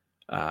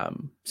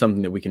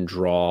something that we can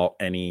draw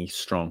any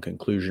strong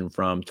conclusion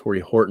from. Torrey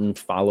Horton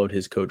followed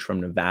his coach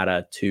from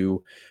Nevada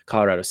to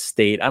Colorado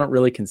State. I don't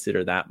really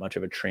consider that much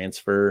of a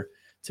transfer,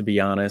 to be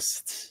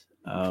honest,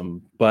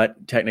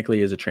 but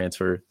technically is a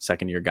transfer,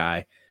 second-year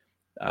guy.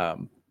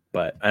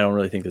 But I don't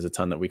really think there's a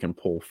ton that we can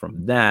pull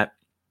from that.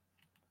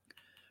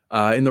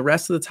 In the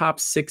rest of the top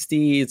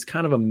 60, it's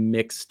kind of a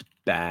mixed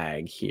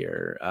bag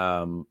here.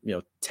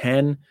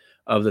 10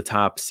 of the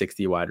top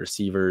 60 wide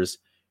receivers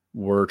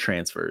were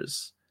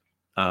transfers.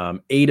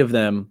 8 of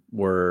them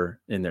were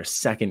in their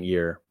second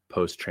year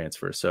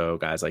post-transfer. So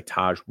guys like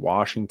Taj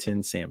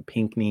Washington, Sam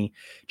Pinckney,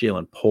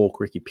 Jalen Polk,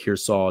 Ricky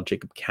Pearsall,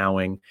 Jacob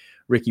Cowing,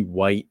 Ricky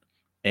White,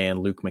 and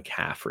Luke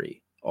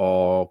McCaffrey,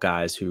 all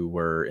guys who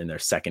were in their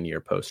second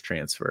year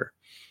post-transfer.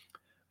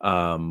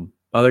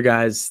 Other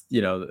guys,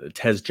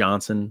 Tez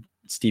Johnson,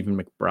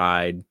 Stephen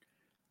McBride,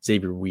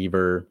 Xavier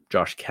Weaver,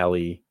 Josh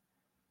Kelly,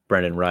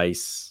 Brendan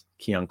Rice,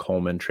 Keon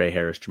Coleman, Trey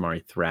Harris,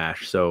 Jamari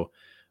Thrash. So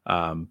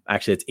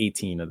actually it's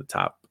 18 of the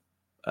top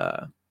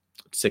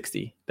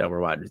 60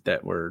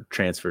 that were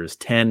transfers,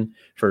 10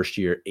 first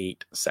year,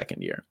 8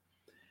 second year.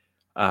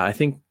 I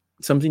think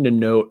something to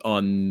note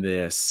on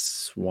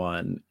this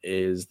one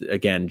is,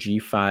 again,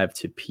 G5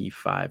 to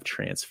P5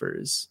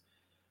 transfers.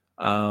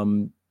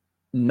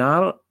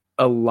 Not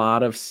a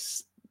lot of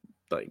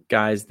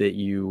guys that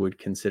you would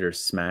consider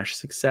smash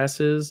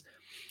successes.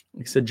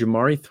 Like I said,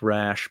 Jamari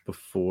Thrash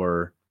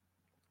before,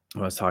 I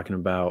was talking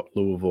about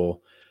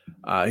Louisville.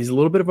 He's a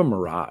little bit of a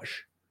mirage.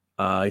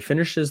 He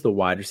finishes the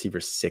wide receiver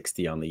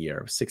 60 on the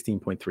year,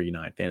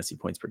 16.39 fantasy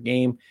points per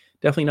game.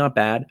 Definitely not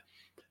bad.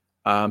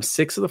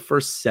 6 of the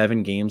first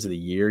 7 games of the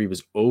year, he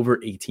was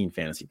over 18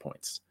 fantasy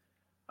points.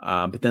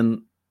 But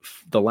then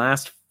the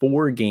last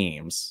 4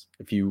 games,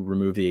 if you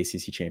remove the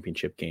ACC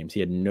championship games, he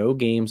had no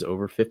games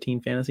over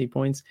 15 fantasy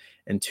points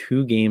and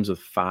 2 games with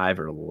 5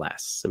 or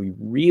less. So he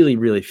really,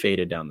 really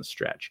faded down the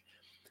stretch.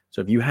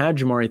 So if you had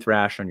Jamari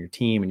Thrash on your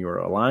team and you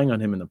were relying on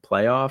him in the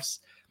playoffs,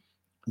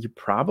 you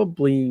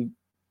probably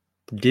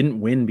didn't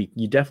win.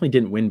 You definitely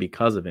didn't win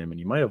because of him, and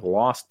you might have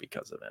lost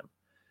because of him.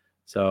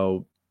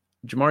 So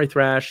Jamari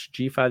Thrash,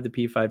 G5 to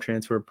P5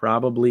 transfer,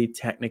 probably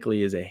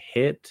technically is a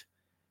hit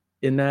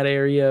in that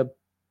area,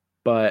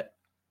 but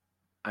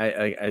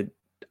you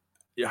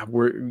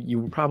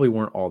probably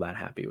weren't all that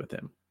happy with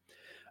him.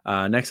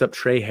 Next up,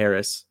 Trey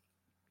Harris,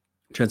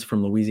 transfer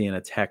from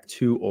Louisiana Tech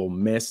to Ole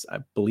Miss. I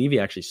believe he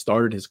actually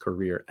started his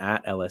career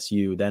at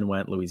LSU, then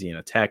went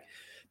Louisiana Tech,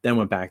 then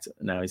went back to,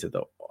 now he's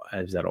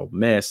at Ole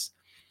Miss.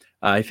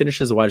 He finished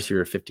as a wide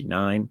receiver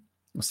 59,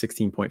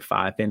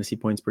 16.5 fantasy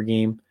points per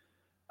game.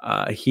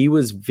 He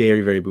was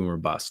very, very boomer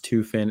bust.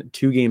 2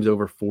 games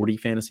over 40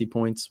 fantasy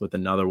points, with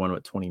another one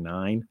with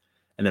 29,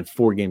 and then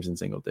 4 games in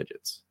single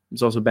digits. He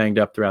was also banged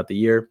up throughout the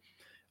year.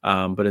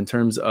 But in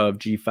terms of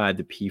G5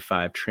 to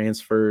P5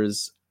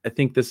 transfers, I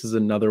think this is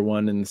another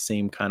one in the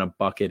same kind of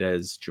bucket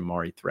as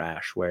Jamari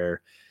Thrash,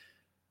 where,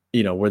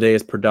 were they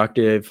as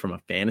productive from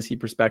a fantasy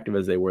perspective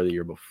as they were the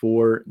year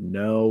before?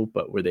 No.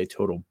 But were they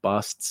total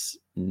busts?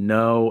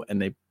 No.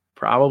 And they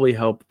probably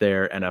helped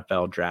their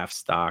NFL draft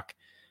stock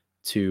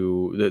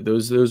to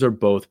those are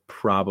both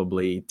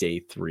probably day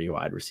 3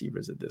 wide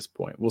receivers at this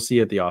point. We'll see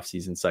how the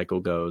offseason cycle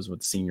goes with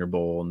the Senior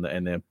Bowl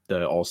and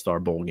the All-Star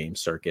Bowl game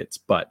circuits,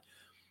 but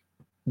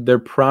they're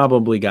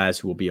probably guys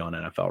who will be on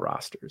NFL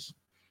rosters.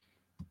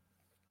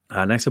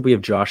 Next up, we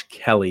have Josh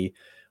Kelly,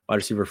 wide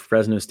receiver,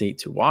 Fresno State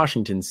to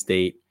Washington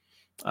State,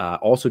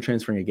 also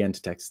transferring again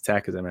to Texas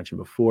Tech, as I mentioned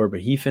before, but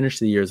he finished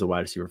the year as a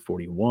wide receiver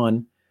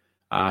 41.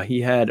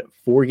 He had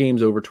 4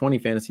 games over 20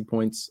 fantasy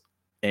points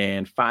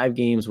and 5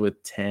 games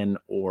with 10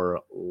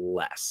 or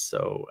less.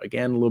 So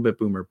again, a little bit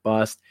boomer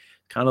bust,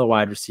 kind of the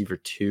wide receiver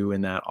 2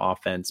 in that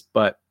offense,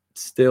 but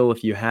still,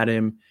 if you had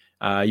him,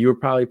 you were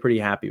probably pretty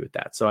happy with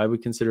that. So I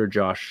would consider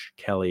Josh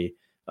Kelly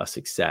a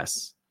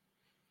success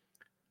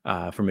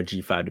from a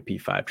G5 to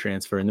P5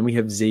 transfer. And then we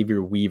have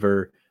Xavier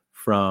Weaver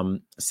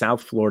from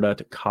South Florida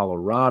to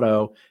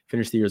Colorado,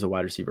 finished the year as a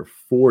wide receiver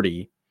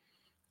 40.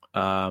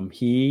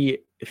 He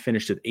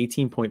finished with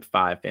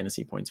 18.5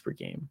 fantasy points per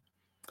game,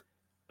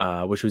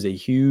 which was a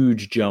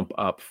huge jump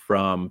up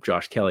from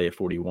Josh Kelly at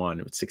 41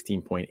 with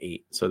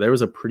 16.8. So there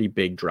was a pretty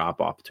big drop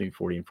off between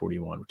 40 and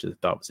 41, which I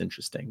thought was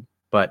interesting.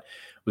 But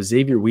with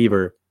Xavier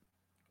Weaver,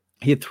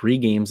 he had 3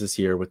 games this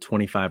year with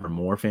 25 or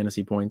more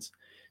fantasy points,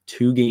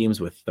 2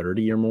 games with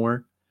 30 or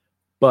more.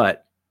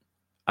 But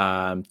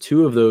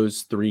 2 of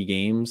those 3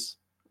 games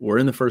were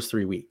in the first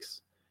 3 weeks.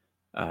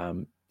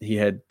 He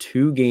had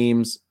 2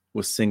 games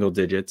with single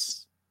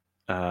digits.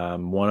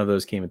 One of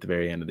those came at the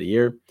very end of the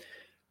year.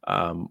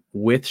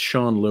 With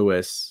Sean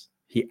Lewis,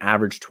 he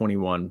averaged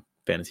 21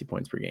 fantasy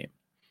points per game.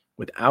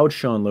 Without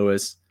Sean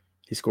Lewis,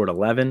 he scored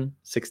 11,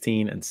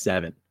 16, and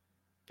 7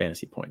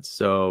 fantasy points.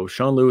 So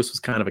Sean Lewis was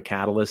kind of a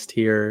catalyst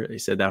here. He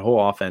said that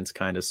whole offense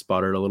kind of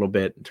sputtered a little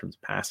bit in terms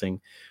of passing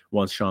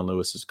once Sean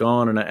Lewis is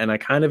gone. And I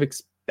kind of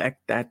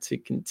expect that to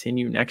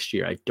continue next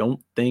year. I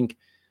don't think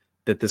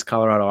that this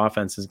Colorado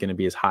offense is going to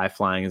be as high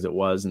flying as it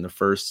was in the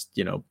first,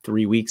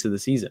 3 weeks of the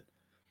season.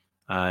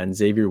 And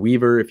Xavier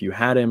Weaver, if you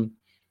had him,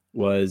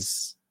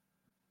 was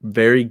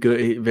very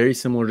good, very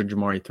similar to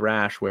Jamari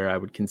Thrash, where I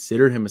would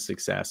consider him a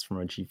success from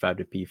a G5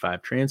 to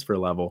P5 transfer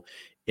level,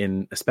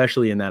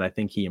 especially in that I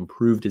think he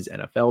improved his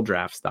NFL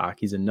draft stock.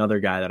 He's another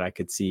guy that I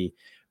could see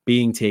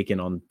being taken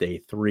on day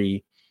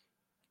 3,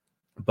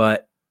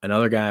 but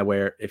another guy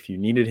where if you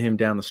needed him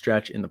down the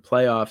stretch in the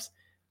playoffs,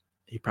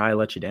 he probably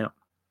let you down.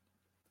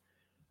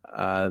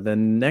 The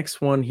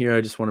next one here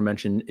I just want to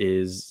mention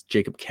is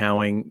Jacob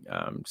Cowing,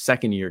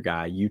 second-year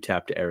guy,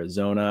 UTEP to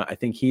Arizona. I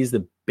think he's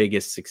the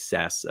biggest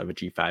success of a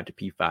G5 to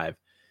P5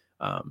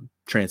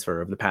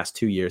 transfer of the past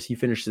 2 years. He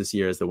finished this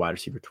year as the wide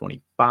receiver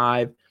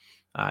 25,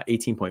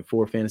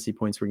 18.4 fantasy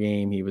points per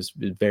game. He was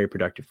very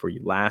productive for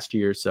you last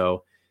year,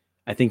 so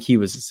I think he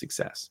was a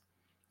success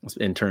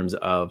in terms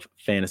of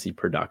fantasy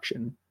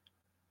production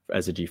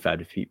as a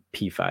G5 to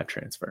P5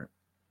 transfer.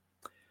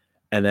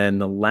 And then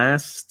the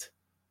last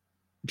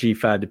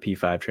G5 to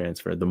P5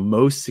 transfer, the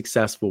most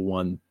successful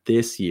one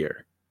this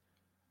year.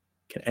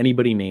 Can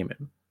anybody name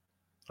him?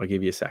 I'll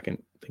give you a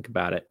second. Think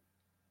about it,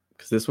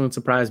 because this one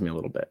surprised me a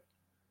little bit.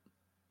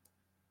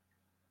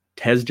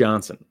 Tez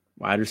Johnson,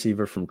 wide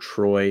receiver from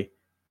Troy,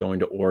 going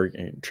to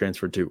Oregon,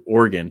 transferred to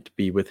Oregon to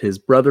be with his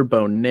brother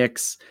Bo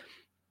Nix.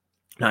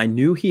 Now, I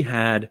knew he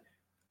had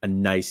a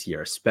nice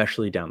year,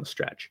 especially down the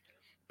stretch,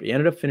 but he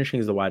ended up finishing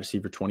as the wide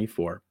receiver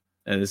 24.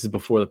 And this is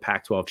before the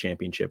Pac-12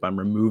 championship. I'm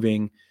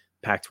removing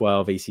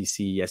Pac-12,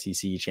 ACC,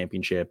 SEC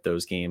championship,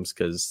 those games,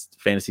 because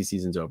fantasy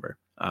season's over.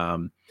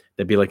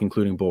 That'd be like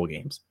including bowl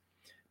games.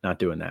 Not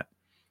doing that.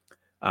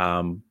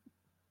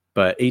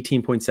 But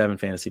 18.7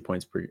 fantasy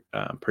points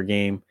per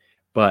game.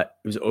 But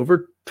it was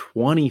over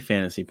 20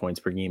 fantasy points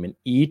per game in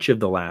each of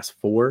the last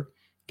 4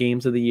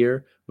 games of the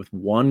year, with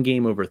one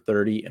game over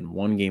 30 and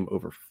one game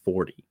over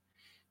 40.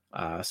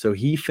 So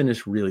he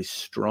finished really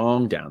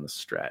strong down the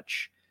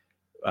stretch.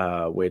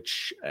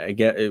 Which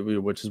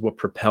is what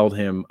propelled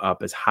him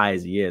up as high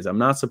as he is. I'm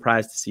not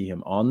surprised to see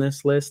him on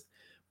this list,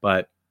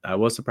 but I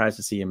was surprised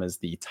to see him as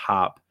the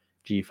top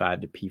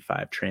G5 to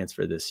P5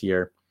 transfer this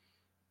year.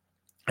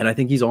 And I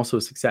think he's also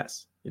a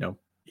success.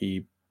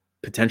 He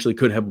potentially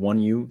could have won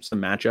you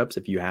some matchups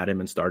if you had him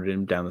and started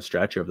him down the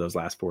stretch over those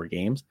last 4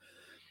 games.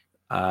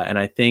 And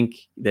I think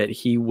that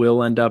he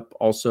will end up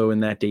also in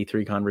that day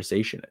 3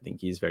 conversation. I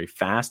think he's very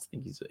fast. I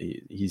think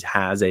he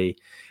has a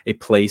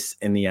place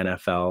in the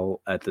NFL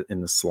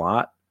in the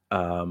slot.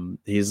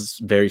 He's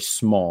very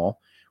small,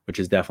 which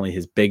is definitely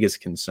his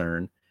biggest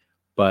concern,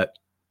 but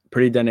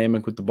pretty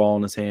dynamic with the ball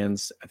in his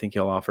hands. I think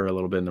he'll offer a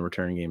little bit in the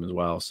return game as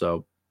well.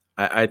 So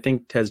I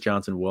think Tez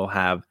Johnson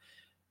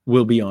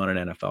will be on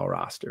an NFL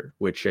roster,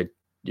 which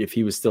if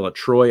he was still at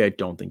Troy, I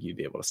don't think you'd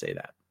be able to say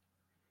that.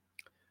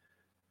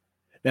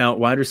 Now,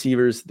 wide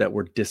receivers that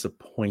were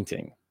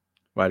disappointing,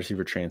 wide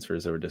receiver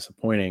transfers that were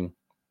disappointing,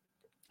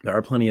 there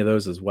are plenty of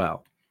those as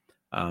well.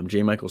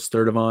 J. Michael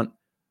Sturdivant,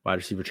 wide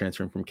receiver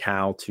transferring from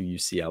Cal to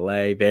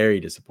UCLA, very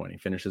disappointing.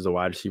 Finishes a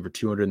wide receiver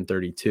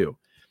 232.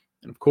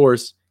 And of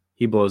course,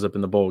 he blows up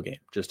in the bowl game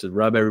just to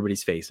rub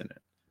everybody's face in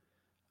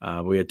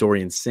it. We had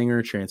Dorian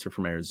Singer transfer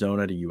from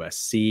Arizona to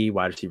USC,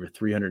 wide receiver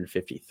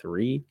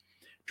 353.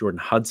 Jordan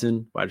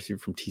Hudson, wide receiver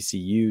from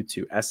TCU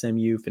to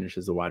SMU,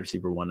 finishes the wide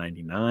receiver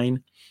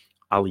 199.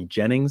 Ali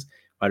Jennings,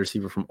 wide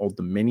receiver from Old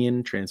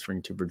Dominion,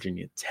 transferring to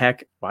Virginia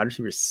Tech, wide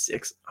receiver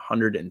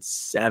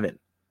 607.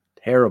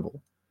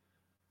 Terrible.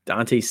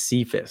 Dante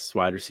Cephas,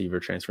 wide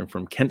receiver, transferring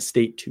from Kent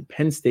State to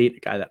Penn State, a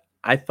guy that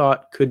I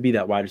thought could be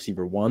that wide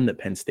receiver 1 that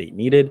Penn State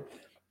needed.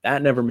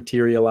 That never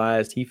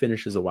materialized. He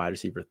finishes a wide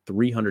receiver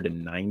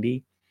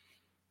 390.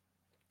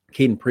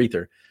 Caden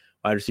Prather,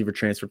 wide receiver,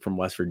 transferred from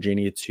West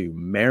Virginia to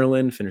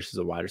Maryland, finishes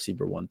a wide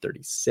receiver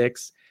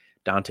 136.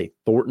 Dante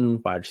Thornton,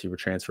 wide receiver,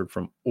 transferred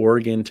from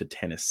Oregon to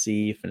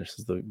Tennessee,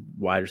 finishes the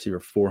wide receiver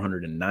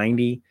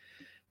 490.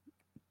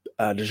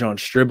 Dejon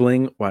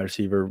Stribling, wide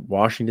receiver,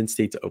 Washington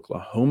State to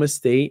Oklahoma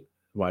State,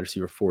 wide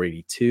receiver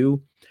 482.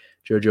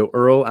 JoJo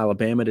Earl,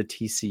 Alabama to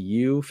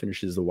TCU,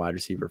 finishes the wide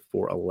receiver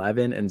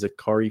 411. And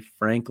Zachary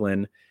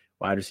Franklin,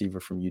 wide receiver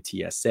from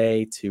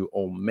UTSA to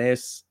Ole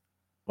Miss,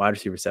 wide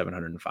receiver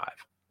 705.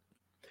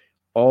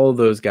 All of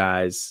those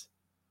guys,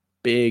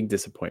 big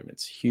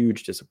disappointments,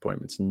 huge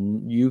disappointments.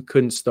 You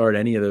couldn't start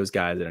any of those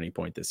guys at any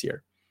point this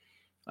year.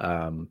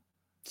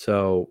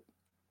 So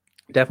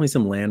definitely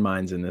some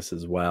landmines in this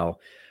as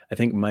well. I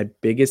think my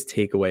biggest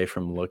takeaway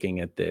from looking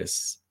at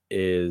this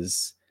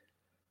is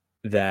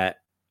that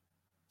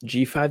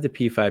G5 to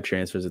P5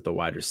 transfers at the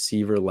wide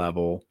receiver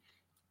level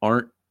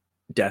aren't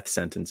death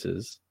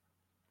sentences,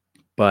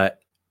 but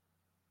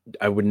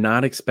I would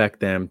not expect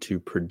them to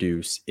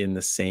produce in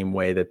the same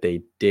way that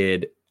they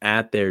did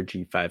at their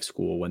G5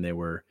 school when they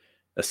were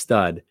a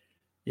stud,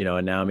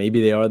 and now maybe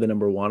they are the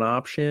number 1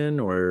 option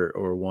or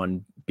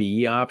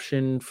 1B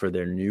option for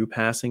their new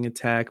passing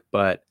attack.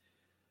 But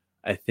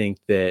I think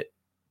that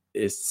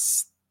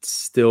it's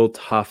still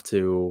tough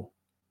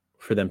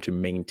for them to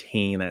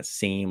maintain that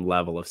same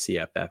level of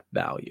CFF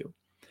value.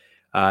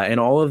 And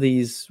all of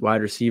these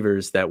wide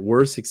receivers that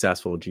were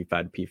successful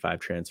G5 to P5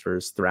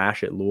 transfers,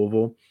 Thrash at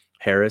Louisville,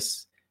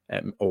 Harris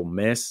at Ole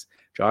Miss,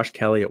 Josh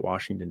Kelly at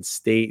Washington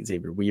State,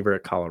 Xavier Weaver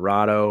at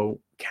Colorado,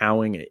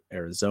 Cowing at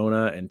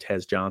Arizona, and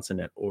Tez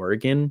Johnson at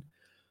Oregon.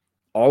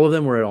 All of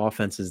them were at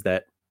offenses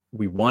that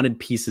we wanted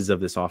pieces of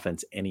this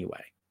offense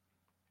anyway.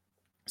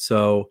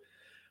 So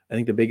I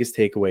think the biggest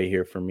takeaway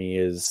here for me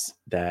is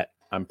that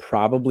I'm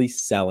probably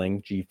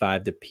selling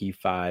G5 to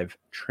P5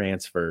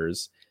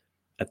 transfers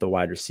at the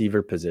wide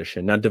receiver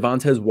position. Now,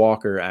 Devontae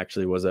Walker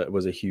actually was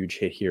a huge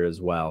hit here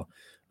as well.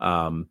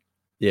 And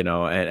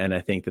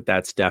I think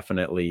that's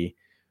definitely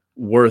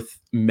worth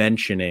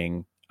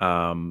mentioning.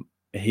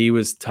 He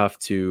was tough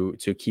to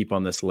keep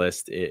on this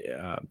list,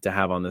 to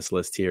have on this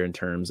list here in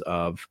terms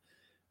of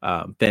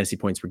fantasy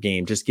points per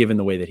game, just given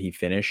the way that he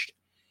finished,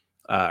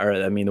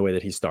 the way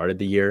that he started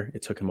the year.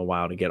 It took him a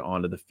while to get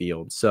onto the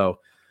field. So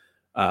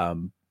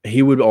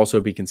he would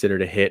also be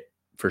considered a hit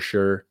for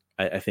sure.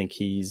 I think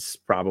he's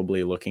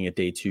probably looking at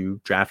day 2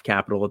 draft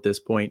capital at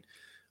this point.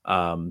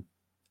 But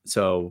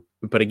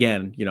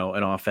again,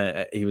 an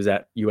offense, he was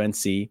at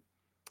UNC.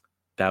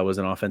 That was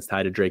an offense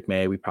tied to Drake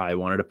May. We probably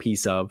wanted a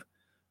piece of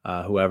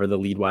whoever the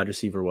lead wide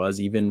receiver was,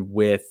 even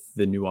with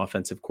the new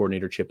offensive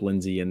coordinator, Chip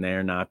Lindsey, in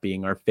there not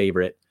being our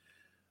favorite.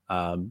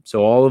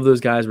 So all of those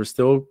guys were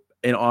still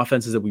in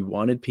offenses that we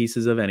wanted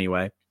pieces of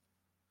anyway.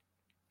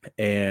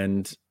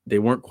 And they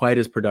weren't quite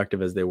as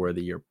productive as they were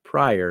the year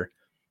prior,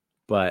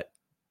 but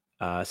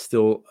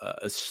still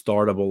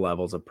startable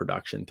levels of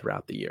production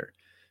throughout the year.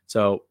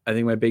 So I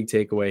think my big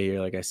takeaway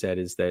here, like I said,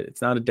 is that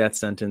it's not a death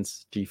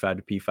sentence, G5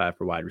 to P5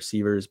 for wide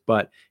receivers,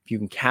 but if you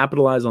can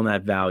capitalize on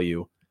that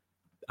value,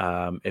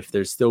 if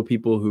there's still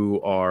people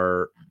who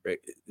are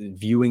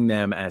viewing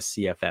them as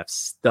CFF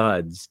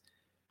studs,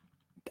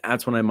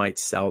 that's when I might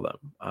sell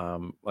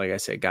them. Like I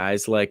said,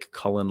 guys like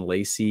Cullen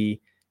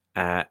Lacey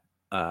at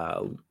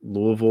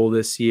Louisville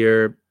this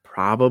year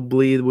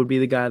probably would be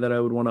the guy that I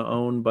would want to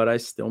own, but I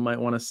still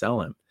might want to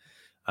sell him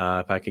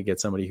if I could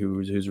get somebody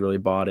who's really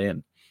bought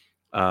in.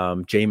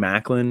 Jay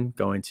Macklin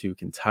going to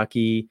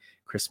Kentucky,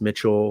 Chris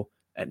Mitchell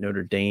at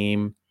Notre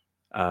Dame.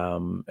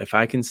 If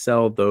I can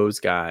sell those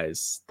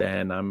guys,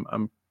 then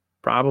I'm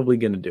probably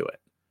going to do it.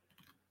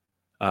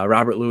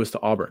 Robert Lewis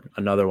to Auburn,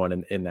 another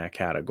one in that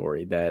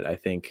category that I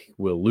think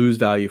will lose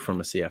value from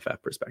a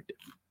CFF perspective.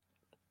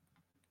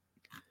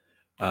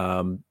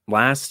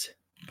 Last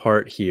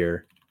part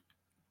here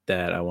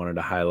that I wanted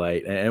to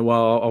highlight, and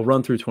while I'll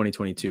run through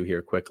 2022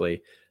 here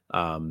quickly.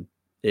 In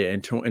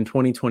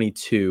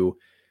 2022,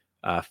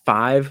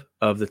 5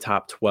 of the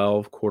top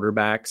 12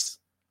 quarterbacks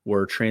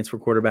were transfer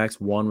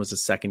quarterbacks. 1 was a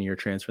second-year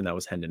transfer, and that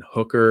was Hendon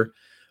Hooker.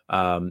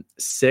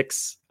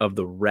 6 of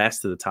the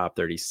rest of the top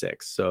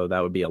 36, so that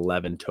would be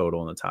 11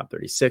 total in the top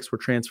 36 were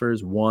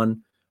transfers.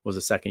 1 was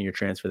a second-year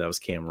transfer, that was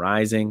Cam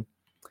Rising.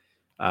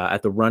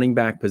 At the running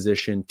back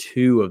position,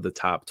 2 of the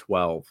top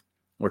 12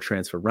 were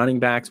transfer running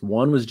backs.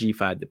 1 was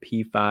G5 to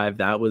P5.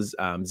 That was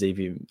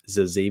Xavier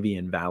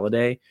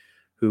Valladay,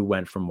 who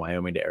went from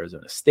Wyoming to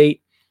Arizona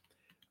State.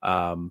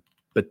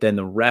 But then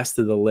the rest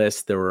of the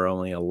list, there were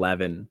only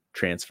 11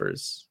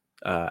 transfers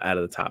out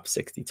of the top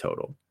 60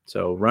 total.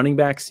 So running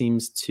back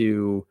seems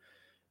to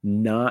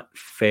not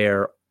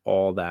fare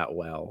all that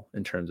well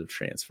in terms of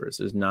transfers.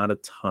 There's not a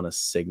ton of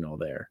signal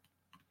there.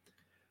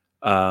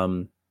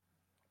 Wide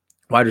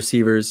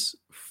receivers,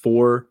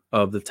 4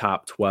 of the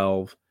top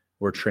 12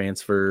 were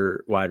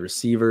transfer wide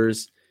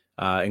receivers,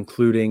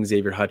 including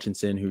Xavier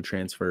Hutchinson, who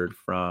transferred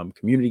from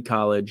community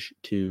college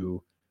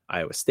to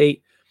Iowa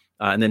State.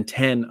 And then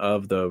 10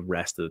 of the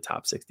rest of the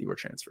top 60 were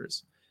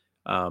transfers.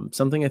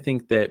 Something I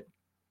think that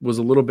was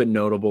a little bit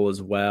notable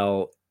as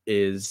well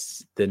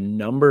is the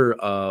number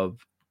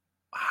of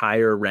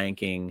higher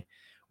ranking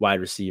wide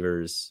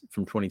receivers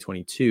from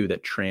 2022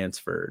 that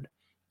transferred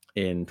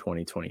in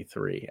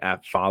 2023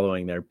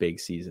 following their big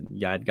season.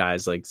 You had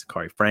guys like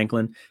Zachary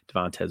Franklin,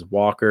 Devontae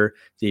Walker,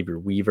 Xavier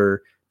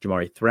Weaver,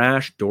 Jamari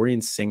Thrash,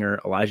 Dorian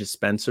Singer, Elijah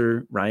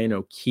Spencer, Ryan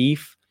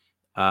O'Keefe.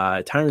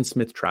 Tyron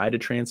Smith tried to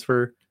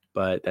transfer,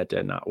 but that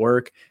did not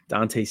work.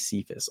 Dante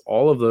Cephas.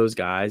 All of those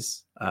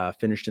guys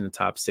finished in the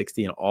top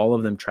 60, and all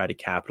of them tried to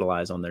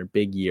capitalize on their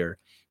big year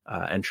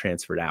and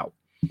transferred out.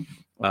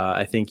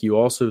 I think you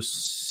also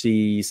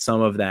see some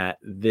of that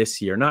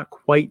this year, not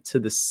quite to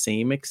the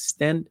same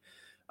extent,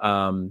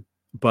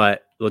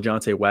 but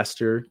LeJontay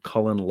Wester,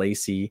 Cullen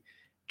Lacey,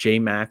 Jay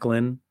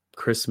Macklin,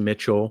 Chris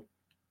Mitchell,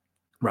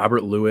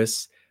 Robert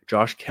Lewis,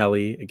 Josh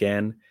Kelly,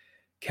 again,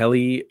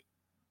 Kelly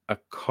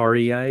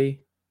Akariai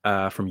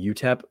from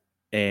UTEP,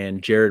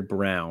 and Jared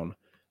Brown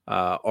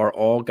are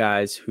all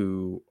guys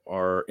who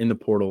are in the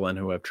portal and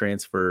who have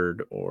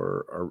transferred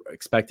or are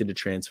expected to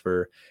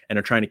transfer and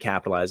are trying to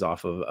capitalize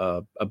off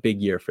of a big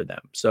year for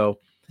them. So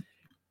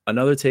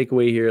another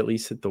takeaway here, at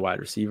least at the wide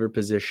receiver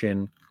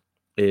position,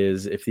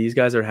 is if these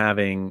guys are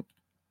having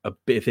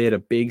if they had a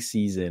big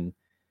season,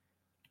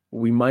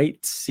 we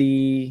might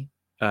see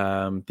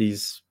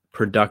these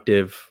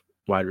productive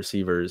wide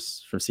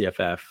receivers from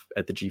CFF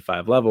at the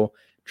G5 level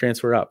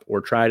transfer up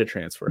or try to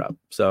transfer up.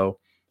 So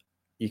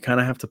you kind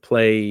of have to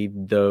play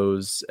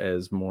those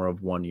as more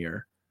of 1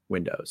 year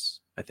windows,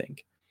 I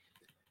think.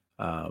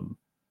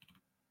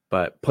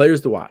 But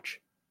players to watch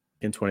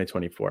in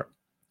 2024,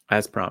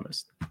 as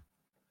promised.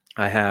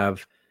 I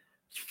have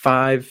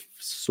 5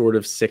 sort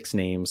of 6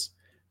 names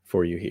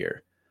for you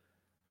here.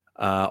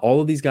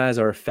 All of these guys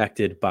are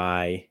affected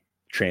by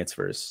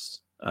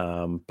transfers,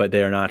 but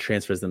they are not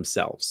transfers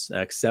themselves,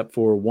 except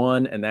for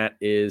one, and that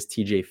is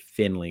TJ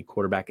Finley,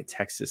 quarterback at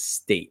Texas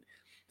State.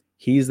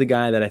 He's the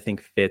guy that I think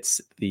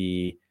fits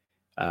the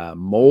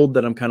mold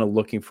that I'm kind of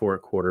looking for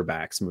at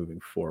quarterbacks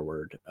moving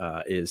forward.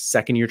 Is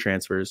second-year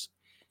transfers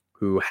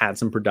who had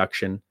some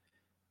production.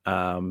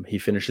 He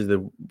finishes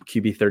the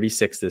QB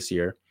 36 this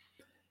year,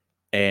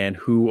 and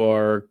who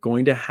are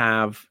going to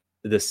have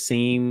the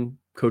same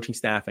coaching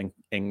staff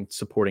and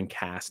supporting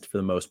cast for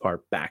the most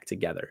part back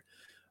together.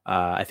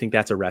 I think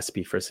that's a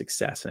recipe for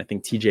success, and I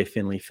think TJ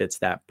Finley fits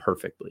that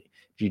perfectly.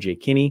 GJ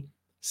Kinney,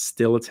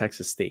 still at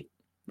Texas State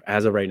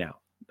as of right now.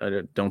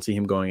 I don't see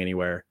him going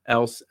anywhere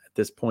else at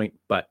this point,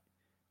 but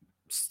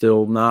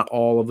still not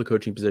all of the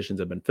coaching positions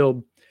have been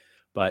filled.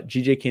 But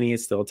GJ Kinney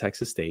is still at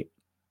Texas State.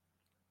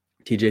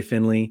 TJ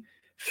Finley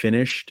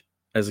finished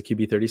as a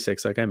QB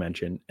 36, like I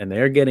mentioned, and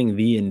they're getting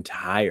the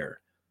entire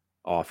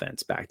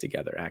offense back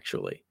together,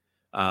 actually.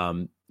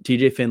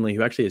 TJ Finley,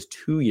 who actually has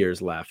 2 years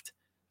left,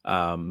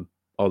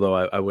 although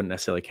I wouldn't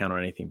necessarily count on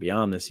anything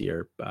beyond this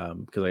year,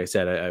 because like I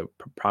said, I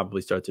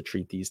probably start to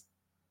treat these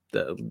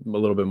a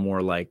little bit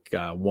more like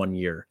 1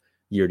 year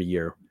to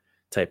year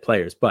type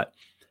players. But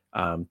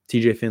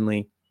TJ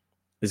Finley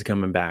is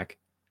coming back.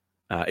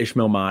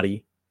 Ishmael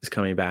Mahdi is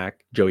coming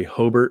back. Joey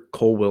Hobart,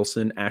 Cole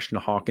Wilson, Ashton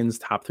Hawkins,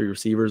 top 3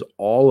 receivers,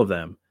 all of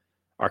them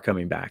are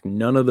coming back.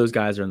 None of those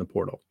guys are in the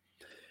portal.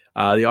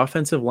 The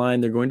offensive line,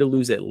 they're going to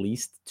lose at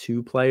least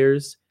 2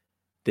 players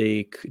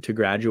to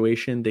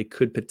graduation. They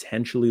could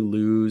potentially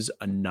lose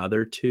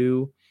another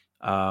 2.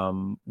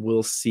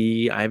 We'll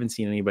see. I haven't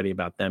seen anybody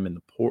about them in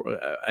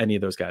the any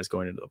of those guys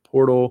going into the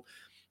portal.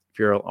 If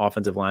you're an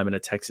offensive lineman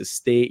at Texas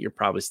State, you're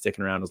probably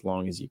sticking around as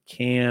long as you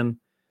can.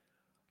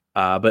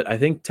 But I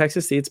think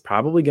Texas State's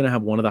probably going to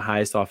have one of the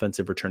highest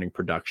offensive returning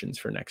productions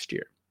for next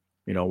year.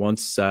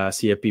 Once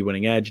CFB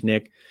Winning Edge,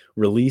 Nick,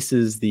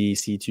 releases the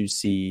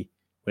C2C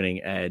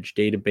Winning Edge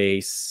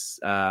database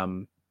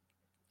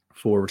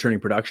for returning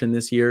production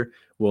this year,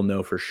 we'll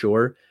know for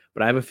sure.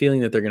 But I have a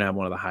feeling that they're going to have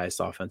one of the highest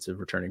offensive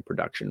returning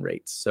production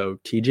rates. So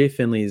TJ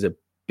Finley is a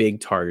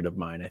big target of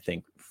mine, I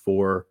think,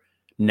 for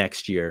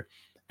next year.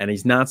 And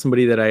he's not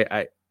somebody that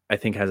I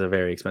think has a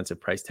very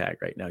expensive price tag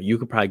right now. You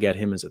could probably get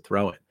him as a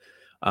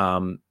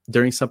throw-in.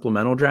 During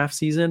supplemental draft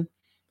season,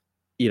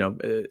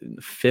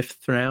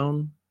 5th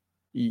round,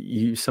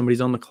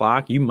 somebody's on the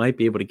clock, you might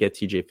be able to get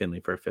TJ Finley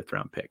for a 5th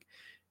round pick.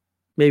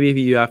 Maybe if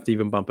you have to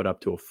even bump it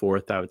up to a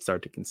 4th, I would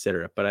start to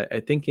consider it. But I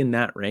think in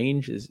that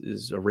range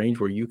is a range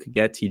where you could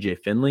get TJ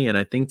Finley. And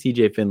I think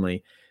TJ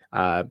Finley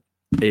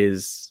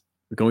is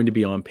going to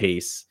be on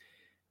pace.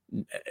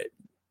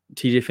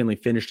 TJ Finley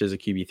finished as a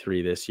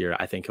QB3 this year.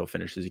 I think he'll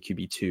finish as a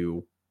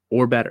QB2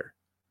 or better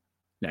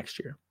next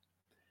year.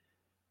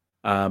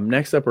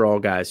 Next up are all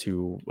guys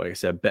who, like I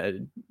said,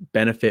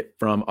 benefit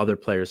from other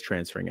players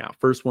transferring out.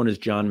 First one is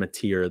John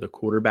Mateer, the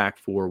quarterback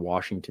for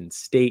Washington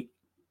State.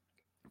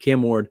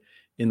 Cam Ward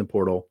in the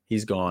portal.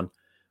 He's gone.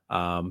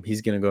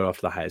 He's going to go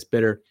off the highest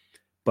bidder.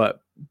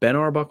 But Ben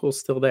Arbuckle's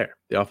still there,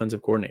 the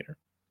offensive coordinator.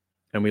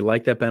 And we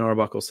like that Ben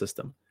Arbuckle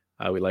system.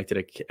 We liked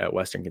it at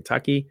Western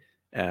Kentucky.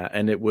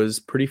 And it was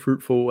pretty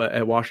fruitful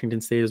at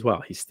Washington State as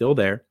well. He's still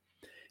there.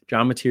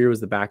 John Mateer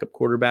was the backup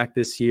quarterback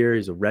this year.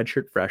 He's a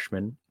redshirt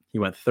freshman. He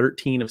went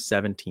 13 of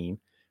 17,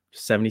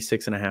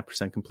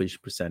 76.5% completion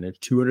percentage,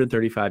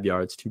 235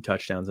 yards, 2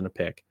 touchdowns, and a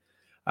pick.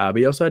 But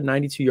he also had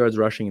 92 yards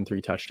rushing and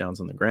 3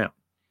 touchdowns on the ground.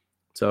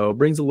 So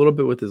brings a little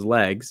bit with his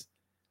legs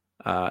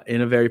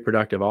in a very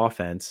productive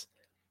offense.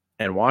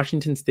 And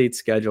Washington State's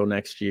schedule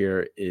next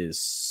year is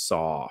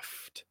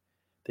soft.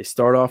 They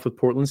start off with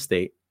Portland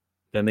State.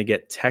 Then they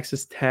get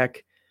Texas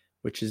Tech,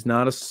 which is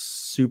not a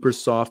super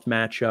soft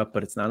matchup,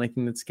 but it's not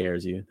anything that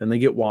scares you. Then they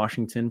get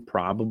Washington,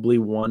 probably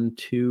one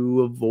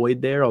to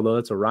avoid there, although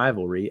it's a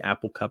rivalry.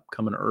 Apple Cup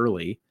coming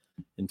early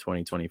in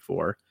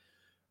 2024.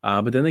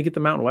 But then they get the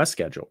Mountain West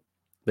schedule.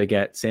 They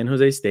get San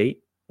Jose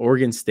State,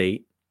 Oregon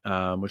State,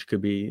 which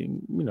could be,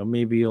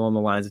 maybe along the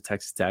lines of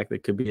Texas Tech.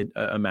 That could be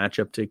a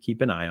matchup to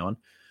keep an eye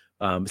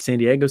on. San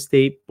Diego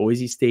State,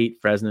 Boise State,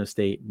 Fresno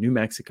State, New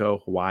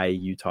Mexico, Hawaii,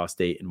 Utah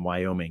State, and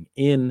Wyoming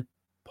in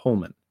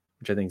Pullman,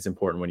 which I think is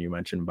important when you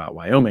mention about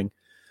Wyoming.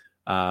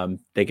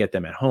 They get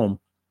them at home.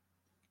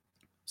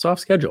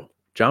 Soft schedule.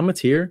 John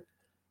Mateer,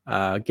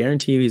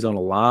 guarantee he's on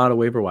a lot of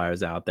waiver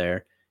wires out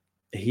there.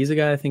 He's a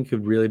guy I think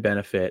could really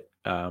benefit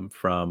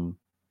from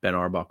Ben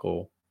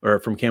Arbuckle, or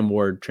from Cam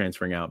Ward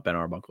transferring out, Ben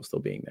Arbuckle still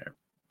being there.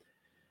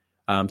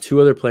 2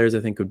 other players I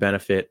think would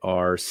benefit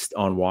are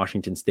on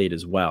Washington State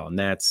as well, and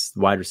that's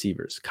wide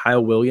receivers,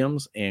 Kyle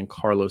Williams and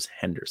Carlos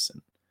Hernandez.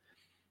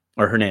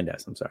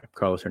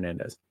 Carlos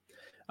Hernandez.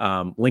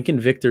 Lincoln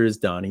Victor is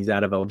done. He's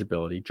out of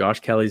eligibility.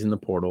 Josh Kelly's in the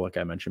portal, like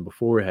I mentioned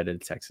before,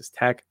 headed to Texas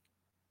Tech.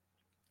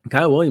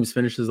 Kyle Williams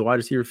finished as the wide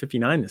receiver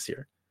 59 this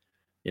year.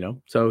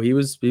 So he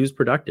was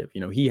productive.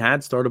 He had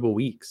startable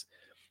weeks.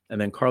 And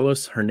then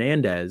Carlos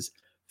Hernandez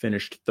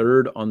finished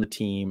 3rd on the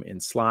team in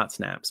slot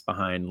snaps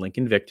behind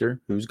Lincoln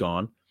Victor, who's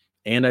gone,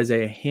 and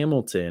Isaiah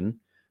Hamilton,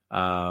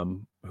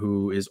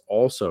 who is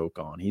also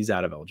gone. He's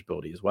out of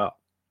eligibility as well.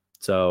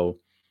 So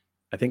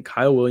I think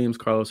Kyle Williams,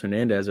 Carlos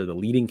Hernandez are the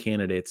leading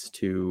candidates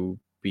to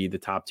be the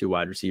top 2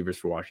 wide receivers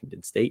for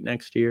Washington State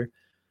next year.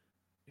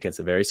 against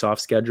a very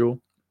soft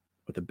schedule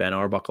with a Ben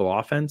Arbuckle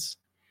offense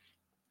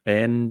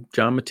and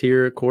John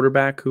Mateer,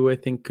 quarterback, who I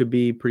think could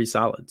be pretty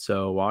solid.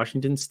 So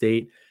Washington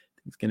State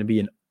is going to be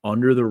an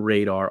under the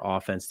radar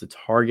offense to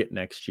target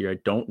next year. I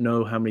don't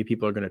know how many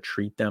people are going to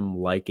treat them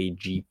like a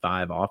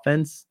G5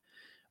 offense,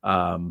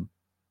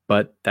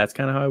 but that's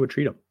kind of how I would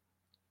treat them.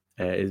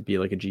 It'd be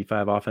like a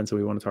G5 offense that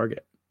we want to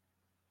target.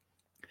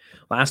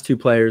 Last two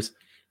players,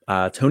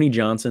 Tony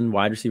Johnson,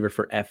 wide receiver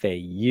for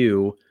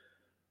FAU.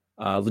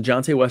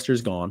 LeJontay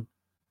Wester's gone,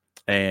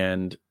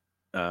 and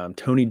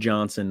Tony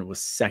Johnson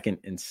was second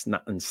in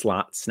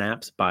slot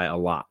snaps by a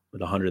lot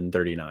with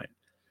 139.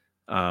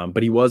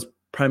 But he was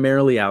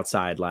primarily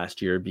outside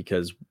last year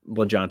because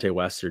LeJontay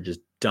Wester just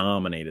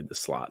dominated the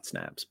slot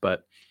snaps.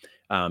 But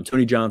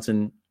Tony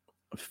Johnson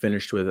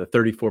finished with a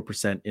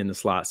 34% in the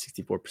slot,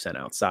 64%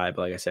 outside.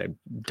 But like I said,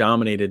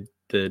 dominated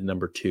the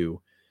number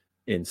 2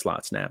 in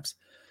slot snaps.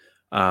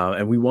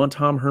 And we want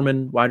Tom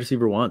Herman wide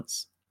receiver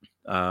ones.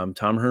 Tom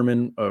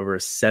Herman over a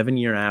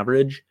 7-year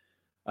average,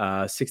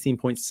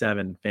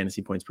 16.7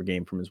 fantasy points per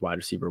game from his wide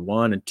receiver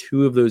one. And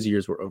 2 of those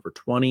years were over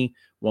 20.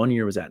 1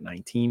 year was at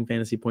 19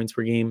 fantasy points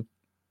per game.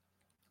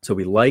 So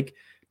we like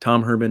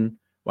Tom Herman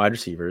wide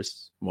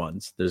receivers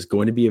ones. There's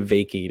going to be a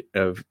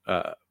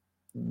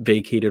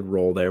vacated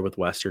role there with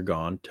Wester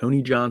gone.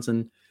 Tony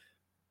Johnson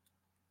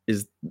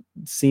is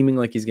seeming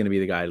like he's going to be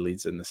the guy who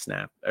leads in the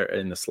snap or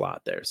in the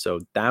slot there.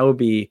 So that would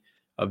be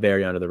a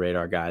very under the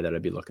radar guy that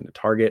I'd be looking to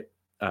target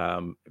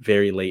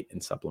very late in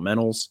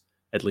supplementals,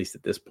 at least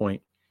at this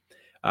point.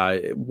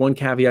 One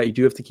caveat, you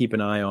do have to keep an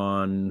eye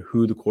on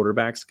who the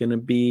quarterback's going to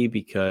be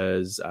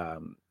because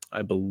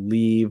I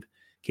believe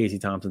Casey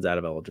Thompson's out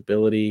of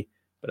eligibility,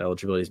 but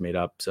eligibility is made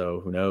up, so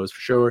who knows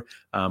for sure.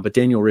 But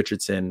Daniel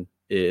Richardson,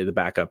 the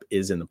backup,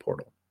 is in the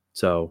portal,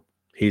 so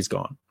he's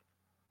gone.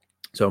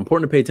 So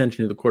important to pay attention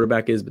to who the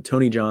quarterback is, but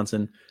Tony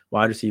Johnson,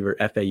 wide receiver,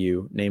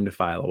 FAU, named to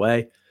file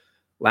away.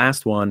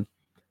 Last one,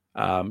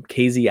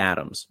 KZ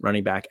Adams,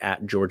 running back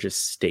at Georgia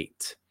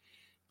State.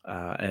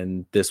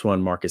 And this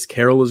one, Marcus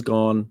Carroll is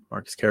gone.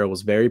 Marcus Carroll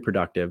was very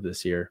productive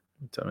this year,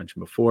 as I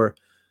mentioned before.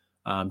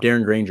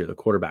 Darren Granger, the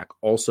quarterback,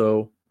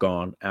 also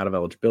gone, out of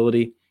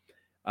eligibility.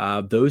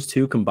 Those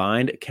two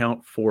combined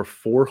account for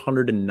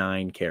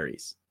 409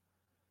 carries.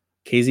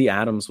 KZ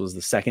Adams was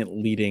the second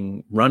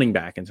leading running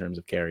back in terms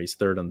of carries,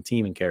 third on the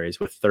team in carries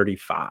with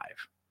 35.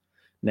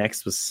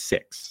 Next was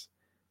 6.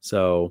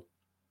 So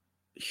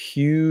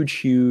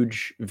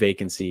huge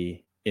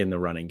vacancy in the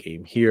running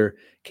game here.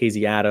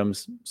 KZ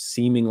Adams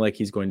seeming like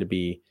he's going to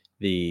be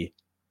the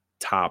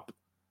top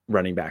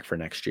running back for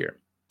next year.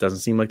 Doesn't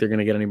seem like they're going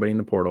to get anybody in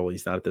the portal.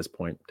 He's not at this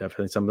point.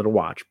 Definitely something to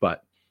watch,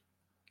 but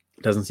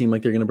it doesn't seem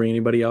like they're going to bring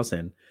anybody else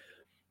in.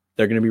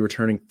 They're going to be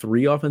returning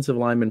 3 offensive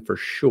linemen for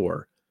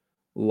sure.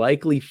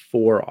 Likely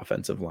 4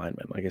 offensive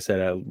linemen. Like I said,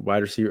 a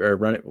wide receiver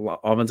or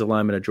offensive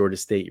lineman at Georgia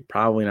State, you're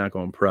probably not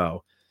going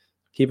pro.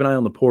 Keep an eye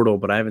on the portal,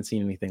 but I haven't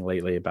seen anything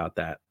lately about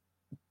that.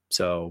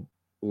 So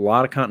a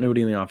lot of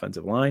continuity in the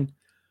offensive line.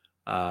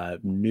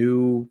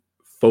 New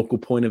focal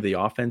point of the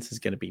offense is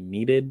going to be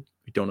needed.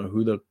 We don't know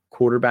who the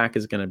quarterback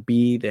is going to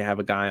be. They have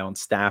a guy on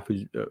staff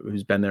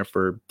who's been there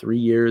for 3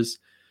 years.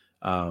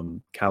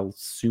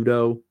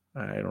 Calzudo.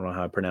 I don't know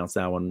how I pronounce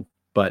that one,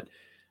 but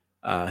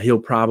he'll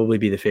probably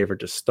be the favorite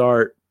to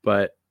start.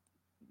 But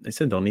they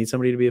said they'll need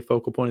somebody to be a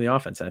focal point of the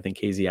offense. And I think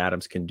KZ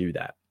Adams can do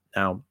that.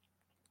 Now,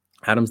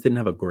 Adams didn't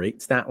have a great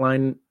stat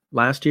line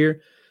last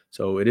year,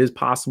 so it is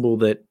possible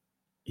that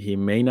he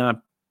may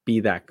not be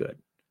that good.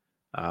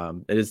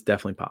 It is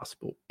definitely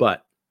possible,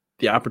 but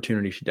the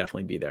opportunity should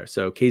definitely be there.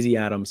 So KZ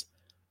Adams,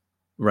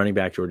 running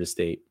back, Georgia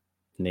State,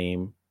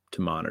 name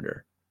to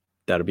monitor.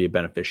 That'll be a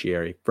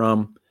beneficiary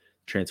from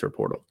transfer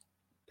portal.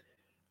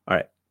 All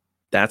right,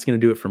 that's going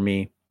to do it for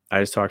me. I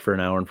just talked for an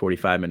hour and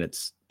 45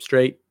 minutes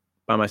straight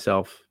by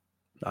myself.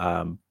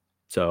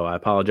 So I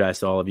apologize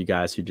to all of you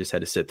guys who just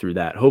had to sit through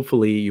that.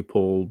 Hopefully you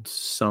pulled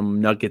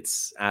some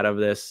nuggets out of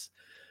this.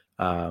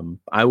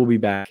 I will be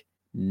back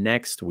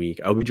next week.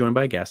 I'll be joined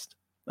by a guest.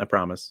 I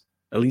promise.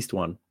 At least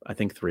one. I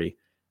think 3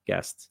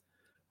 guests.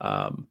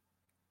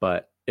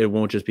 But it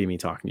won't just be me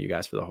talking to you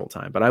guys for the whole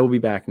time. But I will be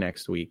back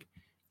next week.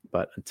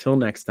 But until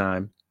next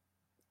time,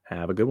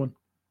 have a good one.